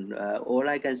position. All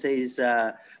I can say is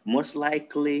most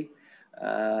likely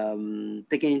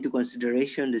taking into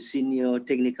consideration the senior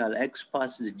technical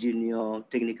experts, the junior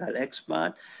technical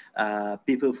expert,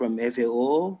 people from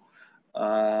FAO,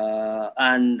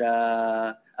 and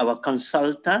our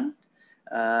consultant,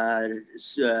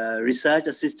 research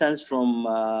assistants from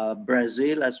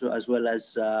Brazil, as well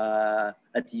as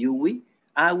at UWI.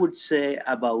 I would say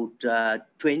about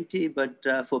 20, but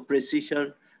for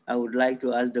precision, I would like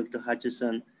to ask Dr.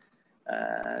 Hutchison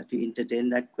to entertain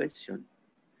that question.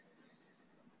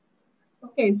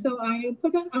 Okay, so I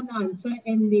put an answer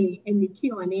in the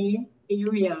Q&A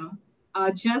area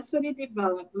just for the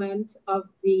development of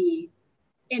the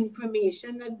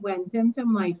information that went into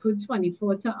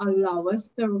MyFood24 to allow us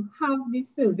to have the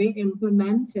survey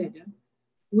implemented.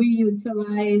 We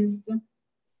utilized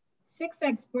 6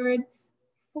 experts,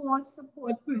 4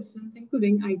 support persons,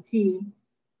 including IT,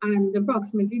 and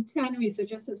approximately 10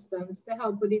 research assistants to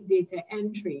help with the data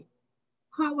entry.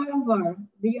 However,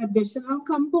 the additional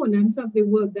components of the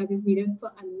work that is needed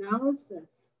for analysis,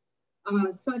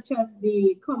 such as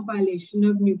the compilation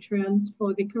of nutrients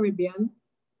for the Caribbean,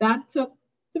 that took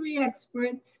 3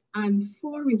 experts and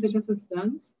 4 research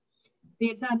assistants.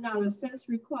 Data analysis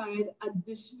required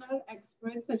additional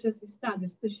experts, such as the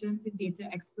statisticians, the data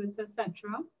experts,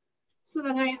 etc. So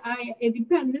that it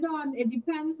depends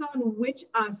on which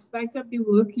aspect of the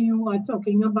work you are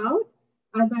talking about.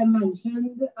 As I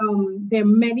mentioned, there are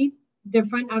many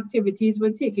different activities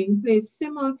were taking place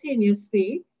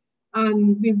simultaneously,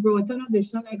 and we brought on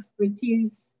additional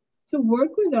expertise to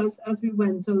work with us as we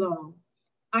went along.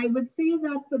 I would say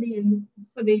that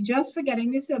for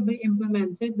getting the survey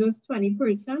implemented, those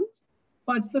 20%,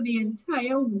 but for the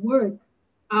entire work,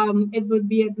 it would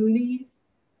be at least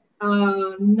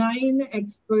 9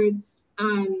 experts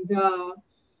and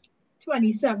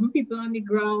 27 people on the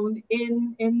ground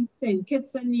in St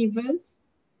Kitts and Nevis,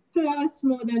 plus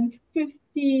more than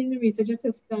 15 research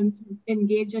assistants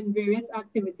engaged in various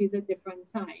activities at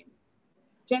different times.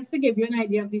 Just to give you an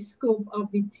idea of the scope of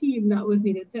the team that was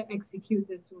needed to execute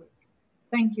this work.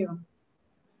 Thank you.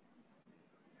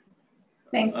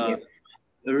 Thank you.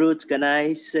 Ruth, can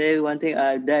I say one thing?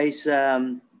 There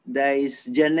is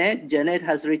Janet. Janet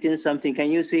has written something.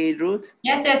 Can you see it, Ruth?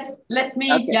 Yes. Let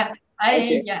me. Okay. Yeah.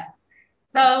 Yeah.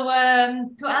 So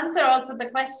to answer also the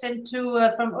question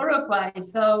from Uruguay.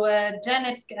 So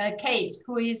Janet Kate,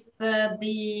 who is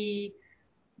the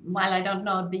mother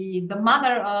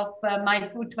of My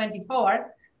Food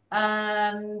 24.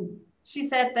 She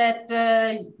said that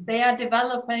they are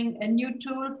developing a new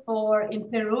tool in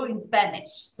Peru in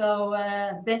Spanish. So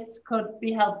this could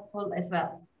be helpful as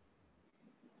well.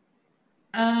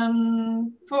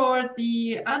 For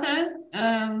the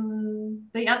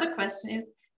other question is,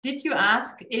 did you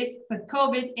ask if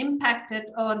COVID impacted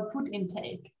on food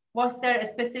intake? Was there a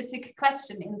specific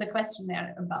question in the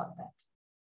questionnaire about that?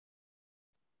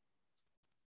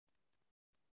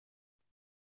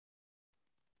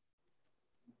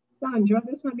 Sandra,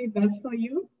 this might be best for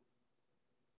you.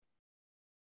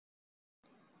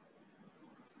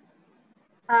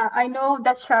 I know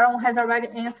that Sharon has already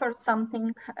answered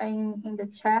something in the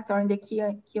chat or in the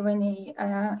Q&A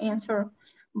answer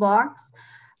box.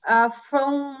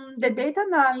 From the data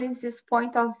analysis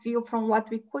point of view, from what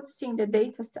we could see in the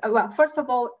data, well, first of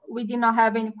all, we did not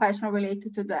have any question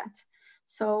related to that.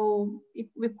 So if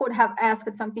we could have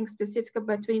asked something specific,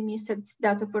 but we missed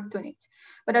that opportunity.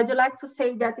 But I would like to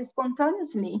say that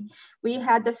spontaneously, we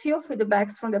had a few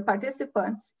feedbacks from the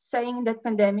participants saying that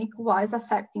pandemic was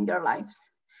affecting their lives.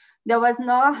 There was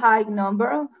no high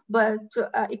number, but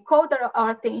it caught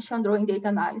our attention during data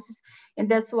analysis. And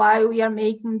that's why we are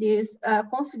making these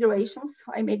considerations.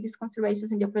 I made these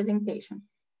considerations in the presentation.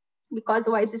 Because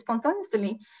was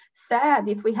spontaneously said,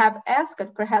 if we have asked,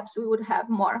 perhaps we would have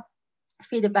more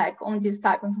feedback on this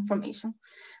type of information.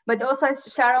 But also, as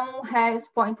Sharon has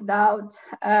pointed out,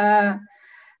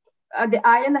 the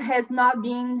island has not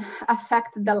been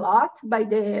affected a lot by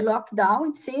the lockdown,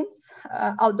 it seems,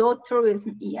 although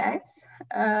tourism, yes.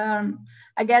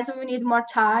 I guess we need more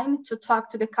time to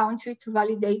talk to the country to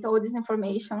validate all this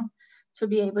information, to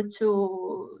be able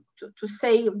to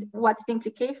say what's the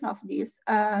implication of this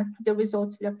to the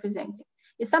results we are presenting.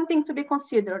 It's something to be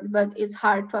considered, but it's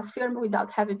hard to affirm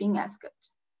without having been asked.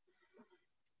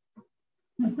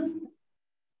 Mm-hmm.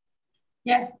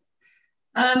 Yes.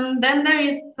 Then there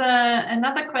is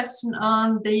another question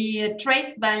on the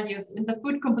trace values in the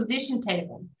food composition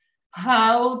table,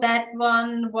 how that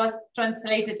one was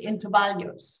translated into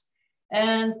values.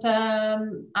 And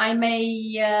I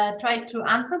may try to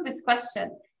answer this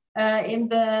question. In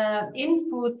the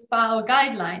in-foods FAO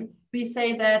guidelines, we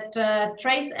say that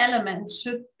trace elements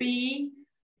should be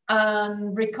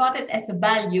recorded as a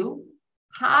value,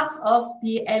 half of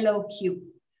the LOQ.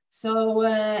 So,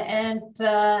 as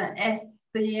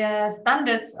the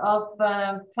standards of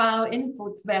FAO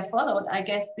in-foods were followed, I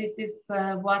guess this is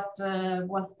what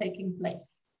was taking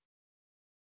place.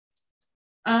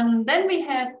 Then we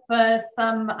have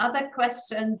some other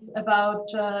questions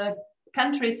about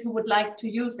countries who would like to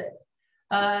use it,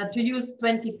 to use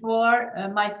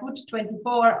 24, My Food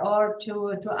 24, or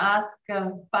to ask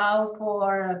FAO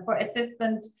for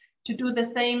assistance to do the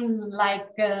same like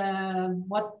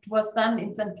what was done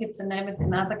in St Kitts and Nevis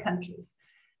in other countries.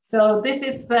 So this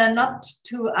is not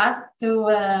to us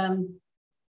to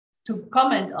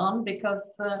comment on,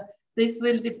 because this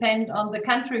will depend on the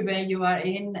country where you are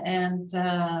in, and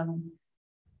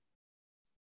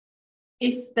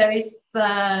if there is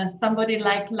somebody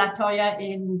like Latoya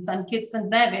in St Kitts and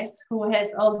Nevis who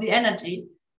has all the energy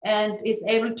and is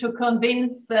able to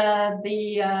convince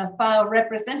the FAO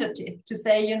representative to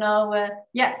say, you know,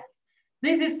 yes,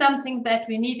 this is something that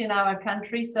we need in our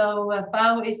country. So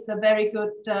FAO is a very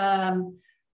good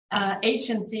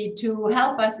agency to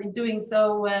help us in doing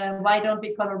so. Why don't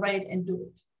we collaborate and do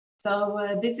it?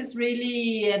 So this is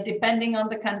really depending on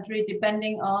the country,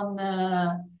 depending on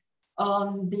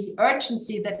the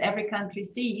urgency that every country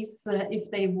sees, if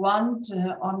they want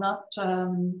or not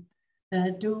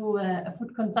do a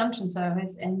food consumption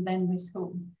service, and then with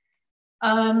whom.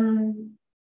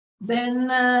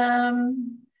 Then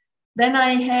Then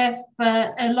I have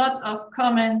a lot of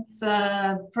comments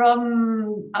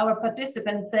from our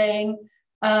participants saying,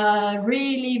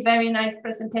 really very nice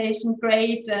presentation,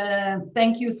 great,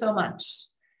 thank you so much.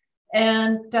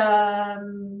 And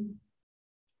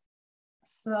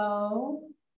so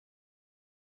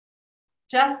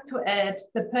just to add,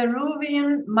 the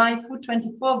Peruvian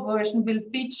MyFood24 version will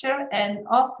feature an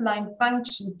offline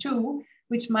function too,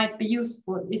 which might be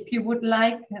useful. If you would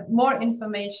like more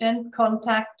information,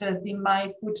 contact the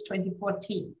MyFood24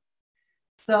 team.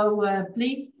 So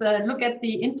please look at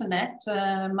the internet,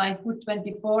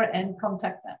 MyFood24, and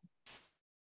contact them.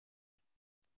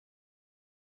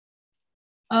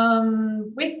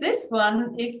 With this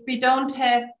one, if we don't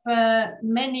have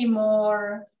many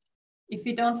more, if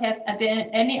we don't have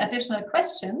any additional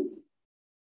questions,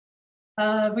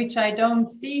 which I don't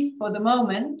see for the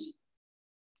moment,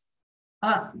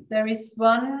 there is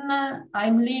one.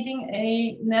 I'm leading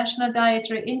a national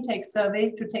dietary intake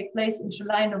survey to take place in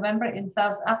July, November in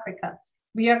South Africa.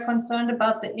 We are concerned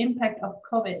about the impact of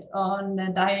COVID on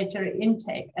dietary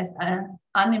intake as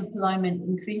unemployment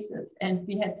increases, and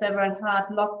we had several hard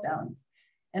lockdowns,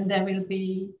 and there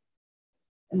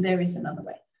is another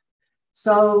way.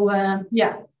 So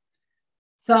yeah,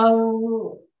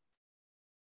 so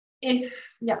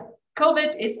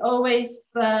COVID is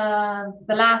always the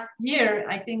last year.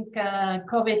 I think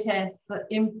COVID has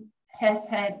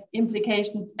had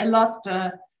implications a lot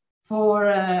for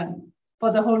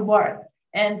the whole world,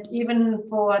 and even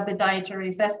for the dietary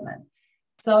assessment.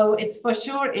 So it's for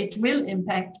sure it will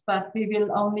impact, but we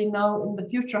will only know in the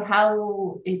future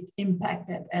how it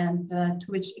impacted and to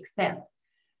which extent.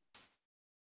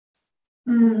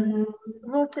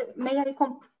 Ruth, may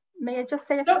I just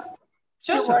say a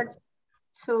few words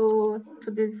to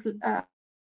this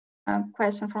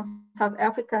question from South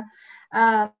Africa?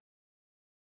 I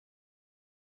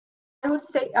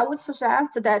would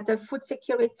suggest that the food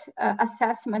security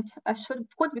assessment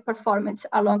could be performed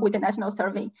along with the national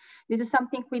survey. This is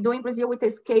something we do in Brazil with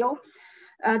a scale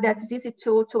that is easy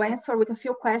to answer with a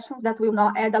few questions that will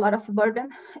not add a lot of burden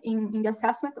in the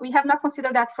assessment. We have not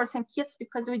considered that for St. Kitts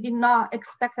because we did not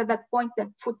expect at that point that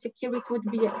food security would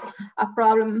be a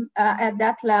problem at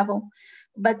that level.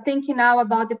 But thinking now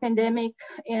about the pandemic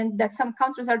and that some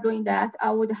countries are doing that,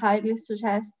 I would highly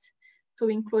suggest to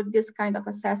include this kind of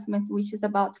assessment, which is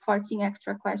about 14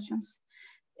 extra questions,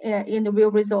 and it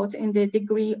will result in the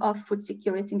degree of food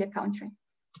security in the country.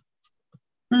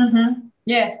 Mm-hmm.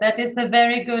 Yes, that is a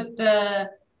very good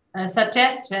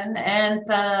suggestion, and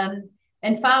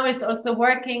FAO is also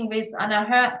working with Anna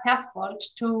Hersvold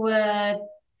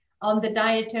on the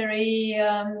dietary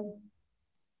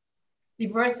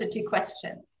diversity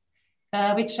questions,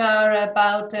 which are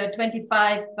about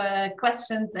 25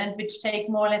 questions and which take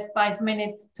more or less 5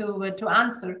 minutes to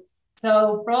answer.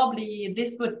 So probably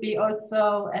this would be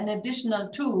also an additional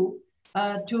tool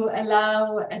to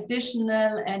allow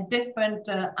additional and different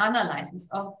analysis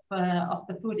of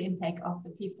the food intake of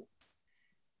the people.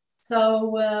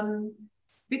 So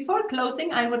before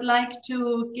closing, I would like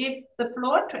to give the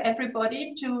floor to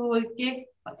everybody to give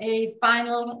a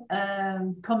final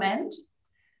comment.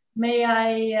 May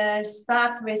I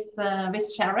start with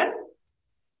Sharon?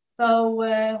 So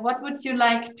what would you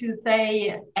like to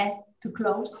say as to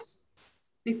close,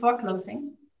 before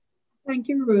closing? Thank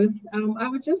you, Ruth. I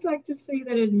would just like to say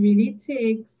that it really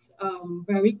takes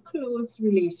very close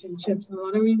relationships, a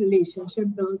lot of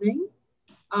relationship building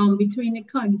between the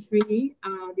country,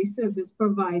 the service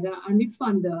provider, and the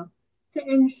funder to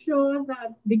ensure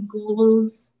that the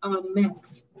goals are met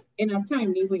in a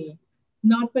timely way,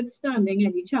 notwithstanding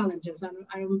any challenges. And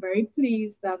I am very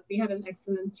pleased that we had an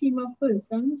excellent team of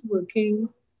persons working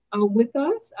with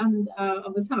us, and I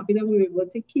was happy that we were able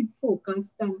to keep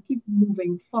focused and keep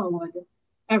moving forward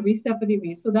every step of the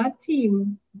way. So that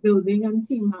team building and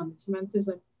team management is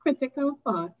a critical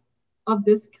part of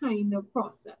this kind of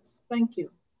process. Thank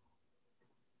you.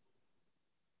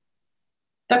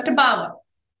 Dr. Bauer.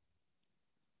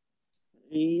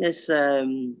 Yes,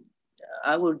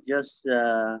 I would just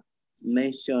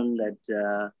mention that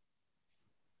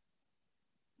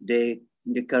the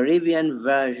Caribbean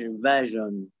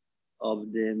version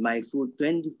of the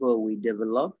MyFood24 we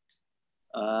developed,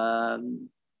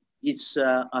 it's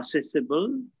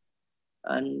accessible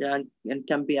and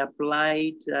can be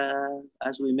applied,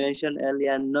 as we mentioned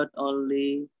earlier, not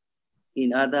only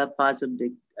in other parts of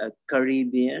the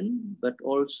Caribbean, but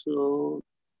also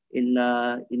in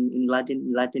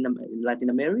Latin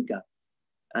America.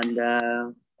 And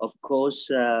of course,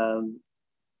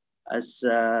 as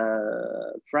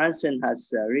Francine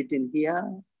has written here,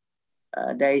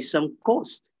 there is some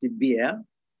cost to bear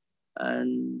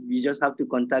And you just have to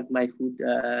contact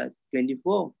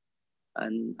MyFood24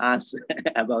 and ask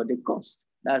about the cost.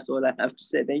 That's all I have to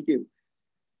say. Thank you.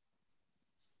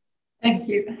 Thank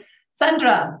you.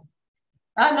 Sandra.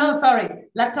 Oh, no, sorry.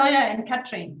 Latoya and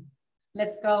Catherine.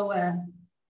 Let's go.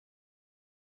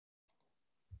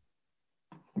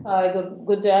 Hi,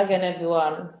 good day again,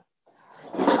 everyone.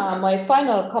 My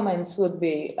final comments would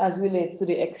be as relates to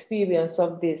the experience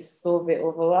of this survey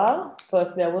overall.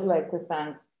 Firstly, I would like to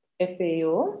thank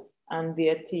FAO and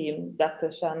their team, Dr.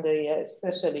 Chandria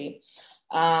especially,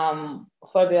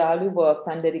 for their early work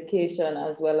and dedication,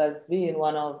 as well as being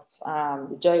one of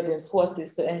the driving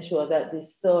forces to ensure that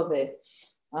this survey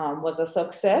was a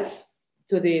success.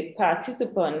 To the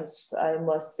participants, I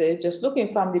must say, just looking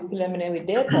from the preliminary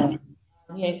data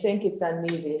here in St. Kitts and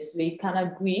Nevis, we can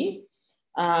agree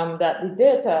that the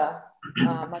data,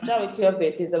 majority of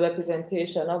it is a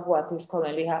representation of what is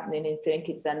currently happening in St.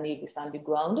 Kitts and Nevis on the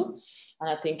ground. And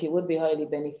I think it would be highly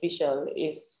beneficial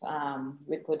if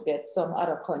we could get some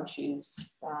other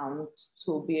countries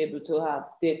to be able to have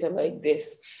data like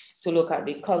this to look at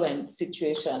the current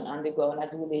situation on the ground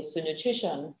as it relates to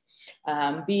nutrition.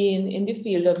 Being in the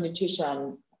field of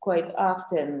nutrition, quite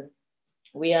often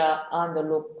we are on the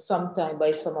look sometimes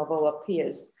by some of our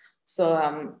peers. So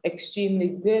I'm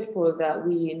extremely grateful that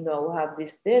we now have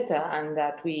this data and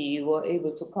that we were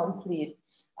able to complete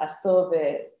a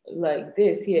survey like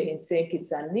this here in St.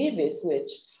 Kitts and Nevis,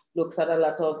 which looks at a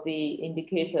lot of the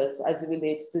indicators as it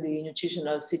relates to the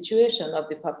nutritional situation of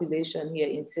the population here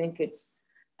in St. Kitts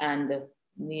and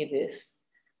Nevis.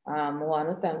 I want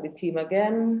to thank the team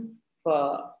again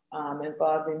for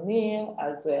involving me,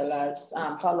 as well as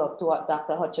follow up to what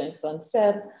Dr. Hutchinson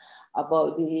said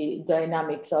about the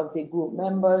dynamics of the group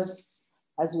members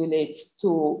as relates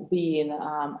to being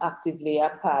actively a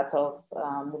part of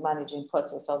the managing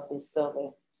process of this survey.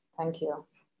 Thank you.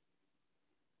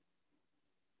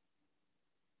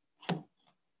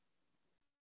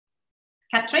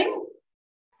 Catherine?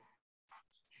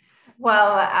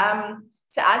 Well,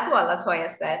 to add to what Latoya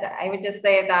said, I would just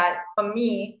say that for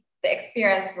me, the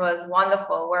experience was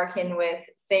wonderful working with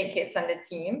St. Kitts and the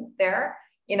team there,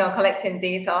 collecting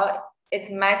data.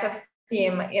 It might have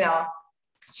seemed,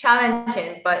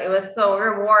 challenging, but it was so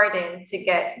rewarding to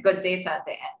get good data at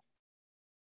the end.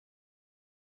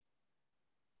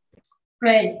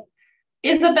 Great.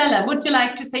 Isabella, would you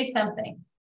like to say something?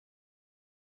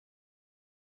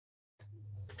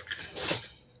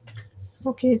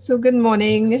 Okay, so good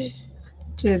morning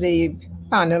to the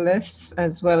panelists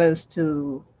as well as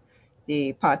to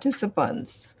the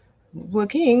participants.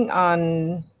 Working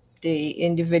on the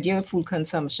individual food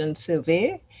consumption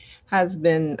survey has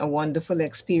been a wonderful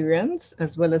experience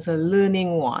as well as a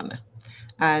learning one.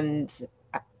 And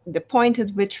the point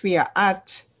at which we are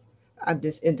at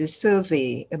in this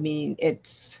survey, I mean,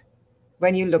 it's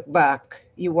when you look back,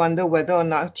 you wonder whether or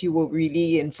not you were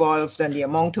really involved in the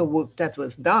amount of work that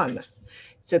was done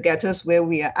to get us where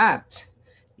we are at.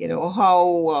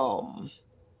 How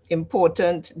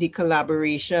important the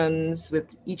collaborations with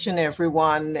each and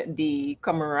everyone, the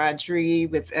camaraderie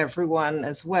with everyone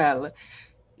as well.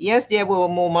 Yes, there were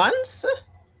moments,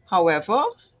 however,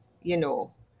 you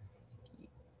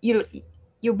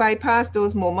bypass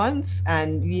those moments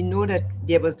and we know that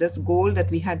there was this goal that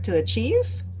we had to achieve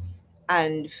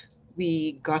and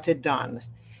we got it done.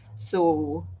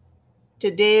 So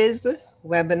today's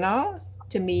webinar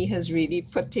to me has really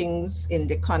put things in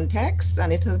the context,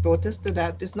 and it has brought us to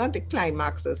that. It's not the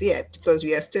climax as yet because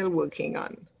we are still working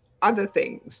on other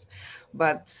things.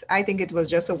 But I think it was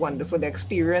just a wonderful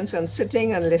experience, and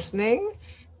sitting and listening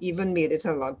even made it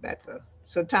a lot better.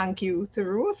 So thank you to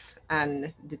Ruth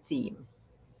and the team.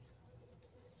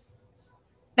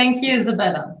 Thank you,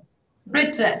 Isabella.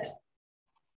 Bridget.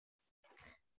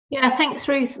 Yeah, thanks,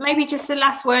 Ruth. Maybe just a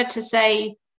last word to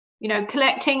say,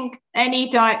 collecting any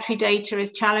dietary data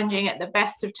is challenging at the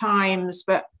best of times,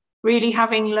 but really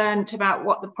having learned about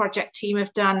what the project team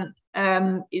have done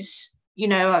is,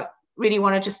 I really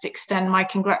want to just extend my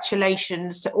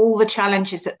congratulations to all the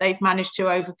challenges that they've managed to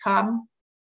overcome.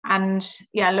 And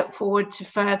yeah, look forward to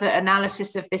further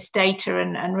analysis of this data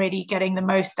and really getting the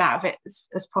most out of it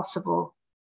as possible.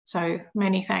 So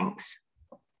many thanks.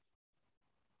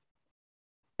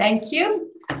 Thank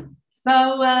you.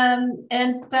 So, I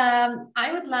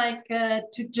would like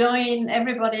to join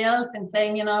everybody else in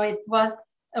saying, it was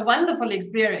a wonderful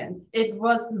experience. It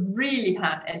was really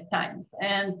hard at times.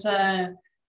 And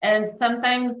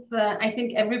sometimes I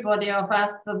think everybody of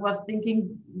us was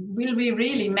thinking, will we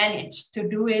really manage to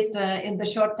do it in the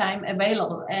short time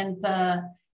available?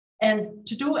 And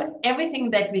to do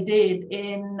everything that we did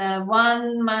in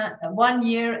 1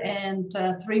 year and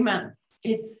 3 months,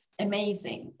 it's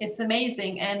amazing. It's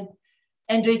amazing. And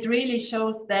it really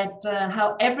shows that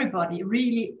how everybody,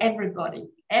 really everybody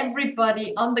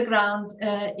on the ground,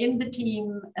 in the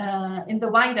team, in the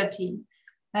wider team,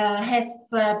 has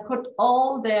put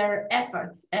all their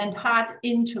efforts and heart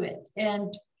into it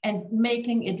and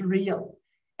making it real.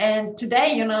 And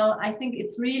today, you know, I think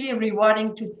it's really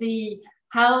rewarding to see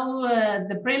how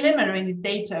the preliminary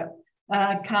data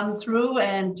come through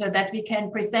and that we can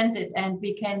present it and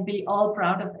we can be all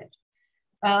proud of it.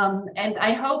 And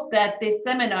I hope that this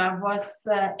seminar was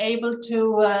able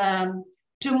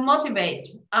to motivate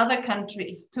other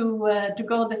countries to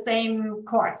go the same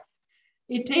course.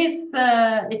 It is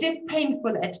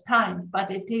painful at times, but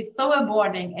it is so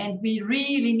rewarding, and we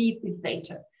really need this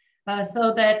data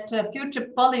so that future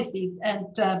policies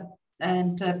and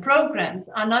programs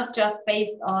are not just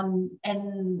based on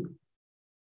an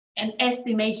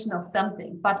estimation of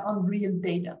something, but on real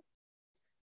data.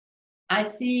 I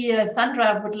see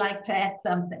Sandra would like to add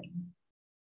something.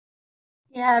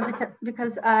 Yeah,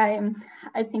 because I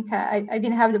think I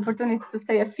didn't have the opportunity to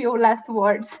say a few last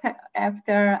words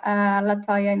after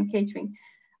Latoya and Catherine,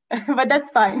 but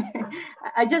that's fine.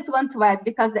 I just want to add,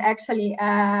 because actually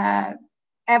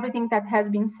everything that has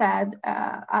been said,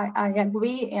 I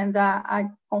agree and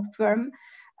I confirm.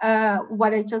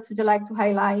 What I just would like to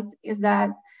highlight is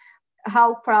that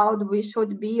how proud we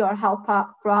should be, or how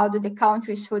proud the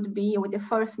country should be with the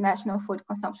first National Food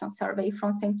Consumption Survey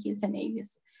from St Kitts and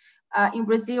Nevis. In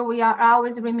Brazil, we are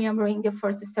always remembering the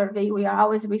first survey. We are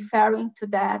always referring to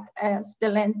that as the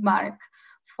landmark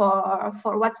for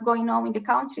what's going on in the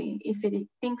country, if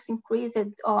things increased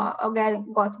or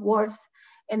got worse.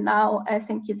 And now, as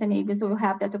St Kitts and Nevis, will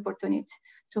have that opportunity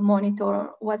to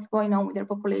monitor what's going on with their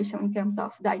population in terms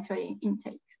of dietary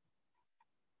intake.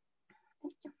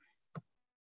 Thank you.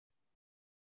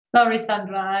 Sorry,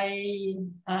 Sandra,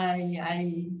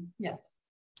 yes,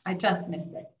 I just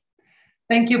missed it.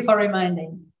 Thank you for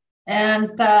reminding.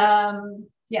 And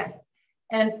yes,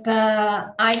 and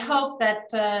I hope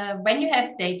that when you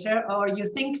have data, or you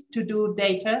think to do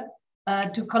data,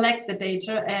 to collect the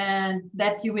data, and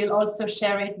that you will also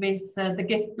share it with the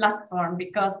GIFT platform,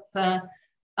 because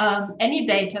any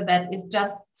data that is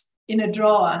just in a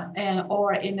drawer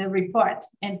or in a report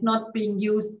and not being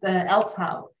used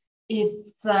elsewhere,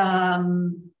 it's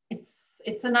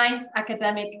a nice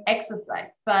academic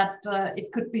exercise, but it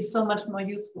could be so much more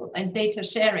useful. And data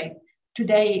sharing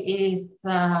today is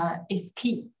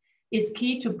key. Is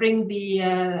key to bring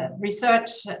the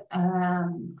research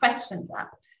questions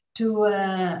up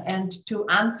and to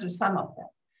answer some of them.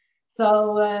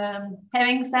 So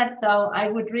having said so, I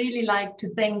would really like to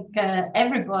thank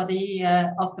everybody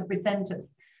of the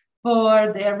presenters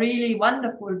for their really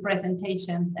wonderful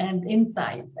presentations and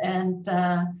insights, and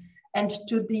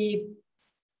to the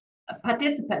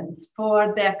participants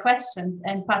for their questions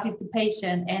and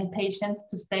participation and patience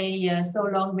to stay so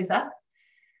long with us.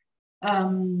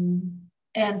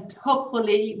 And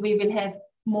hopefully we will have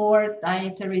more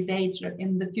dietary data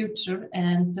in the future,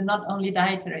 and not only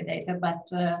dietary data, but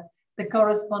the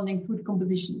corresponding food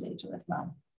composition data as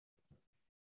well.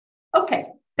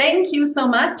 Okay, thank you so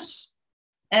much,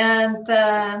 and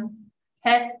have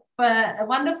a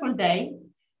wonderful day,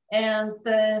 and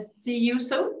see you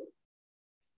soon.